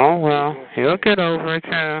 Oh, well, he'll get over it,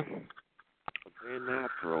 child. An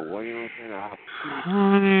afro. What you saying?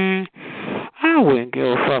 Honey, I wouldn't give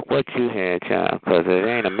a fuck what you had, child, because it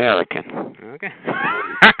ain't American. Okay?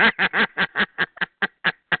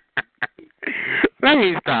 Let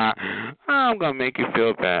me stop. I'm going to make you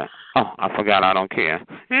feel bad. Oh, I forgot I don't care.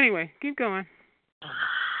 Anyway, keep going.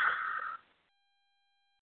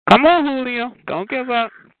 Come on, Julio. Don't give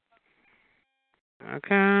up.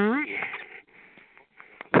 Okay.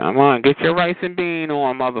 Come on, get your rice and bean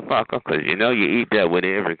on, motherfucker, because you know you eat that with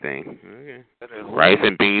everything. Okay. Rice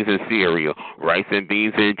and beans and cereal. Rice and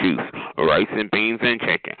beans and juice. Rice and beans and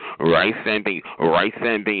chicken. Rice and beans. Rice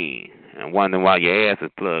and beans. And wondering why your ass is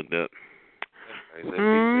plugged up.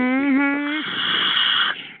 Mm-hmm.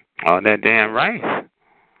 All that damn rice.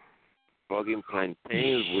 Fucking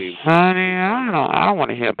plantains with. Honey, I don't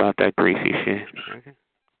want to hear about that greasy shit. Okay.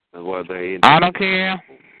 That's what they eat. I don't care.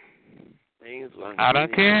 I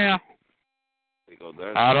don't care.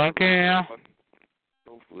 I don't care.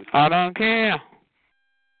 I don't care.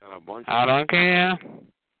 I don't care.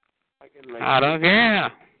 I don't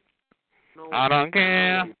care. I don't care. I don't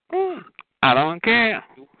care.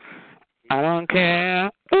 I don't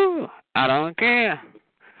care. Ooh, I don't care.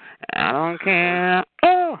 I don't care.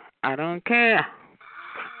 Oh, I don't care.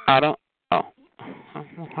 I don't. Oh. I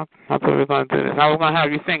thought we were going to do this. I was going to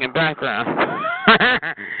have you sing in background.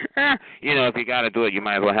 You know, if you got to do it, you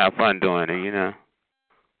might as well have fun doing it, you know.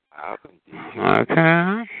 Okay.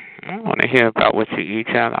 I don't want to hear about what you eat,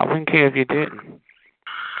 child. I wouldn't care if you didn't.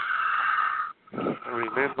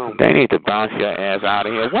 They need to bounce your ass out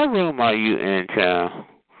of here. What room are you in, child?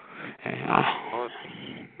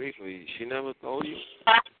 Briefly, she never told you?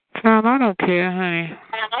 Child, I don't care, honey.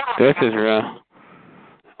 This is real.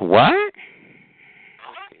 What?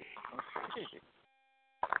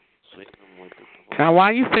 Child, why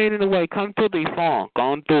are you fading away? Come to the phone.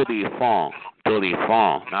 Come to the phone. To the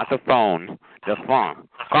phone. Not the phone. The phone.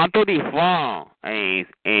 Come to the phone. Hey,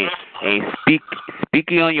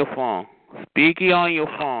 speaky on your phone. Speaky on your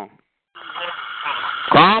phone.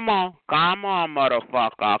 Come on,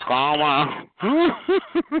 motherfucker. Come on.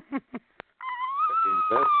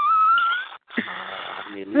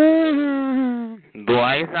 Do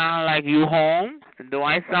I sound like you home? Do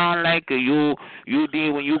I sound like you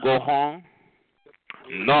did when you go home?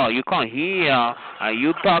 No, you can't hear.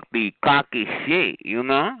 You talk the cocky shit, you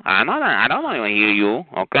know? I know that. I don't even hear you,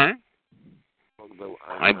 okay?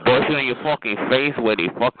 I bust you in your fucking face with a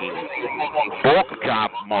fucking pork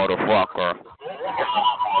chop, motherfucker.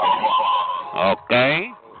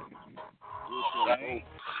 Okay?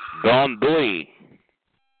 Don't do it.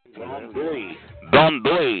 Don't do it. Don't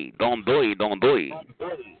do it. Don't do it. Don't do it.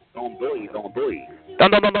 Don't do it. Don't do it.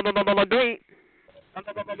 Don't do it.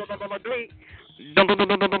 Don't do it.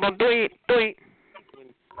 Don't do it. Do it.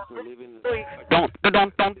 Don't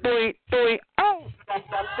do it. Do it. Oh. Don't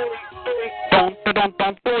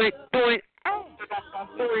do it. Do it. Oh.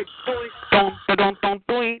 Don't do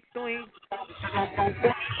it. Do it.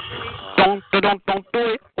 Don't do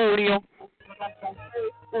it. Audio.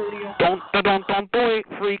 Don't do it,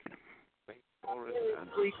 freak.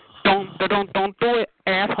 Don't do it,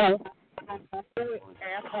 asshole. Don't do it,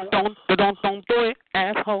 asshole. Don't do it,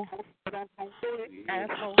 asshole.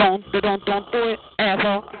 Don't do it,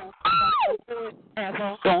 asshole. Don't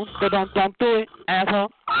do it,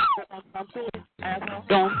 asshole.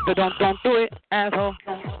 Don't do it, asshole.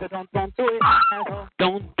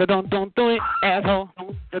 Don't do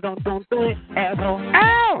it, asshole.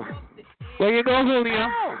 Ow! Where you go, Julio?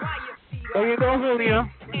 Where you go, Julio?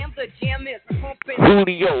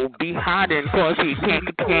 Julio be hiding because he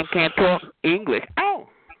can't talk English. Oh.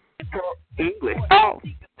 English. Oh.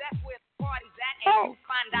 Oh.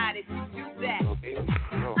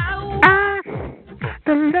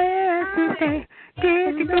 The last to say,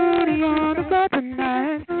 get your booty on the floor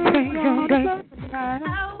tonight. Change your day.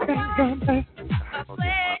 Change your day.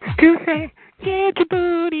 To say, get your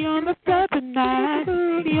booty on the floor tonight.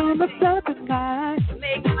 Booty on the floor tonight.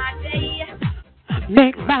 Make my day.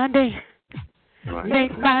 Make my day.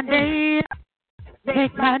 Make my day.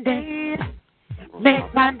 Make my day.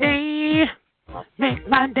 Make my day. Make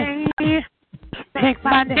my day. Make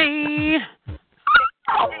my day.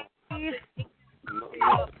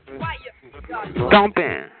 Dump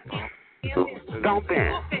in. Dump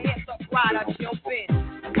in.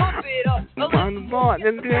 On the board,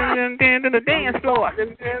 then to the dance floor. Then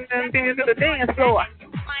to the dance floor.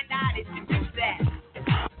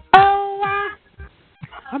 Oh,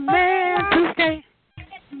 a man to stay.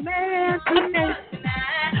 Man to stay.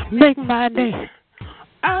 Make my day.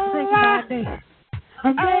 Oh, make my day.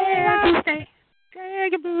 A man to stay.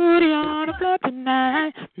 Take your booty on the floor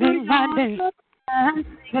tonight. Make my day.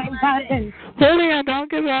 Make my day. Julia, don't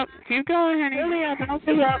give up. Keep going, honey. Julia, don't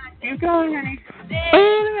give up. Keep going, honey.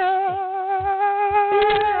 Julia.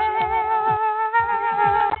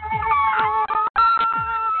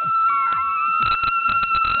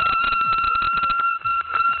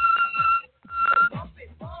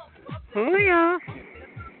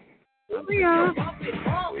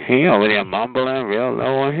 He over there mumbling real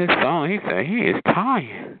low on his phone. He said he is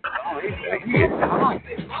tired.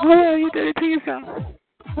 Oh, you did it to yourself.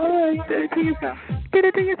 Oh, you did it to yourself. Did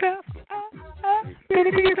it to yourself. Did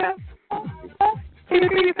it to yourself. Did it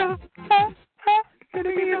to yourself. Did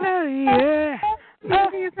it to yourself. Yeah. Did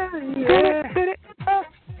it to yourself. Yeah. Did it.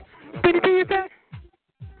 Did it to yourself.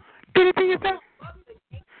 Did it to yourself.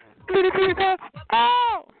 Did it to yourself.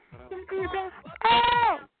 Oh. Did it to yourself.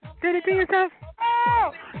 Oh. Did it to yourself.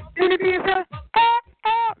 Oh. Did it to yourself.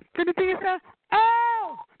 Oh. Did it to yourself.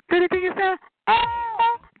 Oh. Did it to yourself.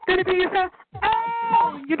 Oh. Did it to yourself.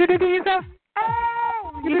 Oh. You did it to yourself.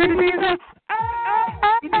 Oh. You did it to yourself. Oh.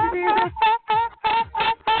 You did it to yourself.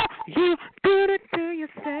 You did it to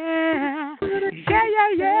yourself. Yeah, yeah,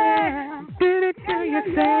 yeah. Did it to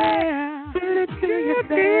yourself. Did it to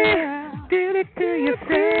yourself. Did it to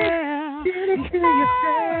yourself. Did it to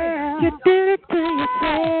yourself. You did it to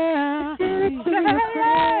yourself. Did it to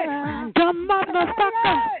yourself. Dumb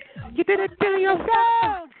motherfucker. You did it to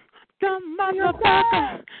yourself. Dumb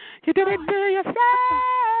motherfucker. You did it to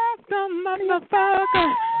yourself. Dumb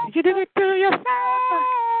motherfucker. You did it to yourself.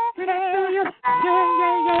 Yeah, yeah,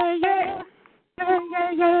 yeah, yeah.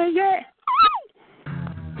 Yeah, yeah, yeah.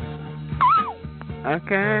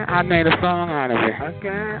 Okay, I made a song out of it.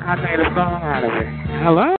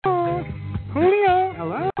 Hello? Julio?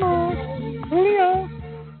 Hello? Julio?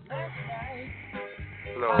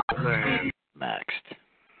 Hello, man. Maxed.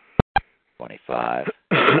 25.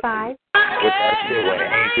 5. With that shit with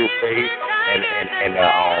Angel Face and 30 and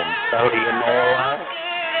all that.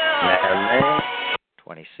 Man.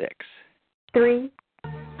 26. 3.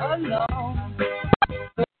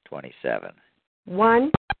 27.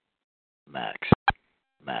 1.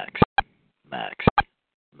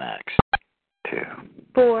 Max. 2.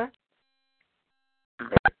 4.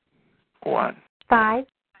 1. 5.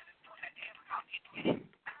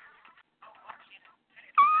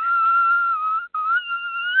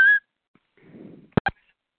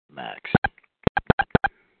 Max.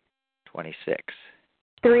 26.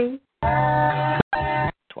 3.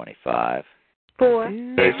 25. 4. I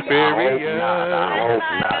hope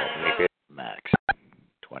not, nigga. Max.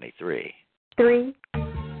 23. 3.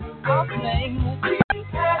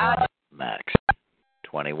 Max.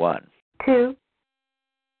 21. 2.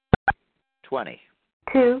 20.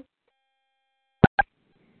 2.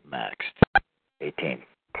 Maxed. 18.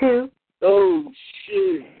 2. Oh,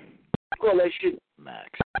 shit. Call that shit. Max.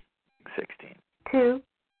 16. 2.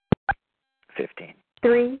 15.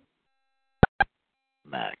 3.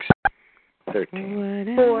 Max.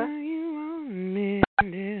 13. 4.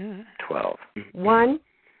 12. 1.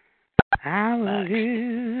 I will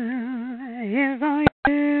do if I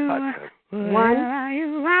you. 1.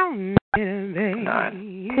 You want me to be.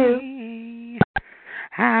 9. 2.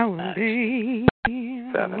 I will be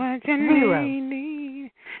 7. what you 0.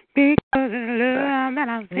 need because of the love that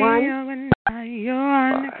I feel 1. when you're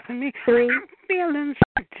 5. next to me. 3. I'm feeling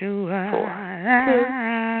such a 4.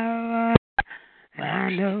 and I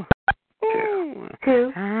know. 2.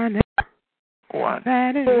 2. I know 1.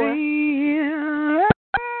 that is 4. real.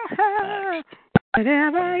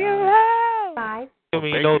 Whatever you want. 5. I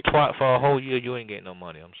mean, you know, for a whole year you ain't getting no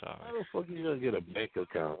money. I'm sorry. How the fuck you gonna get a bank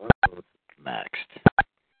account? Maxed.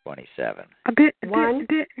 27. I didn't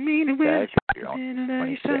mean to That's wish. your own.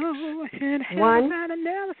 26. 1.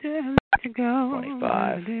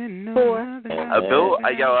 25. 4.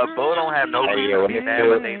 Bo don't have no Hey,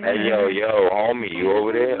 yo, homie, you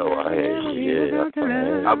over there? Oh, yeah.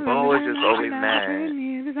 Bo is just always mad.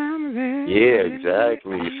 Yeah,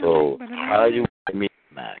 exactly. So, how you mean?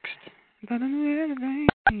 Maxed. 23.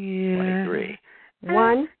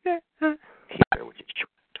 1. Here, which is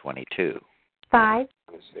 22. 5.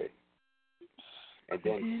 And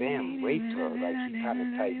then Sam raped her, like she kind of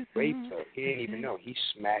tight raped her. He didn't even know. He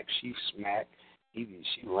smacked, she smacked. She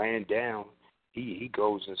ran down. He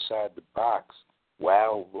goes inside the box.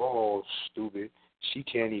 Wow, raw, stupid. She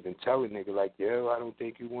can't even tell a nigga like, yo, I don't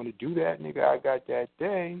think you want to do that, nigga. I got that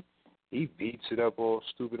thing. He beats it up all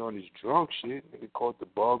stupid on his drunk shit. Nigga called the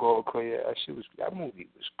bug all clear. That movie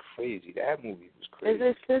was crazy. Is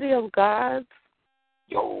it City of Gods?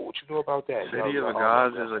 Yo, what you know about that? City of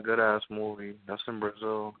Gods is a good ass movie. That's in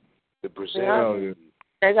Brazil. The Brazil. Yeah.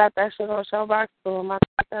 They got that shit on Showbox, so am I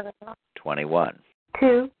 21.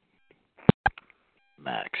 2.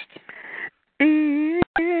 Maxed.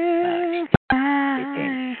 Maxed.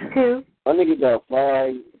 18. 2. My nigga got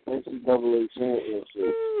 5 NCAA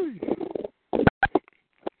championships.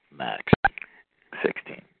 Maxed.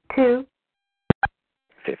 16. 2.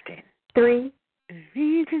 15. 3.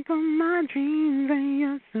 reaching for my dreams, and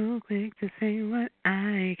you're so quick to say what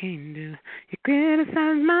I can do. You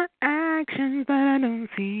criticize my actions, but I don't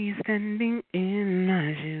see you standing in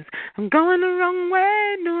my shoes. I'm going the wrong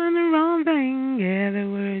way, doing the wrong thing. Yeah, the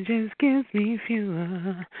word just gives me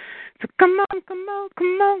fuel. So come on, come on,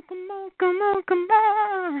 come on, come on, come on, come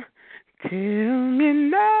on. Tell me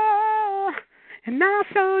no, and I'll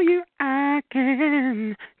show you I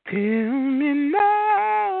can. Tell me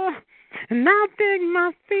no, and I'll dig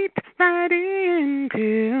my feet right in. Tell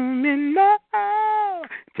me no,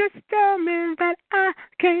 just tell me that I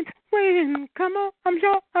can't win. Come on, I'm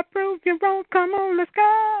sure I'll prove you wrong. Come on, let's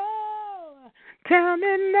go. Tell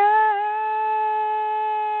me no.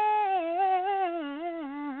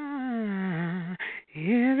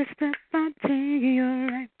 Every step I take, you're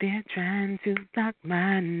right there trying to block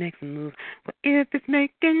my next move. Well, if it's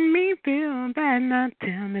making me feel bad, now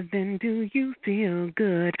tell me, then do you feel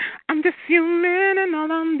good? I'm just human, and all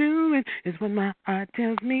I'm doing is what my heart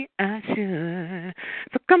tells me I should.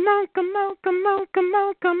 So come on, come on, come on, come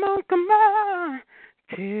on, come on, come on.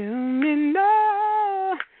 Tell me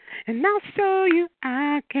no, and I'll show you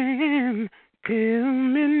I can. Tell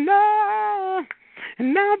me no,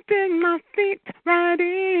 and I'll dig my feet right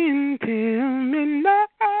in. Tell me no,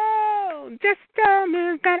 just tell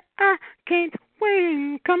me that I can't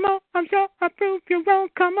win. Come on, I'm sure I'll prove you wrong.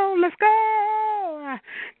 Come on, let's go.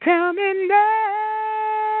 Tell me no.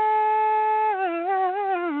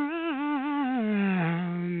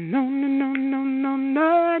 No, no, no, no, no,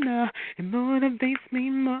 no, no. It motivates me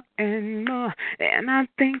more and more. And I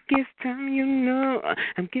think it's time you know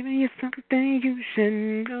I'm giving you something you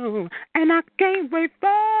should know. And I can't wait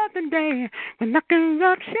for the day when I can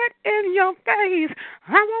rub shit in your face.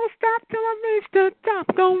 I won't stop till I reach the top.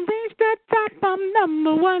 Gonna reach the top, I'm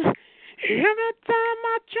number one. Every time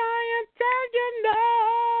I try and tell you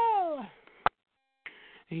no,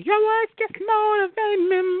 your words just motivate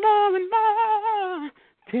me more and more.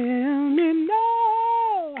 Tell me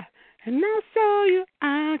no, and I'll show you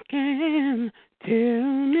I can. Tell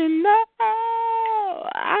me no,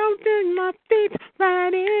 I'll dig my feet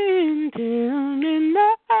right in. Tell me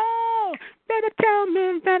no, better tell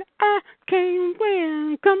me that I can't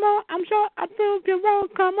win. Come on, I'm sure I'll prove you wrong.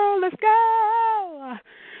 Come on, let's go.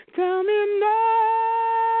 Tell me no.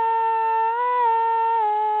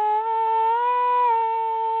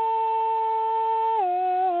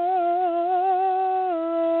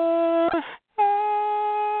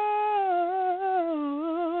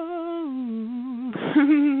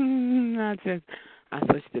 I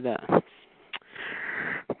switched it up.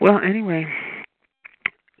 Well, anyway,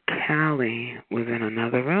 Callie was in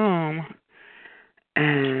another room,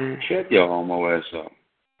 and shut your homo ass up.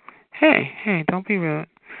 Hey, don't be rude.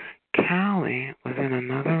 Callie was in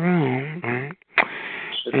another room, right?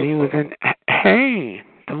 And he was in. Hey,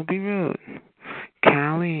 don't be rude.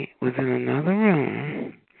 Callie was in another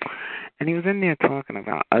room, and he was in there talking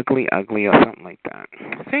about ugly or something like that.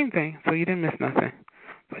 Same thing, so you didn't miss nothing.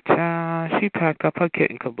 But she packed up her kit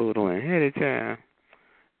and caboodle and hit it, child.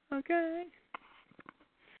 Okay.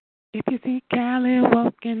 If you see Callie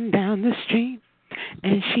walking down the street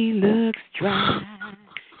and she looks dry,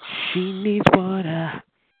 she needs water.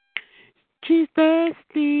 She's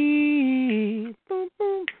thirsty. Boom,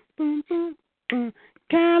 boom, boom, boom, boom.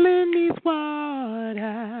 Callie needs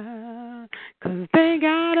water, 'cause they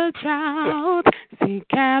got a child. See,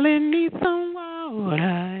 Callie needs some water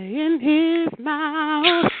in his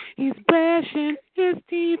mouth. He's brushing his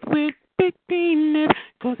teeth with big penis,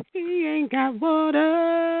 'cause he ain't got water.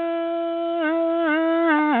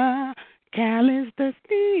 Callie's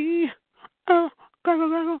thirsty. Oh,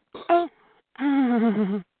 go, oh.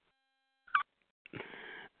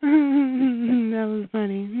 That was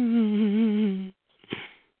funny.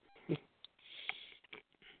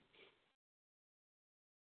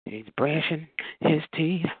 He's brushing his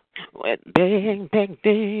teeth with big,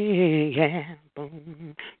 yeah.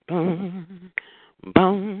 Boom, boom,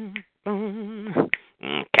 boom, boom.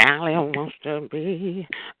 Callie wants to be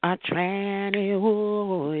a tranny,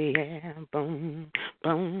 oh yeah. Boom,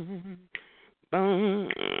 boom, boom.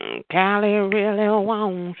 Callie really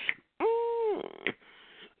wants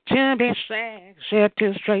to be sexy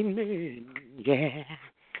to straight men, yeah.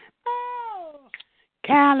 Oh,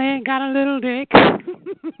 Callie got a little dick.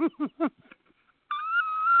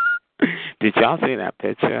 Did y'all see that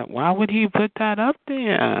picture? Why would he put that up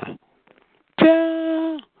there?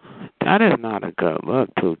 That is not a good look,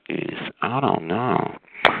 Pookies. I don't know.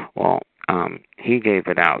 Well, he gave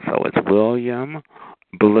it out, so it's William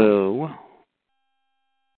Blue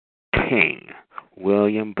King.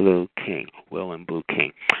 William Blue King.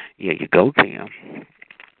 Yeah, you go to him.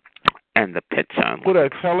 And the picture. Who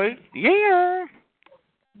that, Kelly? Yeah.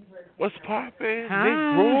 What's poppin',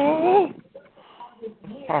 Negro?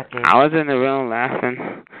 What's poppin'? I was in the room laughing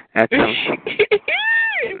at them.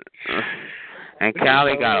 And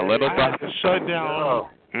Cali got a little shut down.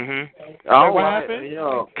 What happened?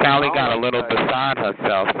 Cali got a little beside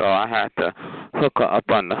herself, so I had to hook her up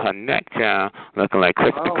under her neck, child, looking like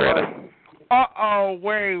Chris the Critter.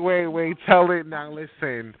 Wait. Tell it now.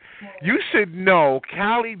 Listen, you should know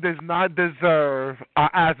Cali does not deserve an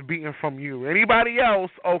ass beating from you. Anybody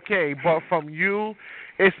else, okay, but from you,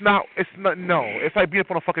 it's not. No, it's like being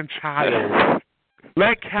up on a fucking child.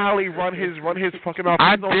 Let Cali run his fucking off.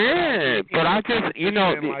 I did, but I just,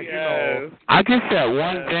 I just said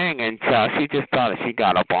one thing, and she just thought she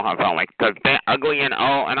got up on her phone like, cause they're ugly and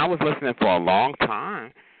all, and I was listening for a long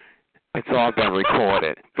time. It's all been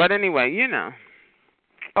recorded. But anyway,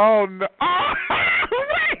 Oh, no. Oh,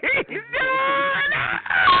 wait, no.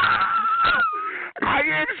 I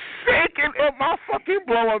am shaking in my fucking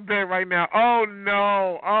blow-up bed right now. Oh,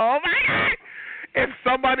 no. Oh, my God. If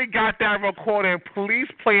somebody got that recording, please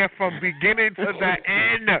play it from beginning to the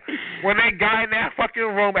end. When they got in that fucking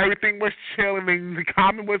room, everything was chilling, and the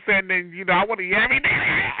comment was saying, I want to hear everything.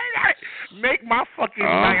 Make my fucking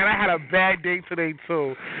night. And I had a bad day today,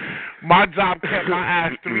 too. My job kept my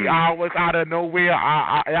ass 3 hours out of nowhere.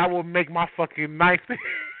 I will make my fucking night.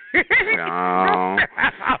 No.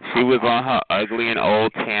 She was on her ugly and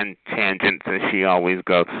old tangents that she always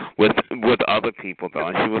goes with other people, though.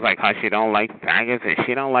 And she was like how she don't like faggots and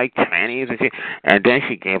she don't like trannies. And then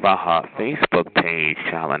she gave out her Facebook page,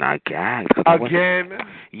 child, and I gagged. Again?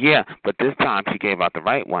 Yeah, but this time she gave out the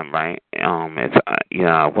right one, right? It's,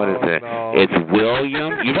 what is it? No. It's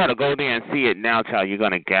William. You got to go there and see it now, child. You're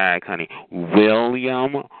going to gag, honey.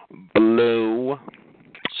 William Blue.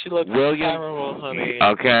 She looks terrible, honey.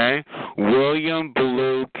 Okay. William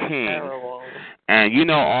Blue King. Terrible. And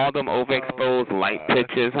all them overexposed light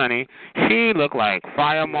pictures, honey. She looked like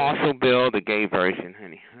Fire Marshal Bill, the gay version,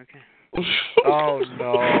 honey. Okay. Oh,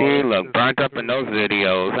 no. She looked burnt up in those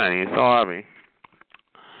videos, honey. Sorry.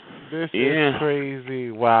 This is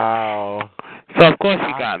crazy. Wow. So, of course,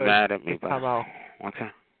 she got mad at me. But, okay.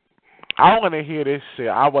 I want to hear this shit.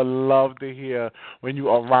 I would love to hear when you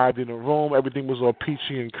arrived in the room, everything was all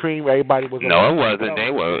peachy and cream. Everybody was. No, it wasn't.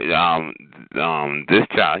 They were. This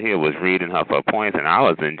child here was reading her for points, and I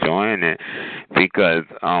was enjoying it because.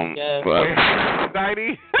 Yes. But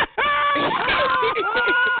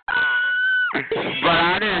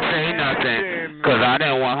I didn't say nothing because I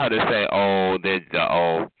didn't want her to say,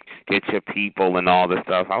 get your people and all this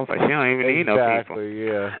stuff. I was like, she don't even need no people.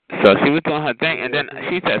 Yeah. So she was doing her thing, and then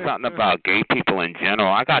she said something about gay people in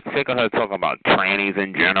general. I got sick of her talking about trannies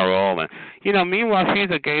in general, and meanwhile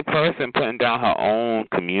she's a gay person putting down her own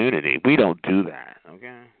community. We don't do that,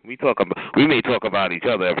 okay? We may talk about each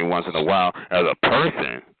other every once in a while as a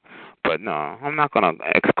person. But no, I'm not going to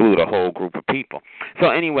exclude a whole group of people. So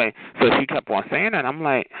anyway, she kept on saying that. I'm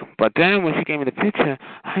like, but then when she gave me the picture,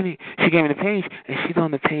 honey, she gave me the page, and she's on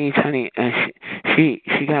the page, honey, and she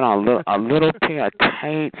got a little pair of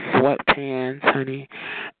tight sweatpants, honey,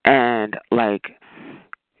 and like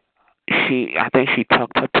I think she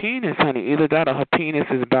tucked her penis, honey. Either that or her penis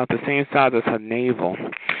is about the same size as her navel.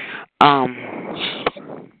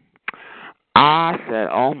 I said,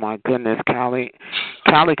 oh, my goodness, Cali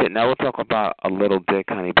could never talk about a little dick,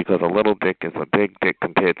 honey, because a little dick is a big dick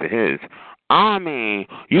compared to his. I mean,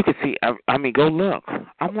 you could see, go look.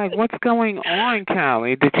 I'm like, what's going on,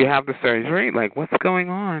 Cali? Did you have the surgery? Like, what's going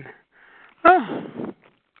on?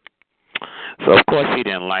 So, of course, she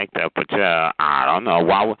didn't like that, but I don't know.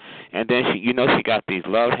 Why? And then she got these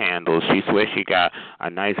love handles. She swears she got a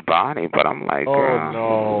nice body, but I'm like,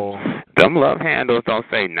 no. Them love handles don't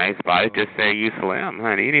say nice body, just say you slim,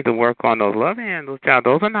 honey. You need to work on those love handles, child.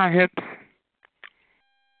 Those are not hips.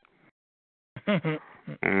 I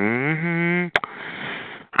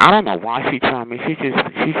don't know why she tried me. She should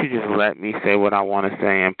just let me say what I want to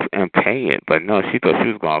say and pay it. But no, she thought she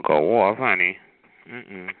was gonna go off, honey.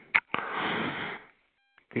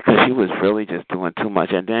 Because she was really just doing too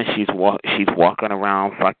much, and then she's walking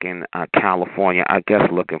around fucking California, I guess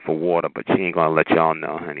looking for water, but she ain't gonna let y'all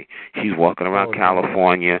know, honey. She's walking around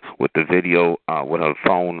California with the video, with her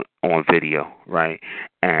phone on video, right?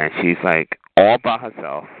 And she's like all by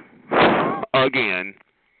herself again.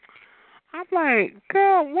 I'm like,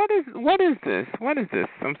 girl, what is this? What is this?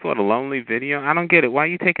 Some sort of lonely video? I don't get it. Why are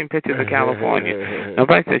you taking pictures of California?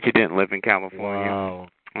 Nobody said you didn't live in California. Wow.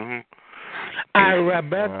 Hey,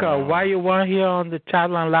 Rebecca, why you weren't here on the chat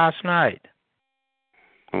line last night?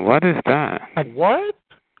 What is that? What?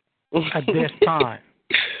 At this time.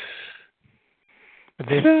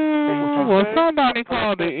 Well, somebody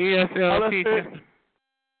called the ESL teacher.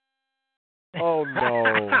 Oh,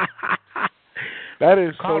 no. That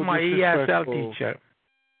is Call so my disrespectful. ESL teacher.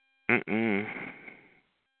 Mm-mm.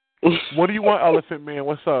 What do you want, Elephant Man?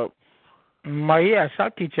 What's up? My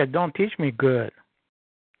ESL teacher don't teach me good.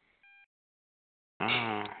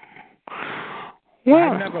 Well,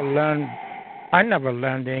 I never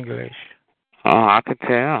learned English. Oh, I could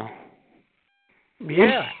tell.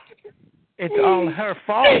 Yeah. It's all her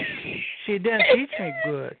fault. She didn't teach me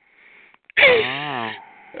good.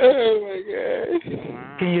 Oh my God.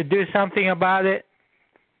 Can you do something about it?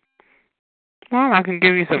 Well, I can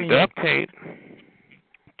give you some duct tape.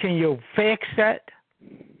 Can you fix it?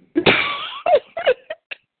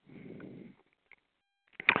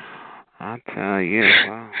 I'll tell you.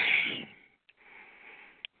 Well,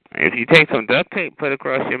 if you take some duct tape, put it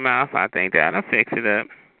across your mouth, I think that'll fix it up.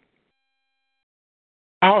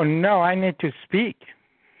 Oh, no, I need to speak.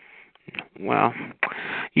 Well,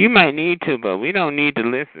 you might need to, but we don't need to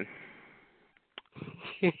listen.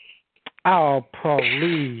 Oh,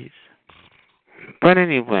 please. But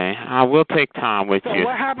anyway, I will take time with you. So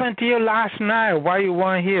what happened to you last night? Why you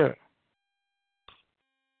weren't here?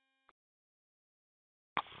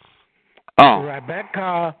 Oh.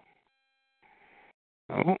 Rebecca.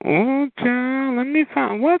 Oh, child, let me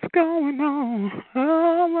find what's going on.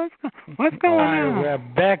 Oh, what's going on?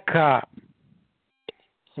 Rebecca.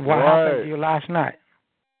 What happened to you last night?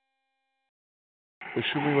 What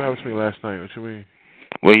you mean what happened to me last night? What you mean?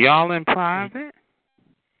 Were y'all in private?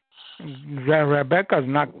 Rebecca's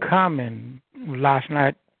not coming. Last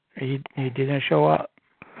night, he didn't show up.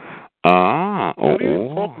 What are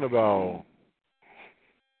you talking about?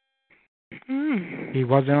 He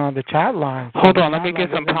wasn't on the chat line. Hold on, let me get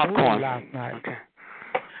some popcorn. Last night. Okay.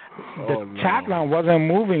 The chat line wasn't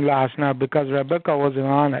moving last night because Rebecca wasn't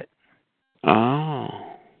on it. Oh.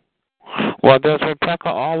 Well, does Rebecca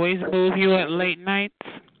always move you at late nights?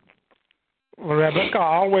 Rebecca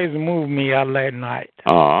always moved me at late night.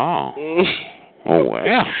 Oh. Oh,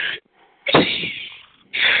 well.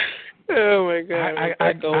 Oh, my God.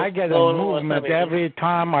 I get a movement. Every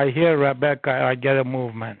time I hear Rebecca, I get a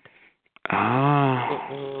movement.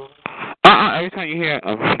 Oh. Every time you hear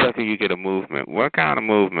Rebecca, you get a movement. What kind of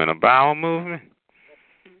movement? A bowel movement?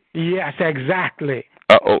 Yes, exactly.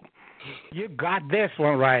 Uh-oh. You got this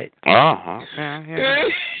one right. Oh, okay. Yeah.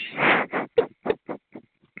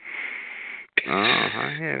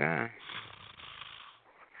 I hear that.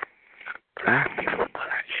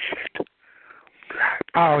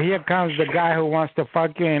 Oh, here comes the guy who wants to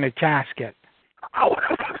fuck you in a casket. I want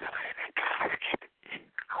to fuck somebody in a casket.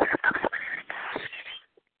 I want to fuck somebody in a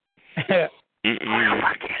casket. I want to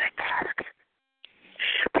fuck you in a casket.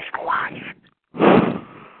 Be quiet.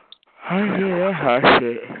 I hear that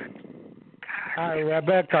shit.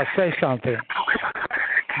 Rebecca, say something.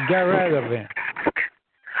 Get rid of him.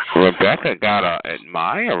 Rebecca got an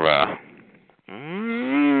admirer.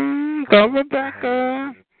 Go,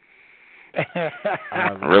 Rebecca.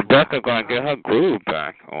 Rebecca gonna get her groove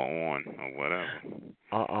back on or whatever.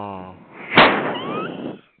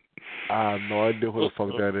 I have no idea who the fuck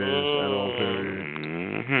that is at all,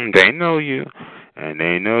 period. They know you, and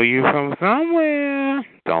they know you from somewhere.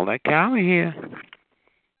 Don't let Cali hear.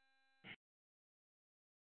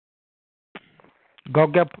 Go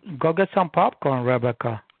get some popcorn,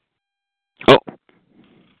 Rebecca.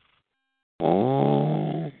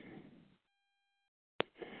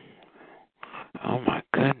 Oh my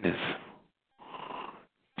goodness.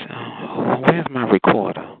 Where's my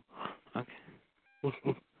recorder? Okay.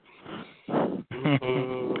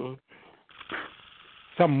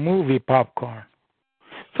 Some movie popcorn.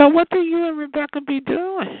 So what do you and Rebecca be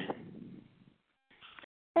doing?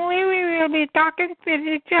 We will be talking to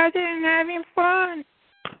each other and having fun.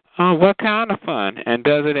 Oh, what kind of fun? And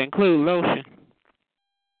does it include lotion?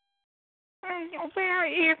 Well,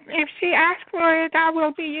 if she asks for it, I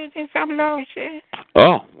will be using some lotion.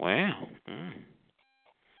 Oh, well.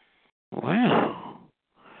 Well.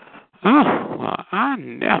 Oh, well, I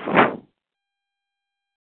never.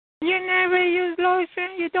 You never use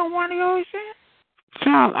lotion? You don't want lotion?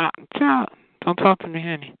 Child, don't talk to me,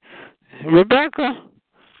 honey. Rebecca,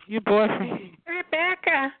 your boyfriend.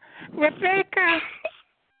 Rebecca.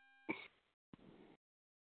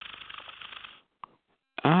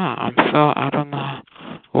 I don't know.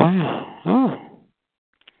 Wow. Oh.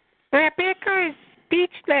 Rebecca is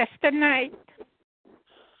speechless tonight.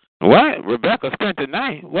 What? Rebecca spent the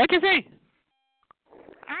night? What'd you say?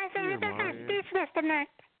 I said Rebecca is speechless tonight.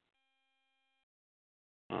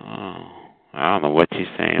 Oh, I don't know what you're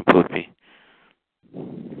saying, Poopy.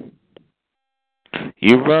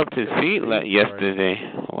 You rubbed his feet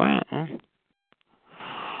yesterday. Wow.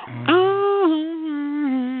 Oh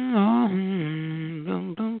no.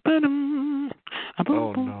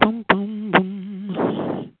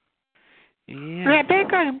 Yeah.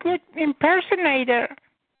 Rebecca, good impersonator.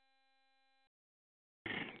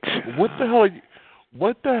 What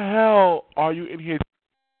the hell are you in here?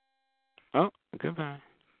 Oh, goodbye.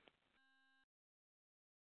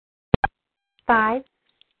 5.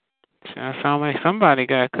 Sound like somebody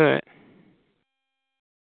got cut.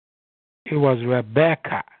 It was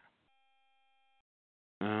Rebecca.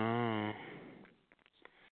 Oh.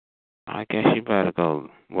 I guess you better go.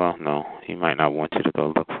 Well, no. He might not want you to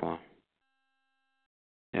go look for him.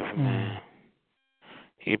 Never mind.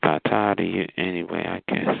 He about tired of you anyway, I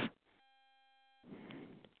guess.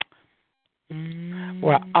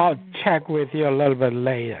 Well, I'll check with you a little bit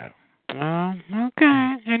later.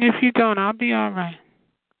 Okay. And if you don't, I'll be all right.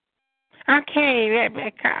 Okay,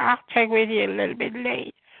 Rebecca, I'll check with you a little bit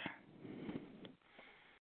later.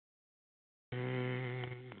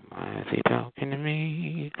 Why is he talking to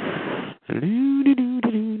me?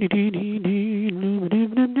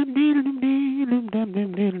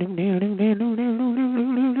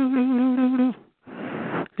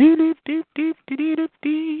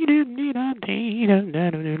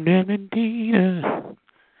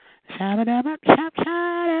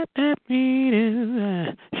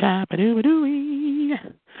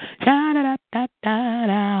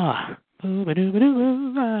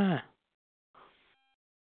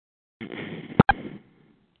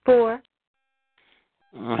 Four.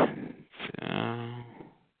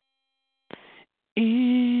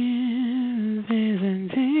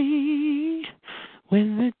 Isn't it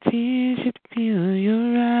when the tears should fill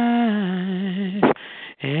your eyes,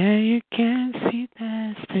 and you can't see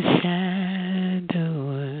past the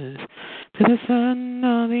shadows to the sun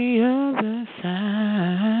on the other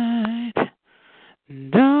side.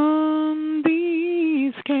 Don't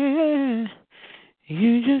be scared.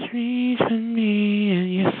 You just reach for me,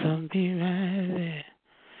 and yes, I'll be right there.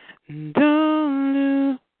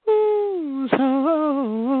 Don't lose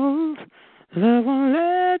hope. Love won't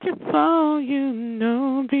let you fall, you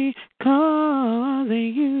know, because of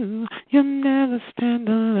you. You'll never stand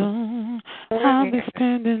alone. I'll be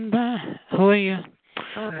standing by. Who are you?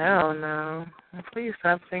 Oh, hell no. Please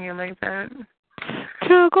stop singing like that.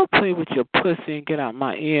 Child, go play with your pussy and get out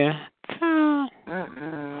my ear. Child.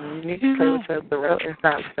 You need to play with your throat and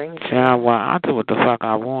stop singing. Child, well, I'll do what the fuck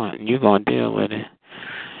I want, and you gonna deal with it.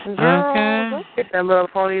 Girl, Okay. don't get that little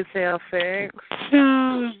ponytail fixed.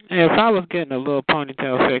 Child, if I was getting a little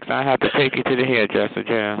ponytail fix, I'd have to take you to the hairdresser,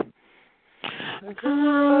 child.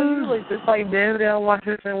 Girl, you look just like Denzel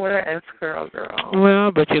Washington with an S-curl, girl.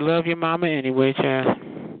 Well, but you love your mama anyway, child.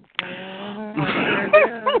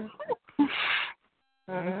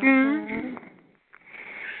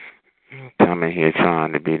 Coming here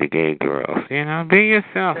trying to be the gay girls. You know, be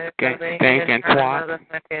yourself, stinking twat.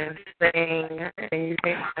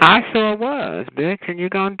 I sure was, bitch, and you're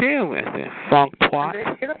going to deal with it, funk twat.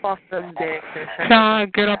 Get up off the dick.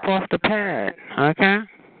 Child, get up off the pad, okay?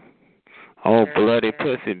 Oh, bloody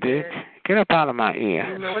pussy, bitch. Get up out of my ear.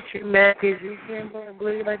 You know what you meant is you can't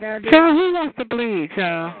bleed like I do. Child, who wants to bleed,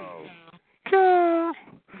 child? Child.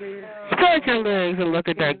 Spread your legs and look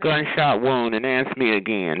at that gunshot wound and ask me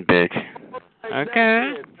again, bitch.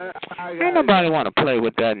 Okay? Ain't nobody want to play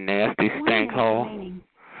with that nasty stink hole.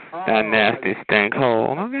 That nasty stink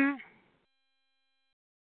hole, okay?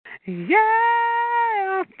 Yeah,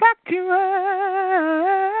 I fucked you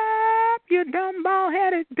up, you dumb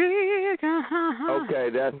bald-headed bitch. Okay,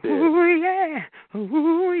 that's it.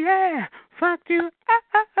 Ooh, yeah, fucked you up,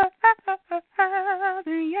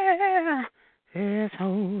 yeah. Yes,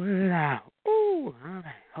 hold out. Ooh, all right,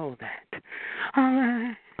 hold that. All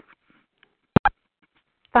right.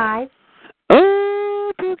 5.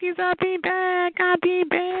 Ooh, Pookies, I'll be back.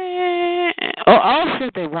 Oh,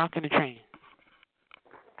 shit, they rocking the train.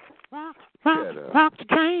 Rock the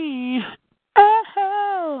train.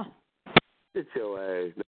 Oh. Get your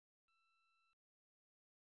ass.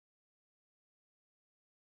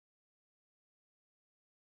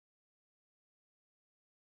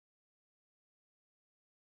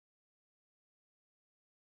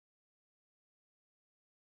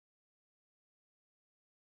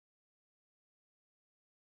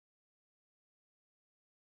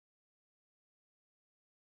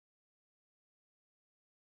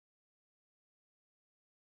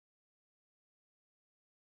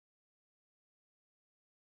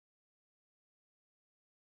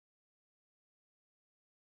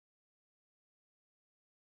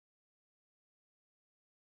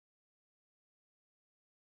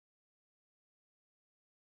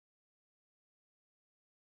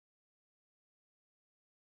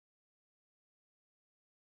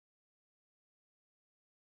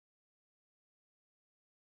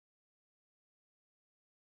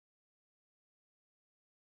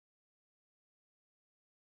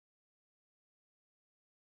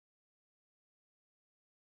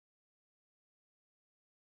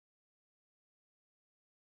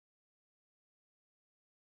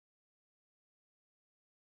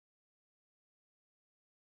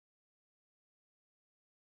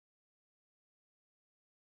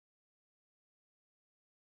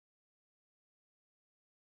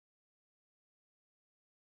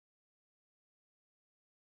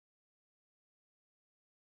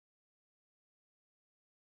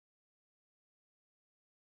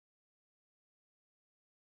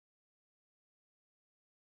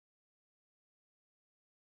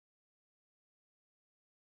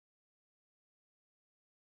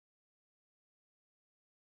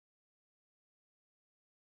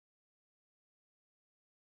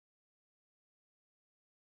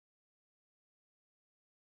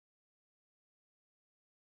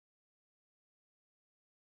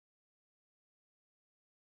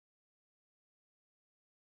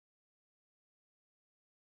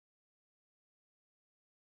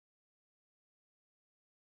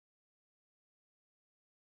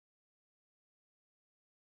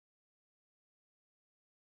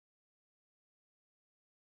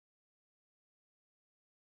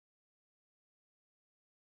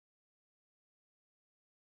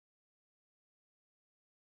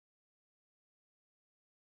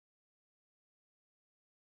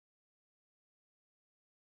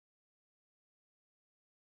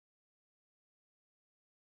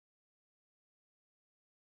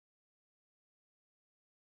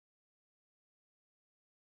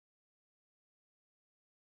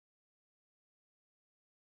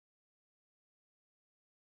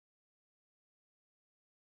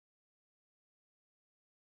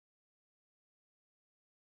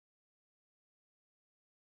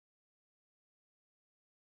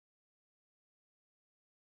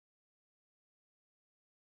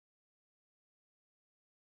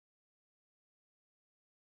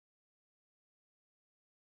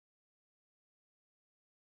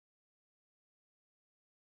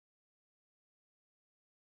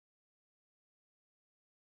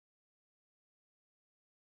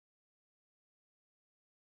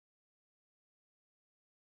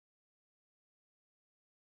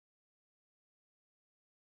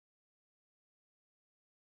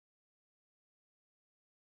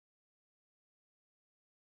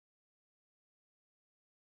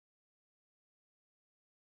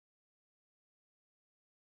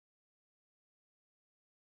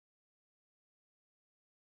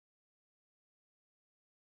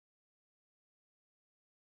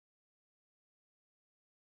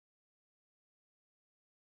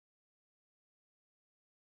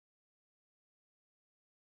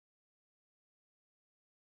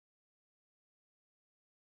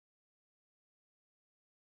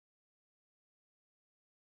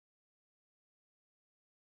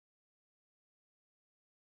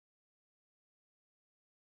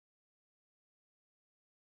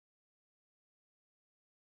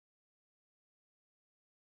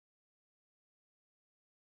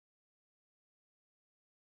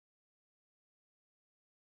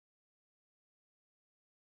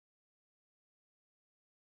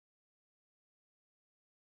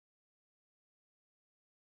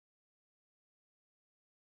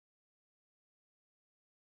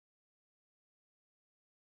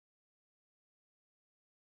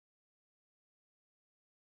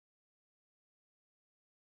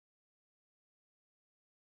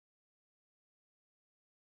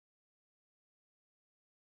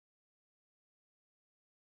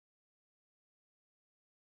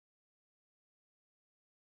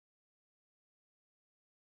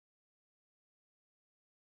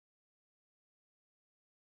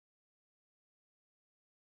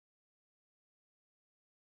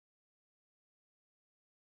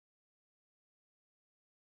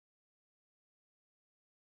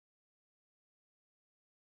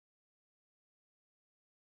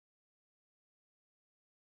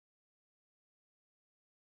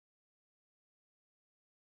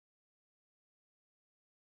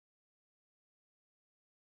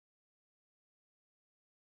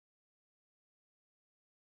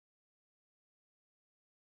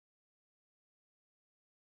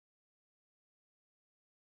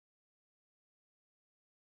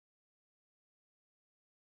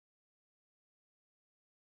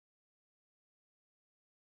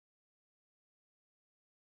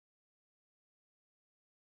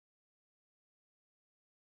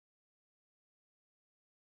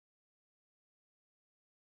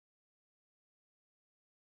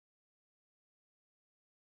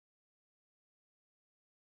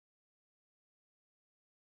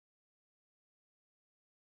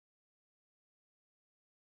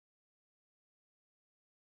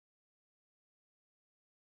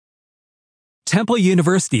 Temple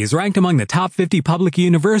University is ranked among the top 50 public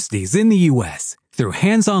universities in the U.S. Through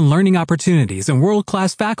hands-on learning opportunities and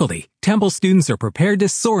world-class faculty, Temple students are prepared to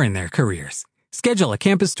soar in their careers. Schedule a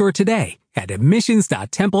campus tour today at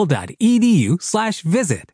admissions.temple.edu/visit.